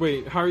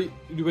 Wait, how are you...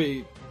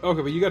 Wait,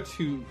 okay, but you got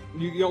 2...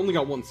 You only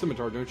got 1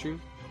 scimitar, don't you?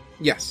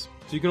 Yes.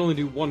 So you can only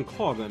do 1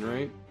 claw then,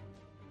 right?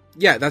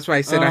 Yeah, that's why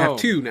I said I Oh. have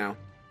 2 now.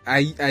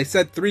 I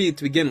said 3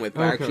 to begin with,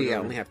 but Okay, actually I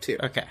okay. only have 2.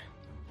 Okay.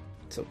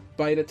 So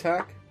bite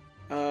attack.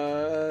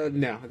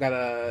 No, I got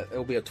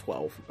it'll be a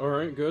 12.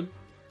 Alright, good.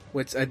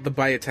 Which the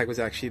bite attack was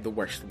actually the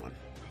worst one.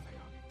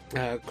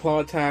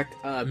 Claw attack,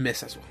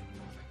 miss as well.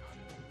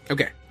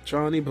 Okay,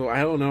 Johnny Boy.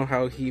 I don't know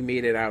how he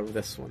made it out of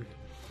this one.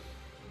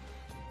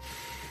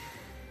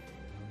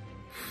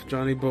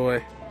 Johnny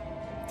Boy,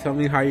 tell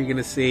me how you're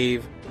gonna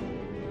save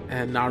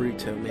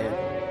Naruto,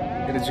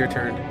 man. It is your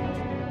turn.